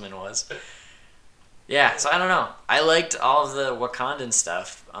Chadwick Boseman was. Yeah, so I don't know. I liked all of the Wakandan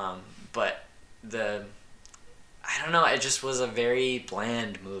stuff, but I don't know, it just was a very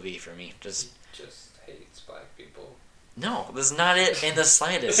bland movie for me. Just hates black people. No, that's not it in the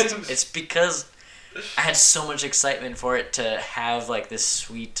slightest. It's because I had so much excitement for it to have like this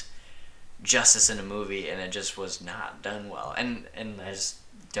sweet justice in a movie, and it just was not done well. And I just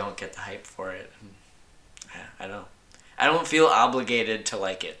don't get the hype for it. I don't feel obligated to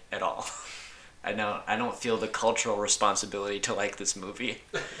like it at all. I don't feel the cultural responsibility to like this movie,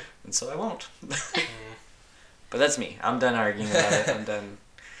 and so I won't. But that's me. I'm done arguing about it. I'm done.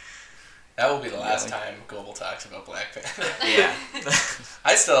 That will be the last time Global talks about Black Panther. Yeah.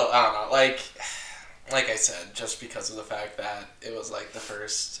 I don't know. Like I said, just because of the fact that it was like the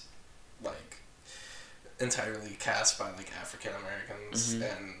first, like, entirely cast by like African Americans,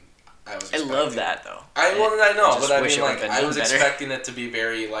 and I was. I love that though. I know, but I wish mean, it like, would've been I was better. expecting it to be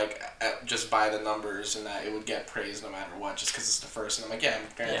very like just by the numbers, and that it would get praised no matter what, just because it's the first. And I'm like,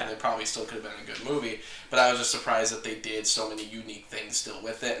 granted, it probably still could have been a good movie, but I was just surprised that they did so many unique things still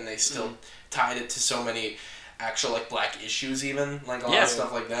with it, and they still tied it to so many actual like black issues, even like a lot of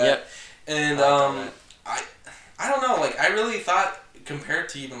stuff like that. Yep. And I don't know, like I really thought compared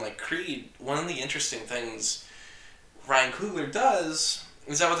to even like Creed, one of the interesting things Ryan Coogler does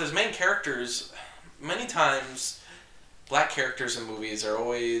is that with his main characters, many times black characters in movies are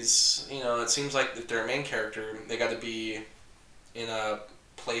always, you know, it seems like if they're a main character, they got to be in a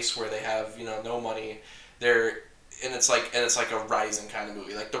place where they have, you know, no money. And it's like a rising kind of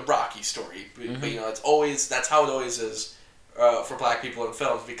movie, like the Rocky story. But you know, that's how it always is for black people in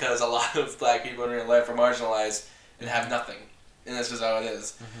films, because a lot of black people in real life are marginalized and have nothing. and this is how it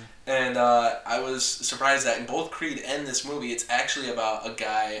is. And I was surprised that in both Creed and this movie, it's actually about a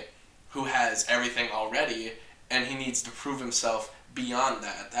guy who has everything already, and he needs to prove himself beyond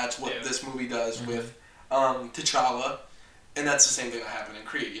that. That's what this movie does with T'Challa, and that's the same thing that happened in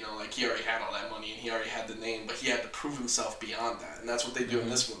Creed. You know, like, he already had all that money, and he already had the name, but he had to prove himself beyond that, and that's what they do in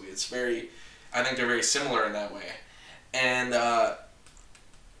this movie. It's I think they're very similar in that way. And, I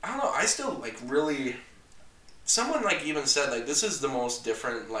don't know, I still, like, really... Someone, like, even said, like, this is the most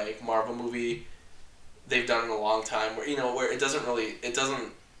different, like, Marvel movie they've done in a long time, where, you know, where it doesn't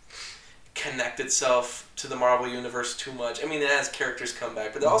connect itself to the Marvel Universe too much. I mean, it has characters come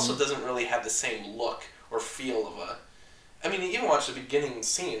back, but it also doesn't really have the same look or feel of a... I mean, you even watch the beginning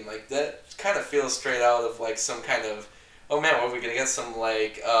scene, like, that kind of feels straight out of, like, some kind of... Oh, man, what are we going to get? Some,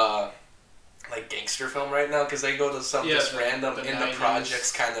 like gangster film right now, because they go to some just random in the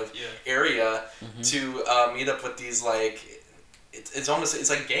projects kind of area to meet up with these, like, it's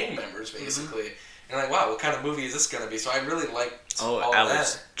like gang members basically, and like, wow, what kind of movie is this gonna be? So I really liked all I that.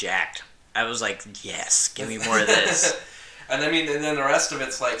 was jacked. I was like, yes, give me more of this. And I mean, and then the rest of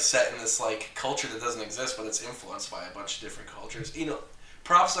it's like set in this like culture that doesn't exist, but it's influenced by a bunch of different cultures. You know,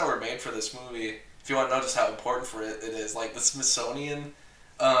 props that were made for this movie. If you want to know just how important for it is, like the Smithsonian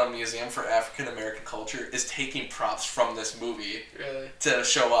Museum for African American Culture is taking props from this movie to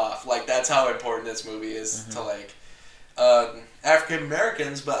show off. Like, that's how important this movie is to, like, African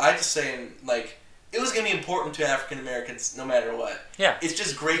Americans, but I just saying, like, it was going to be important to African Americans no matter what. Yeah. It's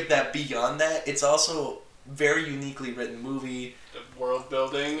just great that beyond that, it's also very uniquely written movie. The world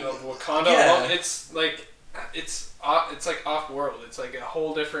building of Wakanda. Yeah. It's like like off-world. It's like a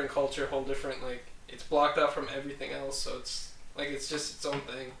whole different culture, whole different, like, it's blocked out from everything else, so it's... Like, it's just its own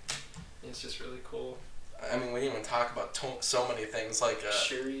thing. It's just really cool. I mean, we didn't even talk about so many things, like...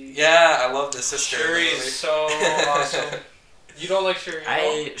 Shuri. Yeah, I love the sister. Shuri is so awesome. You don't like Shuri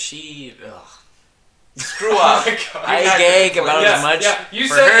at all? Screw off. Oh, I gag about as much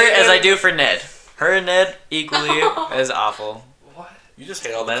for her as I do for Ned. Her and Ned equally as awful. What? You just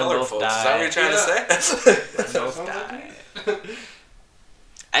hate all the color folks. Is that what you're trying to say? Let them both die.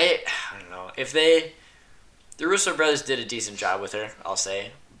 I don't know. If they... The Russo brothers did a decent job with her, I'll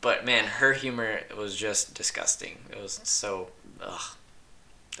say. But, man, her humor was just disgusting. It was so...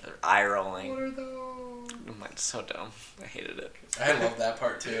 eye-rolling. What are those? Oh my, so dumb. I hated it. I love that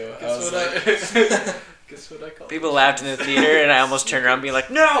part, too. Guess what I call People laughed in the theater, and I almost turned around and be like,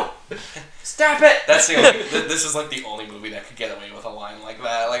 no! Stop it! That's the only... This is, like, the only movie that could get away with a line like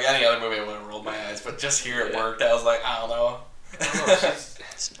that. Like, any other movie, I would have rolled my eyes. But just here it worked. I was like, I don't know.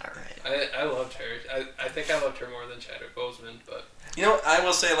 It's not right. I loved her. I think I loved her more than Chadwick Boseman, but... You know, I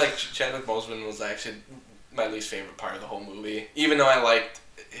will say, like, Chadwick Boseman was actually my least favorite part of the whole movie. Even though I liked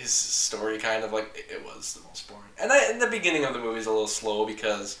his story, kind of, like, it was the most boring. And in the beginning of the movie is a little slow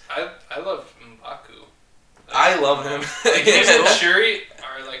because... I love M'Baku. I love him. Like, him and Shuri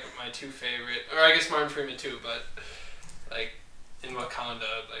are, like, my two favorite... Or I guess Martin Freeman, too, but, like, in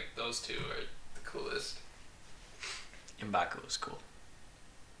Wakanda, like, those two are the coolest. M'Baku was cool.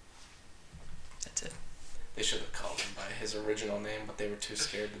 That's it. They should have called him by his original name, but they were too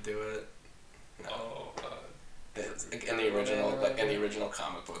scared to do it. No. In the original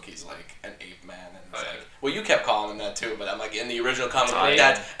comic book, he's like an ape man, and it's like, well, you kept calling him that too, but I'm like, in the original comic book,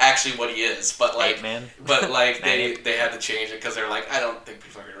 that's actually what he is. But like, ape man. But like, they had to change it because they're like, I don't think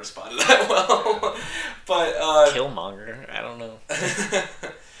people are gonna respond to that well. But Killmonger, I don't know.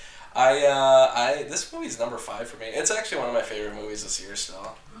 This movie's number 5 for me. It's actually one of my favorite movies this year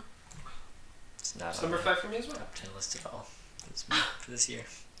still. It's not number 5 for me as well. Top 10 list at all for this year.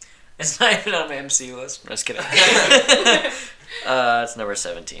 It's not even on my MCU list. I'm just kidding. It's number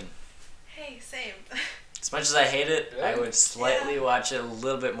 17. Hey, same. As much as I hate it, I would slightly watch it a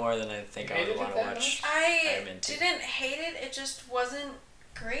little bit more than I think I would want to watch. I didn't hate it. It just wasn't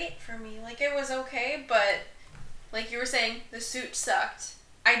great for me. Like, it was okay, but like you were saying, the suit sucked.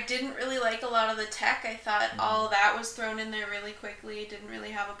 I didn't really like a lot of the tech. I thought all of that was thrown in there really quickly. It didn't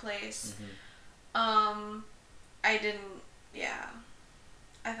really have a place. I didn't,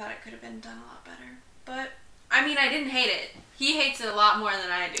 I thought it could have been done a lot better. But, I mean, I didn't hate it. He hates it a lot more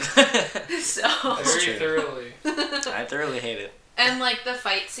than I do. So. Very thoroughly. I thoroughly hate it. And, like, the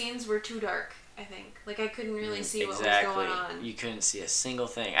fight scenes were too dark, I think. Like, I couldn't really see what was going on. You couldn't see a single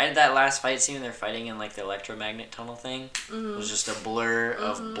thing. That last fight scene when they're fighting in, like, the electromagnet tunnel thing was just a blur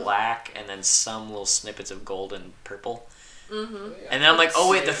of black and then some little snippets of gold and purple. And then I'm like,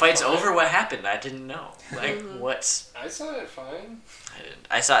 oh wait, the fight's over? What happened? I didn't know. Like, what's... I saw it fine. I didn't.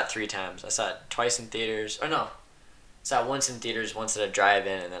 I saw it 3 times. I saw it twice in theaters. Or no. I saw it once in theaters, once at a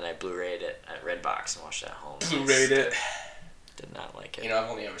drive-in, and then I Blu-rayed it at Redbox and watched it at home. Blu-rayed it. Did not like it. You know, I've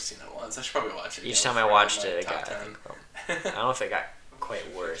only ever seen it once. I should probably watch it. Each time I watched it, it got. I don't know if it got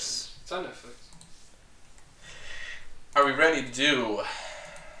quite worse. It's on Netflix. Are we ready to do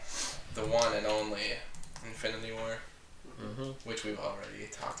the one and only Infinity War? Mm-hmm. Which we've already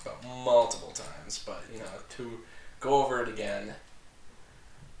talked about multiple times, but, you know, to go over it again.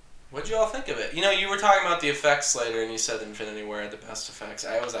 What'd you all think of it? You know, you were talking about the effects later, and you said Infinity War had the best effects.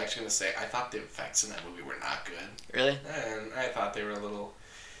 I was actually going to say, I thought the effects in that movie were not good. Really? And I thought they were a little...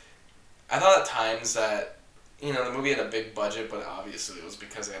 I thought at times that, you know, the movie had a big budget, but obviously it was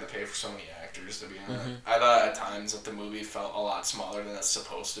because they had to pay for so many actors to be in it. I thought at times that the movie felt a lot smaller than it's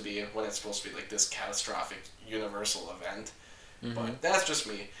supposed to be, when it's supposed to be like this catastrophic universal event. But that's just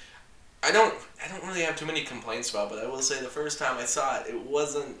me. I don't really have too many complaints about it, but I will say the first time I saw it, it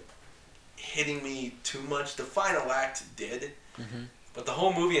wasn't hitting me too much. The final act did, but the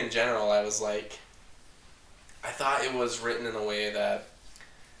whole movie in general, I was like, I thought it was written in a way that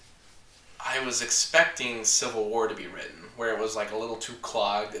I was expecting Civil War to be written, where it was like a little too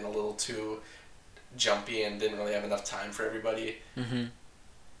clogged and a little too jumpy and didn't really have enough time for everybody.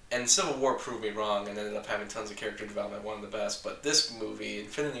 And Civil War proved me wrong and ended up having tons of character development, one of the best. But this movie,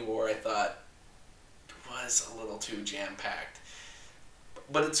 Infinity War, I thought was a little too jam-packed.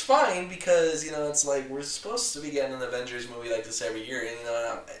 But it's fine because, you know, it's like we're supposed to be getting an Avengers movie like this every year. And, you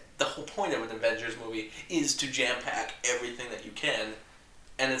know, the whole point of an Avengers movie is to jam-pack everything that you can.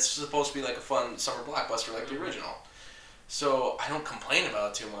 And it's supposed to be like a fun summer blockbuster like the original. So I don't complain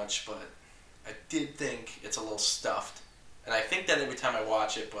about it too much, but I did think it's a little stuffed. And I think that every time I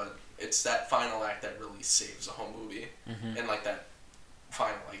watch it, but it's that final act that really saves the whole movie. And like that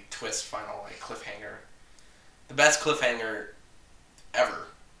final like twist, final like cliffhanger. The best cliffhanger ever.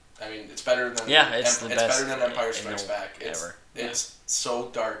 I mean, it's better than it's better than Empire Strikes Back. Ever. It's so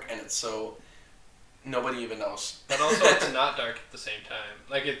dark and it's so nobody even knows. But also, it's not dark at the same time.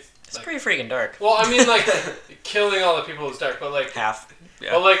 Like it's like, pretty freaking dark. Well, I mean, like killing all the people is dark, but like half.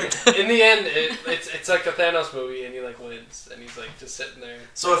 Yeah. But like in the end, it's like a Thanos movie, and he like wins, and he's like just sitting there.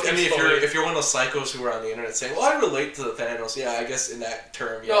 So if you're one of those psychos who are on the internet saying, "Well, I relate to the Thanos," yeah, I guess in that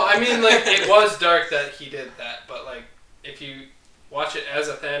term, yeah. No, I mean like it was dark that he did that, but like if you watch it as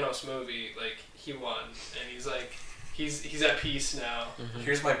a Thanos movie, like he won, and he's like he's at peace now.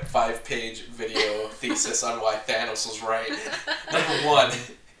 Here's my 5-page video thesis on why Thanos was right. Number one,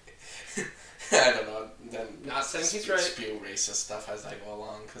 I don't know. Then not saying he's right. Spew racist stuff as I go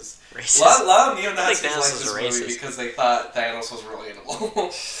along because a lot of neo-Nazis like this movie because they thought Thanos was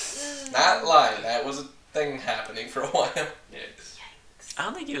relatable. Not lying, that was a thing happening for a while. I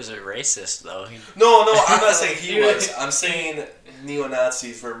don't think he was a racist though. No, I'm not saying he was. I'm saying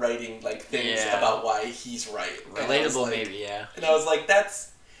neo-Nazis were writing like things about why he's right. Relatable, like, maybe, yeah. And I was like,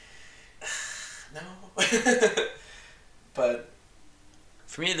 that's no. But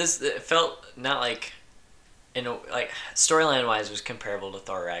for me, it felt not like, like storyline wise, was comparable to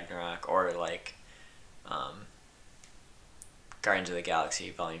Thor Ragnarok or like, Guardians of the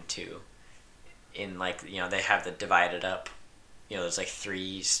Galaxy Volume 2. In like, you know, they have the divided up. You know, there's like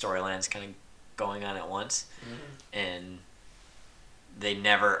 3 storylines kind of going on at once, and they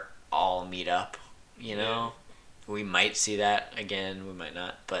never all meet up. You know, we might see that again, we might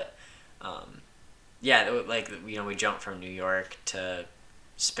not, but like, you know, we jumped from New York to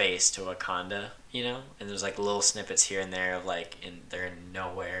space to Wakanda, you know, and there's like little snippets here and there of like they're in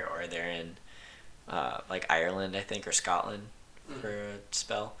nowhere or they're in like Ireland, I think, or Scotland for a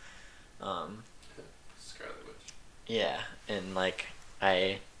spell. Scarlet Witch. Yeah, and like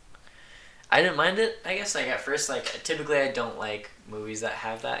I didn't mind it. I guess like at first, like typically I don't like movies that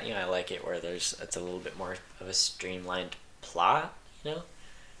have that. You know, I like it where it's a little bit more of a streamlined plot. You know,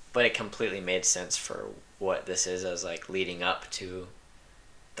 but it completely made sense for what this is as like leading up to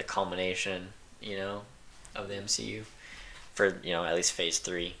the culmination, you know, of the MCU for, you know, at least phase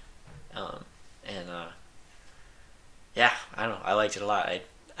 3. Yeah, I don't know. I liked it a lot. I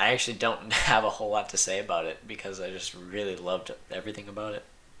actually don't have a whole lot to say about it because I just really loved everything about it.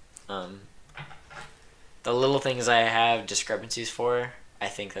 The little things I have discrepancies for, I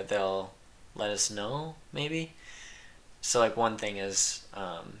think that they'll let us know, maybe. So, like, one thing is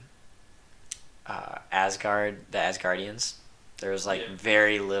Asgard, the Asgardians. There was, like,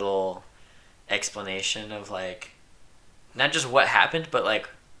 very little explanation of, like, not just what happened, but, like,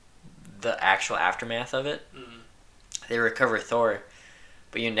 the actual aftermath of it. They recover Thor,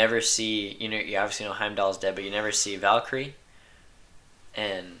 but you never see, you know, you obviously know Heimdall's dead, but you never see Valkyrie.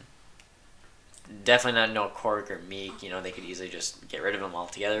 And definitely not no Korg or Meek, you know, they could easily just get rid of them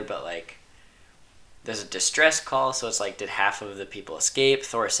altogether, but, like, there's a distress call, so it's like, did half of the people escape?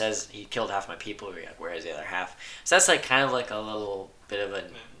 Thor says he killed half my people. We're like, where is the other half? So that's like kind of like a little bit of a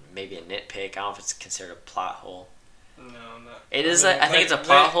maybe a nitpick. I don't know if it's considered a plot hole. No, not. It is. I think it's a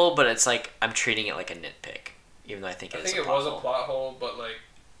plot hole, but it's like I'm treating it like a nitpick, even though I think it is a plot hole. I think it was a plot hole, but like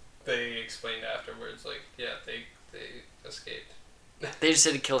they explained afterwards, like they escaped. They just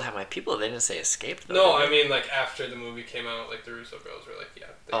said it killed half my people. They didn't say escaped. Though, no, I mean like after the movie came out, like the Russo girls were like, yeah.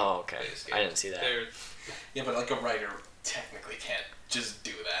 Okay. I didn't see that. Yeah, but like a writer technically can't just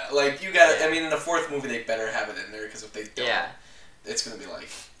do that. Like you got. I mean, in the fourth movie, they better have it in there because if they don't, it's gonna be like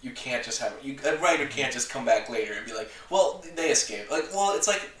you can't just have it. A writer can't just come back later and be like, well, they escaped. Like, well, it's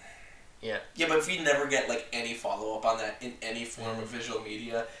like. Yeah. Yeah, but if you never get like any follow up on that in any form of visual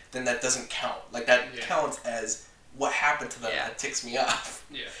media, then that doesn't count. Like that counts as what happened to them. That ticks me off.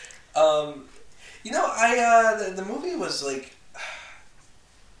 Yeah. You know, the movie was like I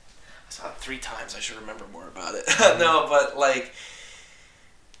saw it 3 times. I should remember more about it. No, but like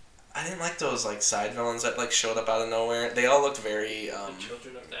I didn't like those like side villains that like showed up out of nowhere. They all looked very the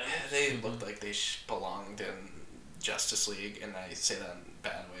Children of Thanos. They looked like they belonged in Justice League, and I say that in a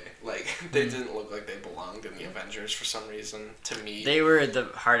bad way. Like they didn't look like they belonged in the Avengers for some reason. To me, they were the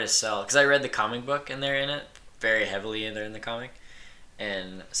hardest sell because I read the comic book and they're in it very heavily. They're in the comic,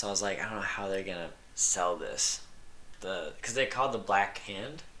 and so I was like, I don't know how they're gonna sell this. Because they called the Black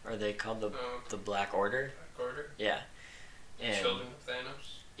Hand, or they called the Black Order. Black Order. Yeah. And Children of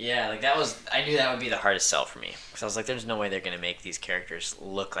Thanos. Yeah, like that was. I knew that would be the hardest sell for me because I was like, "There's no way they're gonna make these characters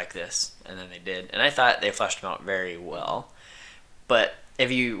look like this," and then they did, and I thought they fleshed them out very well. But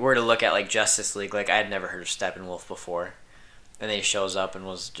if you were to look at like Justice League, like I had never heard of Steppenwolf before, and then he shows up and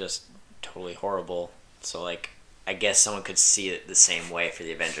was just totally horrible. So like, I guess someone could see it the same way for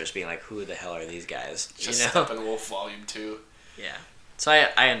the Avengers, being like, "Who the hell are these guys?" Just Steppenwolf Volume 2. Yeah. So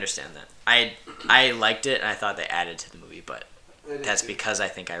I understand that. I liked it, and I thought they added to the movie, but. That's because I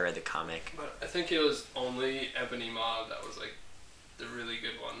think I read the comic. But I think it was only Ebony Maw that was like the really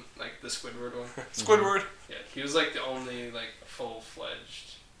good one, like the Squidward one. Squidward. Yeah, he was like the only like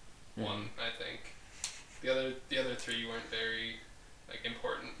full-fledged one. I think the other 3 weren't very like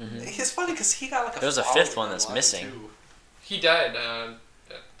important. It's funny because he got like there's a 5th one that's missing. Too. He died at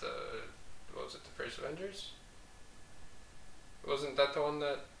what was it, the First Avengers? Wasn't that the one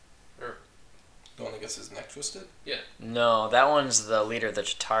that or? The one that gets his neck twisted? Yeah. No, that one's the leader of the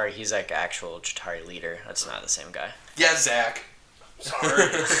Chitauri. He's like actual Chitauri leader. That's not the same guy. Yeah, Zach. Sorry.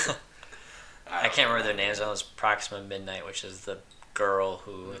 I can't remember their names. That was Proxima Midnight, which is the girl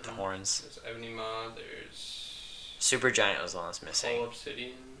who with the horns. There's Ebony Maw. There's Supergiant was the one that's missing. Whole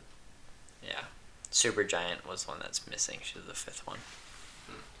Obsidian. Yeah. Supergiant was the one that's missing. She was the 5th one.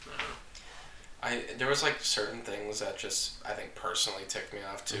 There was like certain things that just I think personally ticked me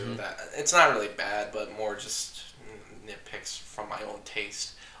off too. That it's not really bad, but more just nitpicks from my own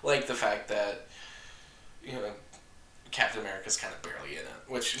taste. Like the fact that Captain America's kind of barely in it,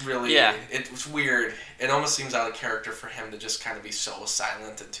 which really it was weird. It almost seems out of character for him to just kind of be so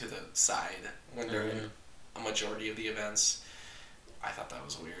silent and to the side when they're in a majority of the events. I thought that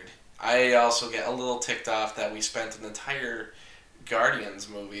was weird. I also get a little ticked off that we spent an entire Guardians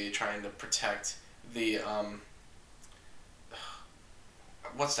movie trying to protect the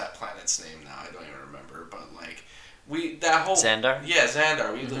what's that planet's name now? I don't even remember, but like that whole Xandar? Yeah,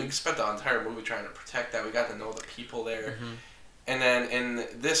 Xandar. We spent the entire movie trying to protect that. We got to know the people there. And then in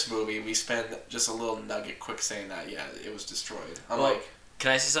this movie we spend just a little nugget quick saying that it was destroyed.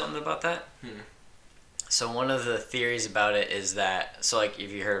 Can I say something about that? So one of the theories about it is that like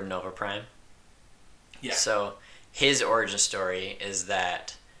if you heard of Nova Prime? Yeah. So his origin story is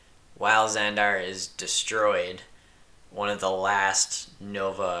that while Xandar is destroyed, one of the last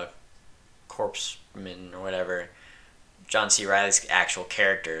Nova corpsmen or whatever, John C. Reilly's actual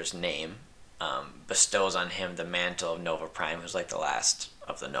character's name, bestows on him the mantle of Nova Prime, who's like the last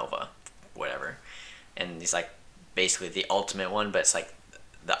of the Nova, whatever. And he's like basically the ultimate one, but it's like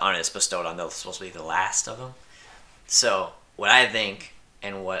the honor is bestowed on those supposed to be the last of them. So what I think,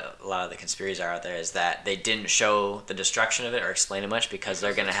 and what a lot of the conspiracies are out there, is that they didn't show the destruction of it or explain it much because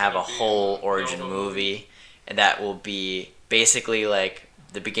they're going to have a whole origin movie, and that will be basically like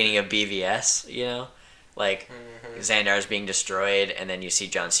the beginning of BVS, Like, Xandar is being destroyed, and then you see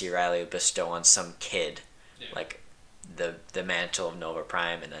John C. Reilly bestow on some kid, like, the mantle of Nova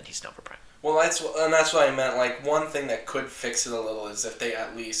Prime, and then he's Nova Prime. Well, that's what I meant. Like, one thing that could fix it a little is if they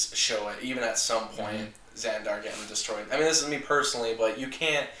at least show it, even at some point, Xandar getting destroyed. I mean, this is me personally, but you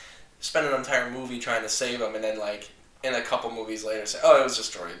can't spend an entire movie trying to save him and then, like, in a couple movies later say, oh, it was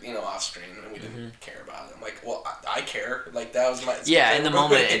destroyed, off screen, and we didn't care about it. I'm like, well, I care. Like, that was my... Yeah, in the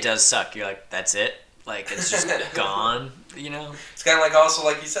moment, it does suck. You're like, that's it? Like, it's just gone, you know? It's kind of like, also,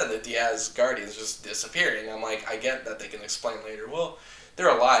 like you said, the Diaz Guardians just disappearing. I'm like, I get that they can explain later, well, they're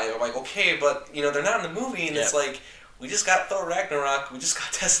alive. I'm like, okay, but, you know, they're not in the movie, and it's like, we just got Thor Ragnarok, we just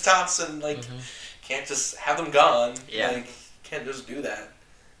got Tessa Thompson, like, can't just have them gone. Yeah. Like, can't just do that.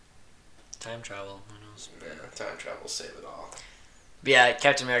 Time travel, who knows? Yeah, time travel will save it all. But yeah,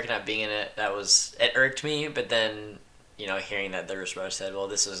 Captain America not being in it, it irked me, but then, you know, hearing that the Russo said, well,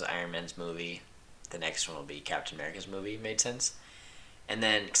 this is Iron Man's movie, the next one will be Captain America's movie, made sense. And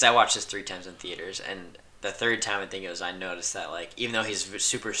then, because I watched this 3 times in theaters, and the third time I think it was, I noticed that, like, even though he's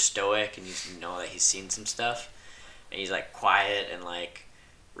super stoic and you know that he's seen some stuff, and he's, like, quiet and, like,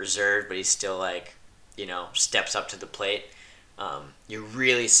 reserved, but he's still, like, you know, steps up to the plate, you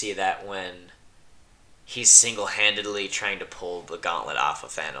really see that when he's single-handedly trying to pull the gauntlet off of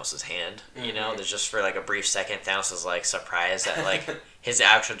Thanos' hand, you know? There's just for, like, a brief second, Thanos is, like, surprised at, like, his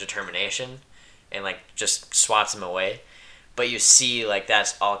actual determination, and, like, just swats him away. But you see, like,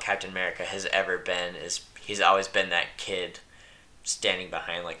 that's all Captain America has ever been, is he's always been that kid standing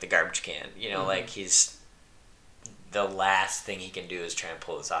behind, like, the garbage can. You know, like, he's... The last thing he can do is try and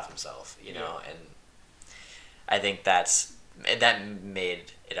pull this off himself, you know? And I think that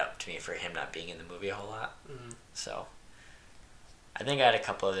made it up to me for him not being in the movie a whole lot. So, I think I had a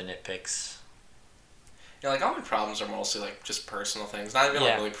couple of the nitpicks. Yeah, like, all my problems are mostly, like, just personal things. Not even,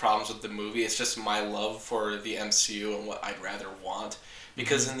 like, really problems with the movie. It's just my love for the MCU and what I'd rather want.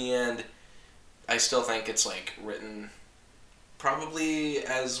 Because in the end, I still think it's, like, written probably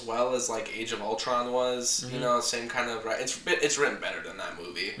as well as, like, Age of Ultron was. You know, same kind of... It's written better than that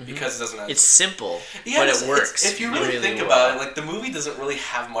movie. Because it doesn't have... It's simple, but it works. If you really think about it, like, the movie doesn't really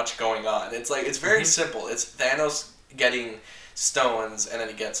have much going on. It's, like, it's very simple. It's Thanos getting... stones, and then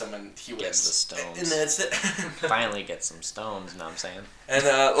he gets them, and he wins. Gets the stones. And that's it. Finally gets some stones, you know what I'm saying? And,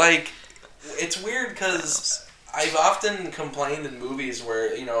 like, it's weird, because I've often complained in movies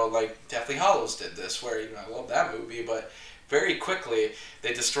where, you know, like, Deathly Hallows did this, where, you know, I love that movie, but very quickly,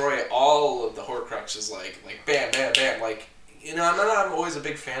 they destroy all of the Horcruxes, like bam, bam, bam, like, you know, I'm always a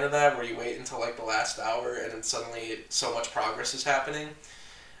big fan of that, where you wait until, like, the last hour, and then suddenly so much progress is happening.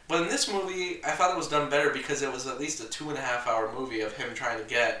 But in this movie, I thought it was done better because it was at least a 2.5-hour movie of him trying to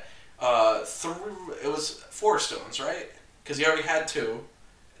get through. It was 4 stones, right? Because he already had 2.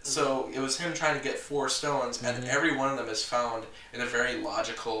 So it was him trying to get 4 stones, and every one of them is found in a very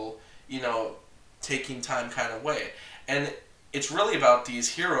logical, you know, taking time kind of way. And it's really about these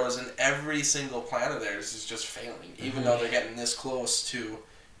heroes, and every single plan of theirs is just failing. Even though they're getting this close to,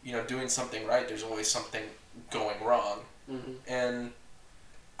 you know, doing something right, there's always something going wrong. And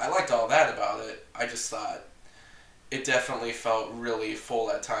I liked all that about it. I just thought it definitely felt really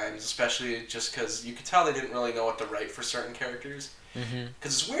full at times, especially just because you could tell they didn't really know what to write for certain characters.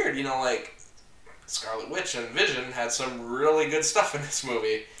 Because it's weird, you know, like, Scarlet Witch and Vision had some really good stuff in this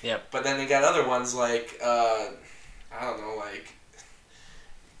movie. But then they got other ones like, I don't know, like,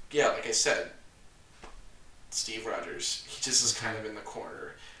 yeah, like I said, Steve Rogers, he just is kind of in the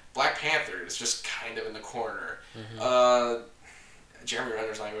corner. Black Panther is just kind of in the corner. Jeremy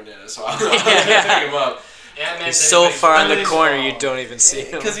Renner's not even in it, so I'm not going to pick him up. He's so far in the corner you don't even see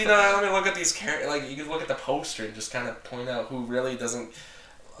him. Because, you know, I mean, look at these characters, like, you can look at the poster and just kind of point out who really doesn't,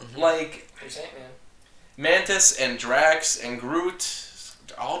 like, There's Ant-Man. Mantis and Drax and Groot,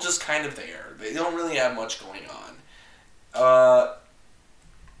 all just kind of there. They don't really have much going on.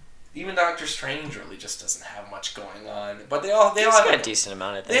 Even Doctor Strange really just doesn't have much going on. But they all have a decent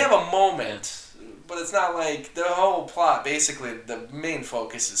amount, I think. They have a moment. But it's not like the whole plot. Basically, the main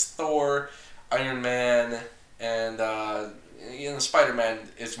focus is Thor, Iron Man, and you know, Spider-Man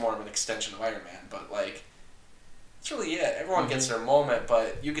is more of an extension of Iron Man. But like, that's really it. Everyone gets their moment,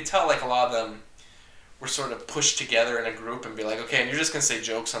 but you could tell like a lot of them were sort of pushed together in a group and be like, okay, and you're just gonna say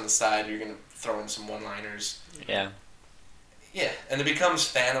jokes on the side. You're gonna throw in some one-liners. Yeah. Yeah, and it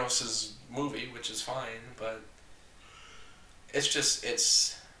becomes Thanos' movie, which is fine, but it's just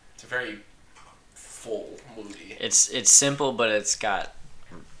it's a very full movie. It's simple, but it's got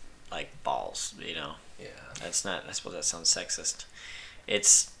like balls, you know. Yeah. That's not. I suppose that sounds sexist.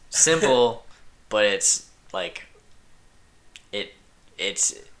 It's simple, but it's like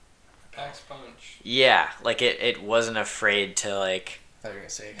it's Packs punch. Yeah, like it wasn't afraid to like I thought you were gonna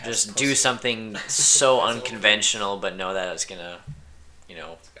say just do something so unconventional, but know that it's gonna, you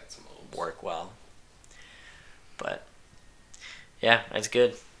know, work well. But yeah, it's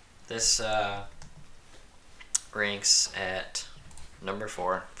good. This ranks at number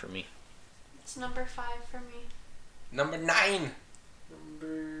 4 for me. It's number 5 for me. Number 9.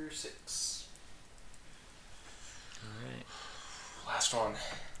 Number 6. All right. Last one.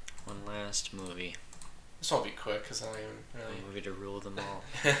 One last movie. This won't be quick because I don't even really. A movie to rule them all.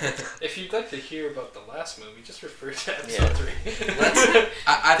 If you'd like to hear about the last movie, just refer to episode 3.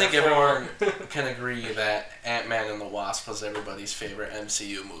 I think everyone can agree that Ant-Man and the Wasp was everybody's favorite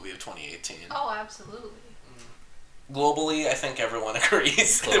MCU movie of 2018. Oh, absolutely. Globally, I think everyone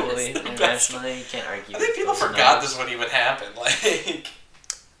agrees. Globally, internationally, you can't argue. I think people forgot this would even happen. Like,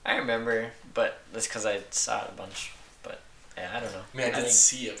 I remember, but that's because I saw it a bunch. But yeah, I don't know. I mean, I did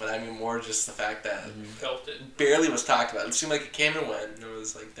see it, but I mean more just the fact that Felt it. barely was talked about. It seemed like it came and went. And it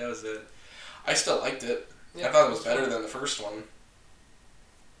was like that was it. I still liked it. Yeah, I thought it was better than the first one.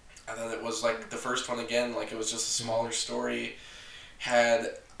 I thought it was like the first one again. Like it was just a smaller story. I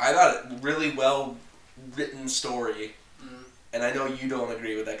thought really well written story. And I know you don't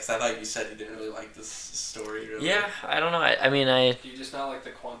agree with that because I thought you said you didn't really like this story. Really. Yeah, I don't know. I mean, Do you just not like the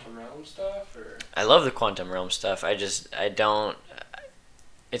quantum realm stuff, or? I love the quantum realm stuff. I don't.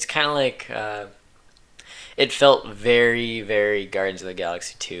 It's kind of like. It felt very, very Guardians of the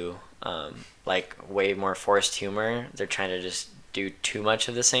Galaxy 2. Like way more forced humor. They're trying to just do too much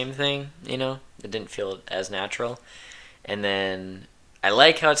of the same thing. You know, it didn't feel as natural. And then I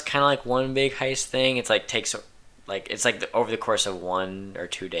like how it's kind of like one big heist thing. It's like it's like over the course of 1 or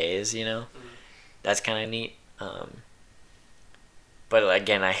 2 days, you know? Mm-hmm. That's kind of neat. But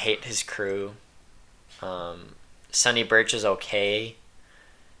again, I hate his crew. Sonny Birch is okay.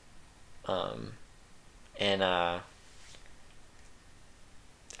 I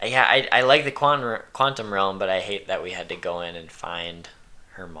like the quantum realm, but I hate that we had to go in and find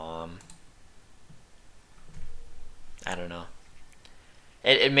her mom. I don't know.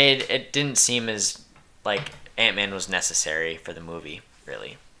 It didn't seem as like Ant-Man was necessary for the movie,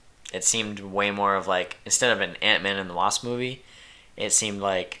 really. It seemed way more of like, instead of an Ant-Man and the Wasp movie, it seemed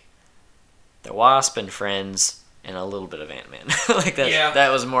like the Wasp and friends and a little bit of Ant-Man. Like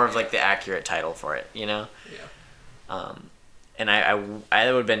that was more of like the accurate title for it, you know? Yeah. And I would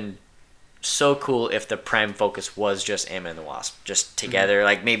have been so cool if the prime focus was just Ant-Man and the Wasp, just together. Mm-hmm.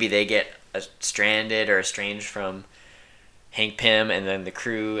 Like maybe they get stranded or estranged from Hank Pym and then the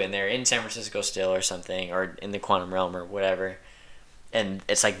crew, and they're in San Francisco still or something, or in the quantum realm or whatever, and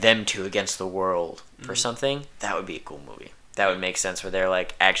it's like them two against the world for something. That would be a cool movie. That would make sense, where they're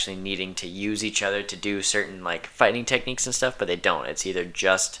like actually needing to use each other to do certain like fighting techniques and stuff, but they don't. It's either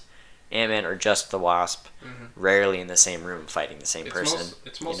just Ant-Man or just the Wasp, rarely in the same room fighting the same person.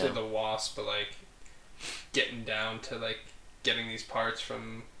 It's mostly the Wasp, but like getting down to like getting these parts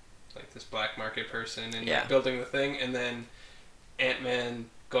from like this black market person and like, building the thing, and then Ant-Man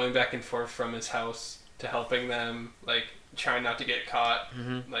going back and forth from his house to helping them, like trying not to get caught,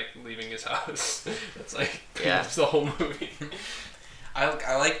 like leaving his house. That's like pretty much the whole movie. I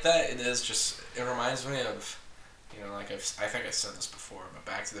like that. It reminds me of, you know, like I think I said this before, but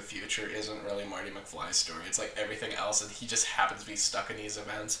Back to the Future isn't really Marty McFly's story. It's like everything else, and he just happens to be stuck in these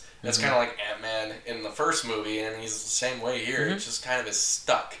events. It's kind of like Ant-Man in the first movie, and he's the same way here. It's just kind of is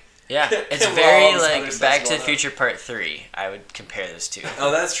stuck. Yeah, it's very like Back to the Future Part 3. I would compare this to.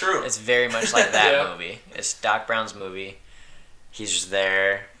 Oh, that's true. It's very much like that movie. It's Doc Brown's movie. He's just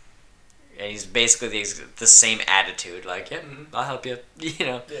there, and he's basically the same attitude. Like, I'll help you, you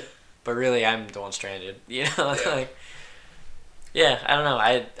know. Yeah. But really, I'm the one stranded. You know, like. Yeah, I don't know.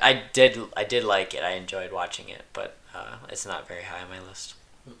 I did like it. I enjoyed watching it, but it's not very high on my list.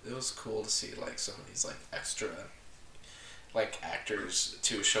 It was cool to see like some of these like extra, like actors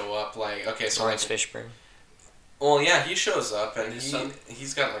to show up. Like Lawrence Fishburne. Well, yeah, he shows up and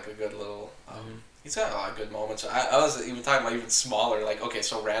he's got like a good little. He's got a lot of good moments. I was even talking about even smaller. Like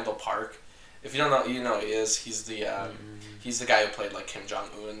so Randall Park. If you don't know, you know who he is. He's the he's the guy who played like Kim Jong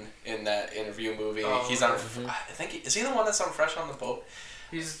Un in that interview movie. He's on. I think is he the one that's on Fresh on the Boat?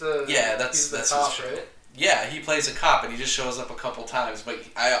 He's the that's the his top, show. right? Yeah, he plays a cop and he just shows up a couple times. But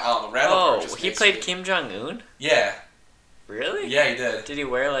I don't know. Randall Park just he played Kim Jong Un. Yeah. Really? Yeah, he did. Did he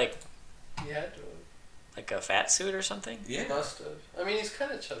wear like? Yeah. Like a fat suit or something? Yeah. He must have. I mean, he's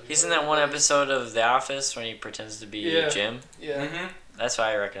kind of chubby. He's in that one episode of The Office when he pretends to be Jim. Yeah. That's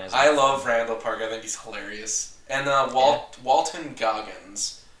why I recognize him. I love Randall Park. I think he's hilarious. And Walton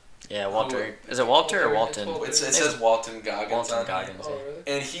Goggins. Yeah, Walter. Is it Walter or Walton? It says Walton Goggins. Walton Goggins. Oh, really?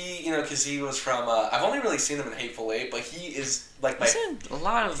 And he, because he was from. I've only really seen him in Hateful Eight, but he is like my. He's in a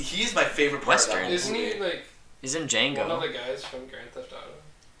lot of. He's my favorite part Western. of that Isn't he like? He's in Django. One of the guys from Grand Theft Auto.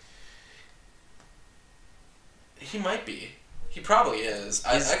 He might be. He probably is.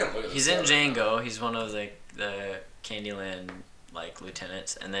 I can look at this. He's in Django. He's one of the Candyland like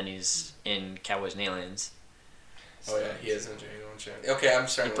lieutenants, and then he's in Cowboys and Aliens. Oh yeah, he is in Django. Okay, I'm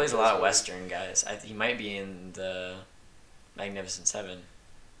sorry. He plays a lot of Western guys. He might be in the Magnificent Seven.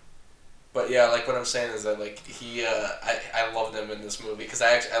 But yeah, like what I'm saying is that like he, I loved him in this movie because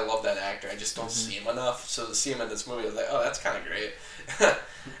I love that actor. I just don't see him enough. So to see him in this movie, I was like, oh, that's kind of great.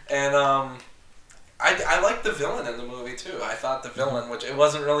 And I liked the villain in the movie too. I thought the villain, which it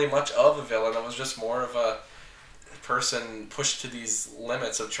wasn't really much of a villain, it was just more of a person pushed to these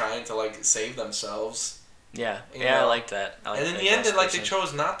limits of trying to like save themselves. Yeah, You I know? liked that. I liked And in that the end, last like they person.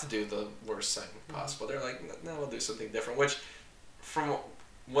 chose not to do the worst thing possible. They're like, no, we'll do something different. Which, from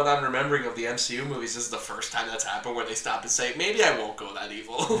what I'm remembering of the MCU movies, this is the first time that's happened where they stop and say, maybe I won't go that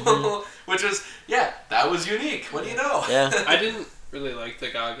evil. Which was, yeah, that was unique. What do you know? Yeah. I didn't really like the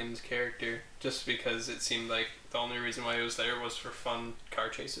Goggins character just because it seemed like the only reason why he was there was for fun car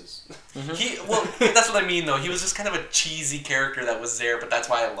chases. Well, that's what I mean, though. He was just kind of a cheesy character that was there, but that's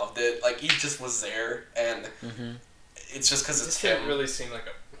why I loved it. Like, he just was there, and it's just because It it's just him. didn't really seem like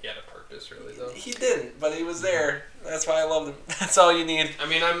he had a purpose, really, though. He didn't, but he was there. That's why I loved him. That's all you need. I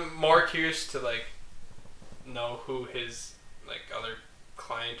mean, I'm more curious to, like, know who his, like, other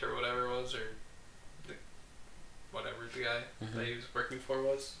client or whatever was, or whatever the guy that he was working for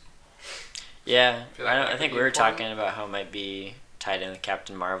was. Yeah, feel like that I could think be we were important. talking about how it might be tied in with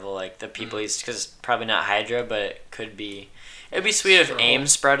Captain Marvel, like the people he's, because probably not Hydra, but it could be. It'd be sweet if Skrull. AIM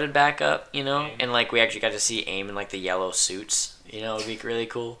sprouted back up, you know, AIM. and like we actually got to see AIM in like the yellow suits, you know, it'd be really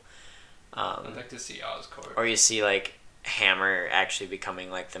cool. I'd like to see Oscorp. Or you see like Hammer actually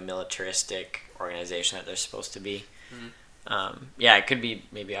becoming like the militaristic organization that they're supposed to be. Yeah, it could be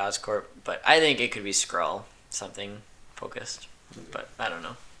maybe Oscorp, but I think it could be Skrull, something focused, but I don't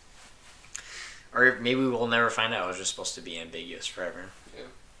know. Or maybe we'll never find out. It was just supposed to be ambiguous forever. Yeah.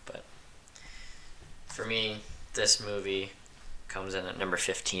 But for me, this movie comes in at number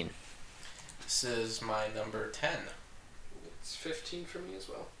 15. This is my number 10. It's 15 for me as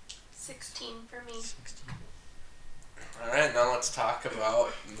well. 16 for me. Alright, now let's talk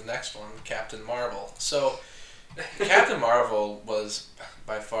about the next one, Captain Marvel. So, Captain Marvel was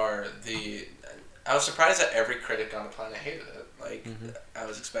by far the... I was surprised that every critic on the planet hated it. Like, I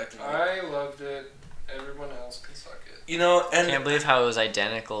was expecting it. I loved it. Everyone else can suck it. You know, and Can't believe how it was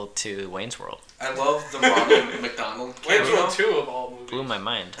identical to Wayne's World. I love the Ronald McDonald Wayne's cameo. World 2 of all movies. Blew my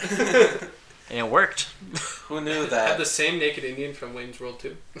mind. And it worked. Who knew Had that? the same naked Indian from Wayne's World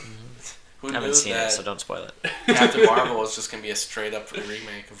 2. Who I knew haven't seen that it, so don't spoil it. Captain Marvel was just gonna be a straight up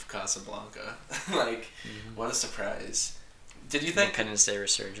remake of Casablanca? Like, what a surprise! Did you think? Independence Day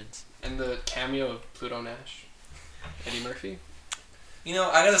Resurgence. And the cameo of Pluto Nash. Eddie Murphy. You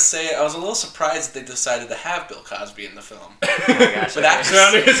know, I gotta say, I was a little surprised that they decided to have Bill Cosby in the film. Oh my gosh. But okay.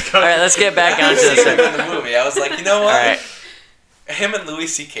 after Alright, let's get back onto seeing this. him in the movie, I was like, you know what? Alright. Him and Louis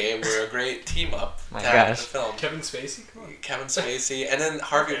C.K. were a great team up My to have in gosh. the film. Kevin Spacey? Come on. Kevin Spacey, and then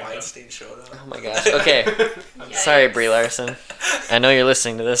Harvey Okay, Weinstein showed up. Oh my gosh. Okay. Yikes. Sorry, Brie Larson. I know you're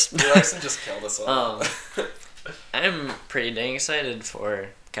listening to this. Brie Larson just killed us all. I'm pretty dang excited for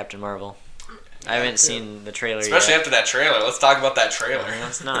Captain Marvel. I haven't seen the trailer Especially yet. after that trailer. Let's talk about that trailer.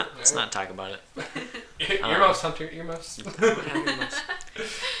 Let's not talk about it. Earmuffs, Hunter. Earmuffs.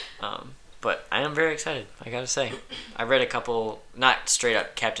 But I am very excited. I gotta say, I read a couple, not straight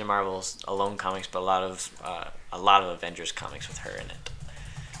up Captain Marvel's alone comics, but a lot of Avengers comics with her in it.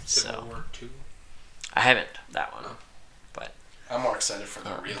 Civil So War 2. I haven't that one, but I'm more excited for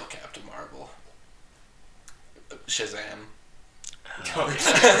the real Captain Marvel. Shazam.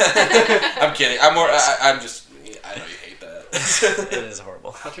 I'm kidding. I'm just. I know you hate that. it is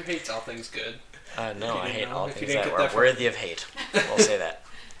horrible. Hunter hates all things good. No, If you I didn't hate know, all if you things didn't that get are that from- worthy of hate. We'll say that.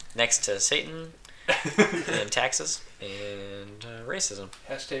 Next to Satan and taxes and racism.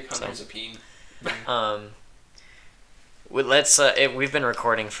 Hashtag Hunter's a peen. We've been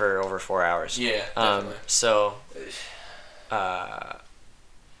recording for over 4 hours. Yeah, definitely. So, I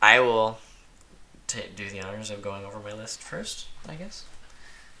will do the honors of going over my list first, I guess.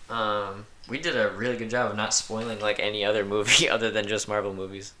 We did a really good job of not spoiling like any other movie other than just Marvel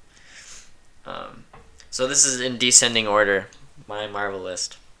movies. So this is in descending order, my Marvel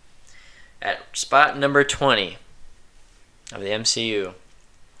list. At spot number 20 of the MCU,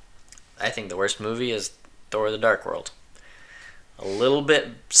 I think the worst movie is Thor: The Dark World. A little bit,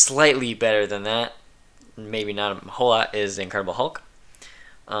 slightly better than that, maybe not a whole lot, is The Incredible Hulk.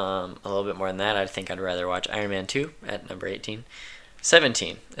 A little bit more than that, I think I'd rather watch Iron Man 2 at number 18.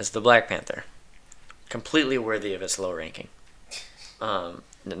 17 is The Black Panther. Completely worthy of its low ranking.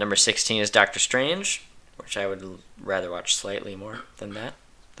 Number 16 is Doctor Strange, which I would rather watch slightly more than that,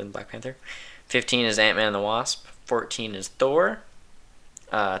 than Black Panther. 15 is Ant-Man and the Wasp. 14 is Thor.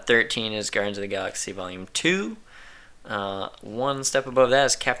 13 is Guardians of the Galaxy Volume 2. One step above that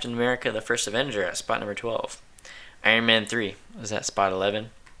is Captain America: The First Avenger at spot number 12. Iron Man 3 is at spot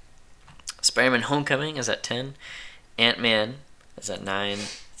 11. Spider-Man Homecoming is at 10. Ant-Man is at 9.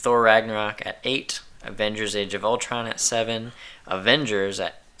 Thor Ragnarok at 8. Avengers Age of Ultron at 7. Avengers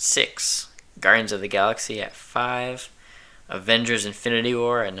at 6. Guardians of the Galaxy at 5. Avengers Infinity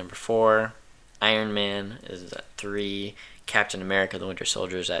War at number 4. Iron Man is at 3. Captain America the Winter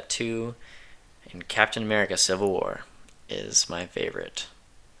Soldier is at 2. And Captain America Civil War is my favorite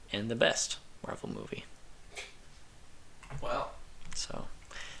and the best Marvel movie. Wow. So,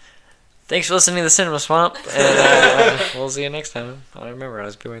 thanks for listening to the Cinema Swamp, and we'll see you next time. I don't remember, I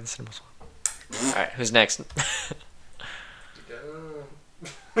was doing the Cinema Swamp. Alright, who's next?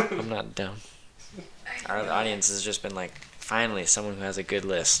 I'm not dumb. Our audience has just been like, finally, someone who has a good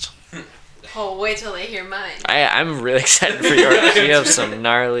list. Oh, wait till they hear mine. I'm really excited for yours. You have some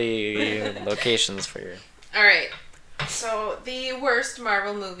gnarly locations for your... Alright, so the worst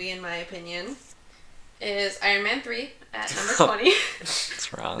Marvel movie, in my opinion, is Iron Man 3 at number 20.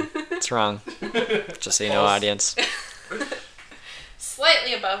 It's wrong. It's wrong. Just so you know, audience.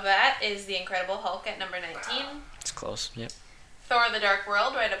 Slightly above that is The Incredible Hulk at number 19. It's close, yep. Thor the Dark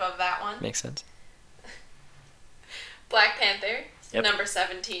World right above that one. Makes sense. Black Panther, Yep. number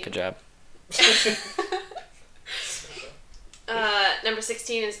 17. Good job. Number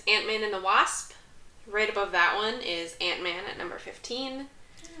 16 is Ant-Man and the Wasp. Right above that one is Ant-Man at number 15.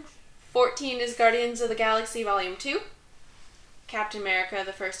 14 is Guardians of the Galaxy Volume 2. Captain America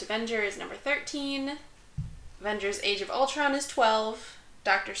the First Avenger is number 13. Avengers Age of Ultron is 12.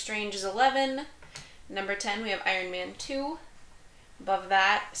 Doctor Strange is 11. Number 10 we have Iron Man 2. Above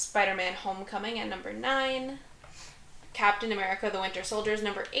that, Spider-Man Homecoming at number 9. Captain America the Winter Soldier is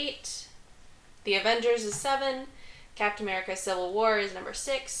number 8. The Avengers is 7. Captain America Civil War is number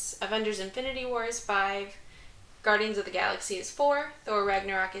 6. Avengers Infinity War is 5. Guardians of the Galaxy is 4. Thor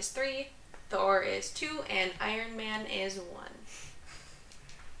Ragnarok is 3. Thor is 2. And Iron Man is 1.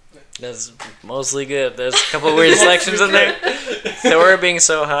 That's mostly good. There's a couple weird selections in there. Thor being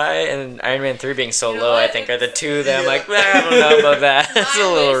so high and Iron Man 3 being so You know low, I what? think, are the two that I'm like, I don't know about that. That's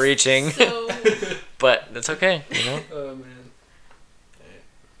a little reaching. So But that's okay, you know? Oh man.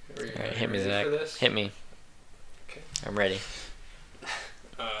 Alright, hit me, ready Zach. for this? Hit me. Okay. I'm ready.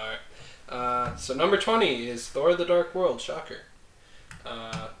 Alright. So number 20 is Thor the Dark World. Shocker.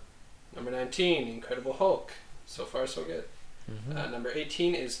 Number 19, Incredible Hulk. So far, so good. Mm-hmm. Number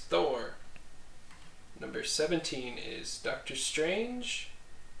 18 is Thor. Number 17 is Doctor Strange.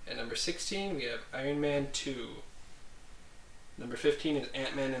 And number 16, we have Iron Man 2. Number 15 is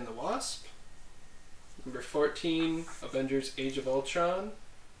Ant-Man and the Wasp. Number 14, Avengers Age of Ultron.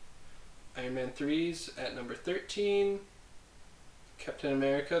 Iron Man 3's at number 13. Captain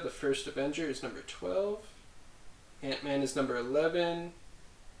America, the First Avenger, is number 12. Ant-Man is number 11.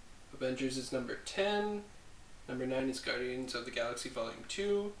 Avengers is number 10. Number 9 is Guardians of the Galaxy Volume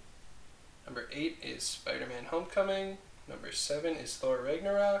 2. Number 8 is Spider-Man Homecoming. Number 7 is Thor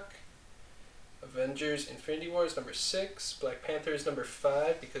Ragnarok. Avengers Infinity War is number 6. Black Panther is number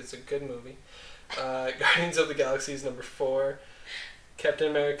 5 because it's a good movie. Guardians of the Galaxy is number 4. Captain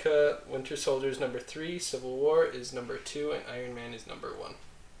America Winter Soldier is number 3. Civil War is number 2. And Iron Man is number 1.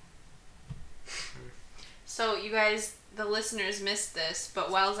 So you guys, the listeners, missed this, but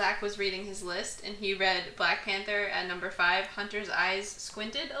while Zach was reading his list and he read Black Panther at number 5, Hunter's eyes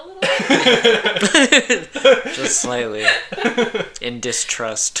squinted a little bit. Just slightly. In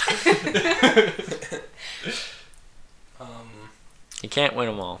distrust. You can't win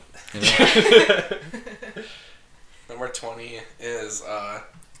them all. You know? Number 20 is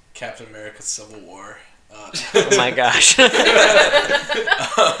Captain America Civil War. Oh my gosh. Alright.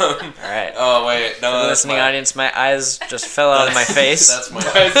 Oh, wait. No, For the listening audience, my eyes just fell out of my face. That's my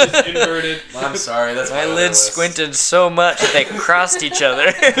Eyes is inverted. I'm sorry. That's My my lids squinted so much that they crossed each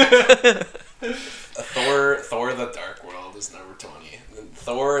other. Thor the Dark World is number 20.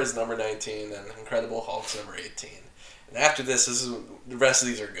 Thor is number 19, and Incredible Hulk's number 18. And after this the rest of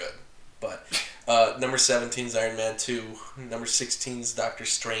these are good. But number 17 is Iron Man 2. Number 16 is Doctor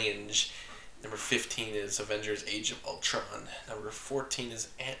Strange. Number 15 is Avengers Age of Ultron. Number 14 is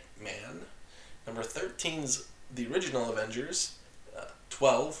Ant-Man. Number 13 is the original Avengers.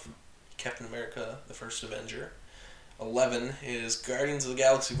 12, Captain America, the First Avenger. 11 is Guardians of the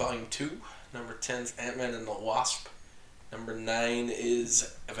Galaxy Volume 2. Number 10 is Ant-Man and the Wasp. Number 9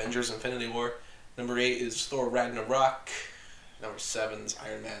 is Avengers Infinity War. Number 8 is Thor Ragnarok. Number 7 is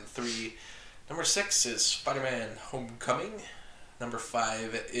Iron Man 3. Number 6 is Spider-Man Homecoming. Number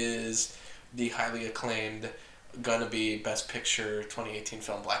 5 is the highly acclaimed, gonna be Best Picture 2018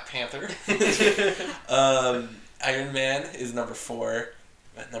 film Black Panther. Iron Man is number 4.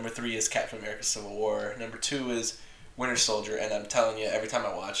 Number 3 is Captain America Civil War. Number 2 is Winter Soldier, and I'm telling you, every time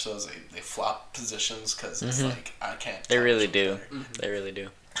I watch those, they flop positions because it's like I can't. They tell really which do. one's better. They really do.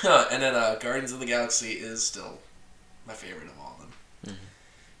 And then Guardians of the Galaxy is still my favorite of all of them.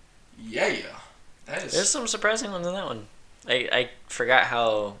 Yeah. That is. There's some surprising ones in that one. I forgot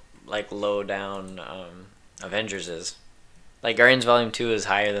how like low down Avengers is. Like Guardians Volume 2 is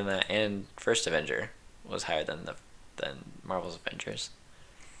higher than that, and First Avenger was higher than Marvel's Avengers.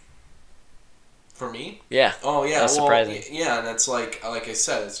 For me? Yeah. Oh yeah. That's surprising. Yeah, and it's like I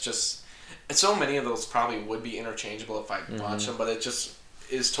said, it's just so many of those probably would be interchangeable if I watch them, but it just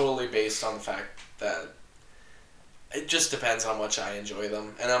is totally based on the fact that it just depends how much I enjoy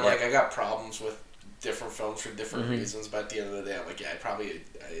them, and I'm like I got problems with different films for different reasons, but at the end of the day, I'm like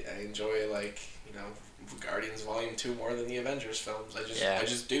I enjoy like Guardians Volume 2 more than the Avengers films. I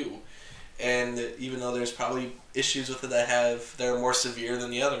just do. And even though there's probably issues with it that are more severe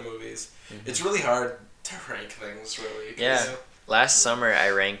than the other movies, it's really hard to rank things, really. Yeah. Last summer I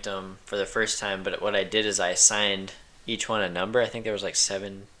ranked them for the first time, but what I did is I assigned each one a number. I think there was like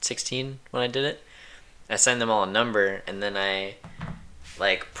 16 when I did it. I assigned them all a number, and then I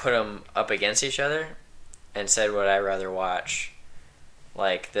like put them up against each other and said, would I rather watch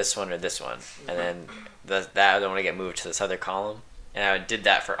like this one or this one? And then that would want to get moved to this other column. And I did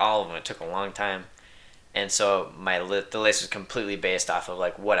that for all of them. It took a long time. And so the list was completely based off of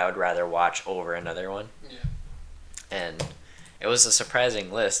like what I would rather watch over another one. Yeah. And it was a surprising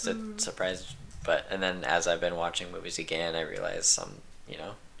list. It surprised, and then as I've been watching movies again, I realized some,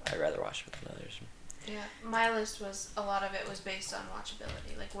 I'd rather watch it than others. Yeah, my list a lot of it was based on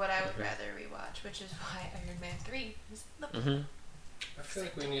watchability, like what I would rather rewatch, which is why Iron Man 3 is the I feel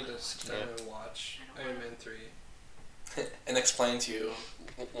like we need to sit down and watch Iron Man 3. And explain to you,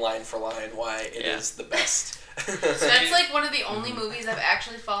 line for line, why it is the best. That's like one of the only movies I've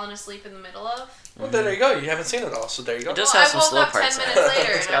actually fallen asleep in the middle of. Well, there you go. You haven't seen it all, so there you go. It does have some slow I woke up parts. 10 minutes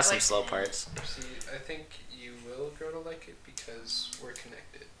later. It's got some slow parts. See, I think you will grow to like it because we're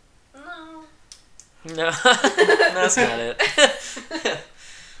connected. No. No, that's not it.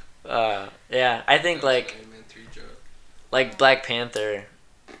 Yeah, I think like Iron Man 3 joke. Like Black Panther.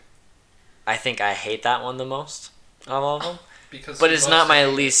 I think I hate that one the most of all of them. But it's not my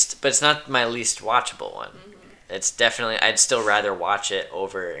least. But it's not my least watchable one. It's definitely. I'd still rather watch it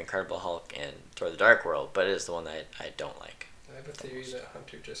over Incredible Hulk and Thor: The Dark World. But it is the one that I don't like. I have a theory that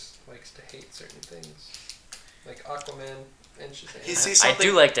Hunter just likes to hate certain things, like Aquaman and Shazam. I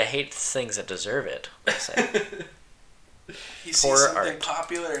do like to hate things that deserve it. He sees something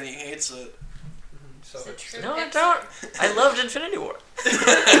popular and he hates it. No, I don't. I loved Infinity War.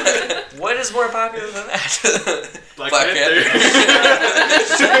 What is more popular than that? Black Panther.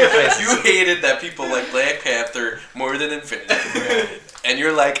 You hated that people like Black Panther more than Infinity War. And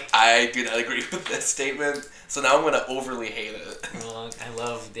you're like, I do not agree with that statement, so now I'm going to overly hate it. Well, I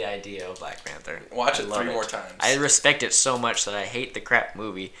love the idea of Black Panther. Watch it 3 more times. I respect it so much that I hate the crap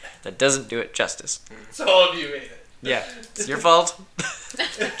movie that doesn't do it justice. So all of you hate it. Yeah, it's your fault.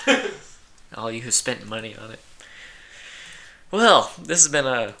 All you who spent money on it. Well, this has been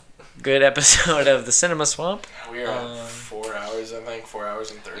a good episode of the Cinema Swamp. We are at 4 hours, I think. 4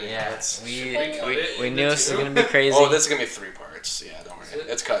 hours and 30 minutes. We knew this was going to be crazy. Oh, this is going to be 3 parts. Yeah, don't worry.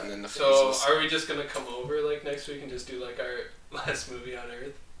 It's cutting into phases. So, are we just going to come over like next week and just do like our last movie on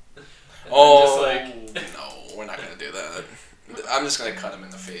Earth? No, we're not going to do that. I'm just going to cut them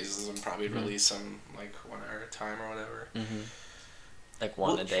into phases and probably release them like 1 hour at a time or whatever. Like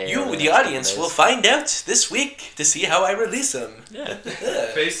one a day. You, the audience, will find out this week to see how I release them. Yeah.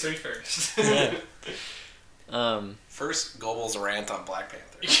 Phase 3 first. Yeah. First, Goebel's rant on Black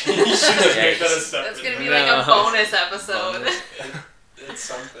Panther. That's gonna be like a bonus episode. It's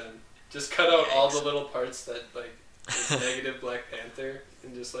something. Just cut out all the little parts that like is negative Black Panther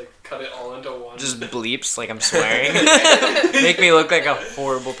and just like cut it all into one. Just bleeps like I'm swearing. Make me look like a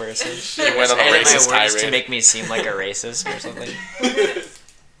horrible person. You went on a racist tirade to make me seem like a racist or something.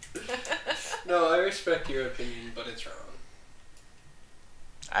 No, I respect your opinion, but it's wrong.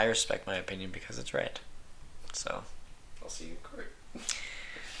 I respect my opinion because it's right. So I'll see you in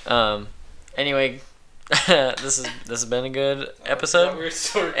court. Anyway, this has been a good episode. We're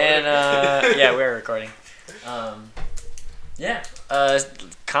still recording. And yeah, we're recording.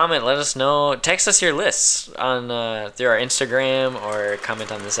 Comment, let us know, text us your lists on through our Instagram, or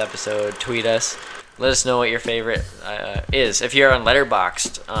comment on this episode, tweet us, let us know what your favorite is. If you're on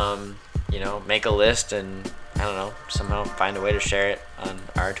Letterboxd, make a list and I don't know, somehow find a way to share it on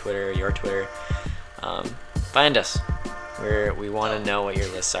our Twitter or your Twitter. Find us. We want to know what your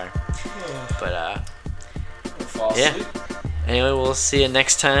lists are. But yeah. Anyway, we'll see you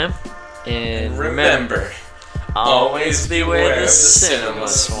next time. And remember, Always beware the cinema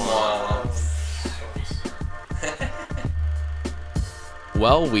swamp.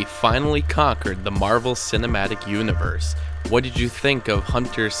 Well, we finally conquered the Marvel Cinematic Universe. What did you think of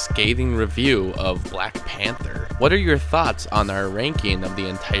Hunter's scathing review of Black Panther? What are your thoughts on our ranking of the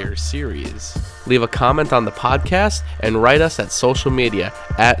entire series? Leave a comment on the podcast and write us at social media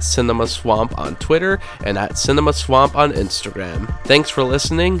at Cinema Swamp on Twitter and at Cinema Swamp on Instagram. Thanks for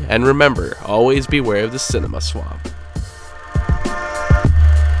listening, and remember, always beware of the Cinema Swamp.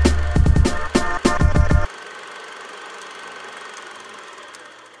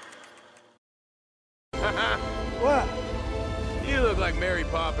 What? You look like Mary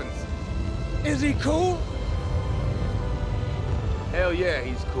Poppins. Is he cool? Hell yeah,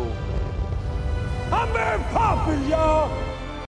 he's cool. I'm Mary Poppins, y'all!